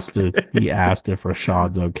asked if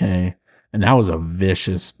Rashad's okay. And that was a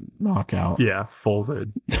vicious knockout. Yeah,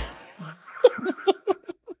 folded.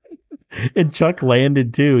 And Chuck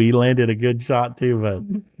landed too. He landed a good shot too,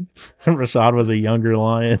 but Rashad was a younger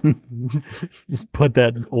lion. Just put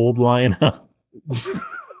that old lion up.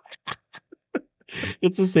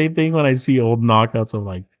 It's the same thing when I see old knockouts of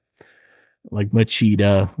like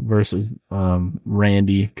Machida versus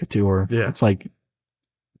Randy Couture. Yeah. It's like,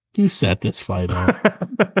 you set this fight up.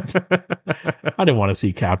 I didn't want to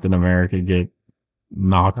see Captain America get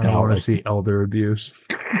knocked out. I want to see elder abuse.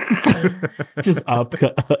 just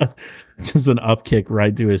an up kick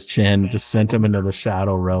right to his chin. Just sent him into the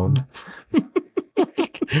shadow realm.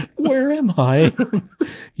 Where am I?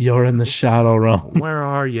 You're in the shadow realm. Where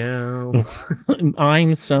are you?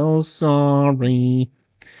 I'm so sorry.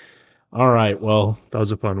 All right. Well, that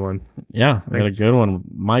was a fun one. Yeah, I got a good one.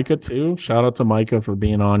 Micah too. Shout out to Micah for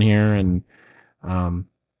being on here. And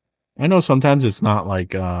I know sometimes it's not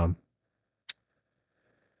like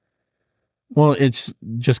well, it's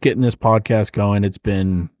just getting this podcast going. It's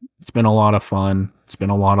been a lot of fun. It's been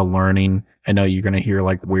a lot of learning. I know you're gonna hear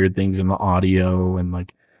like weird things in the audio and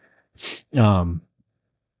like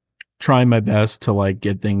trying my best to like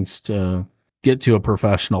get things to get to a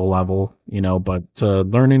professional level, you know, but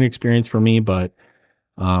learning experience for me. But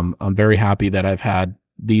I'm very happy that I've had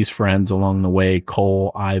these friends along the way: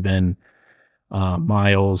 Cole, Ivan,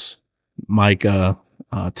 Miles, Micah,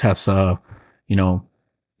 Tessa, you know,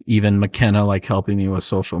 even McKenna, like helping me with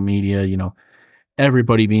social media, you know,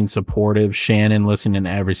 everybody being supportive, Shannon listening to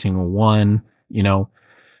every single one, you know,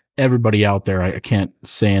 everybody out there. I can't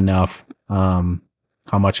say enough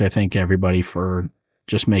how much I thank everybody for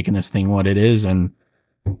just making this thing what it is. And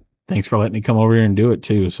thanks for letting me come over here and do it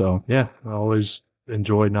too. So yeah, I always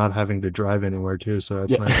enjoy not having to drive anywhere too. So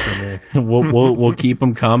that's nice for me. We'll keep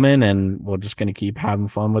them coming, and we're just going to keep having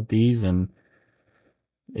fun with these. And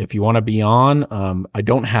if you want to be on, I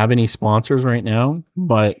don't have any sponsors right now,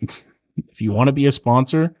 but if you want to be a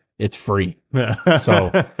sponsor, it's free.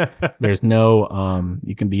 So there's no,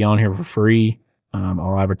 you can be on here for free.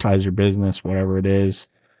 I'll advertise your business, whatever it is.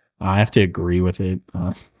 I have to agree with it.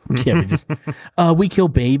 We kill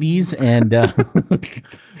babies and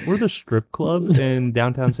we're the strip club in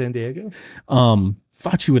downtown San Diego.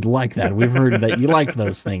 thought you would like that. We've heard that you like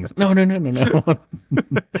those things. No.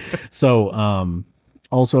 So,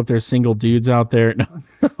 also, if there's single dudes out there, no,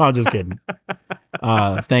 I'm just kidding.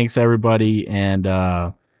 Thanks everybody, and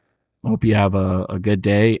hope you have a good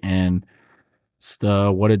day. And it's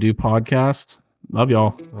the What to Do podcast. Love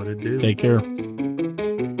y'all. What to do? Take care.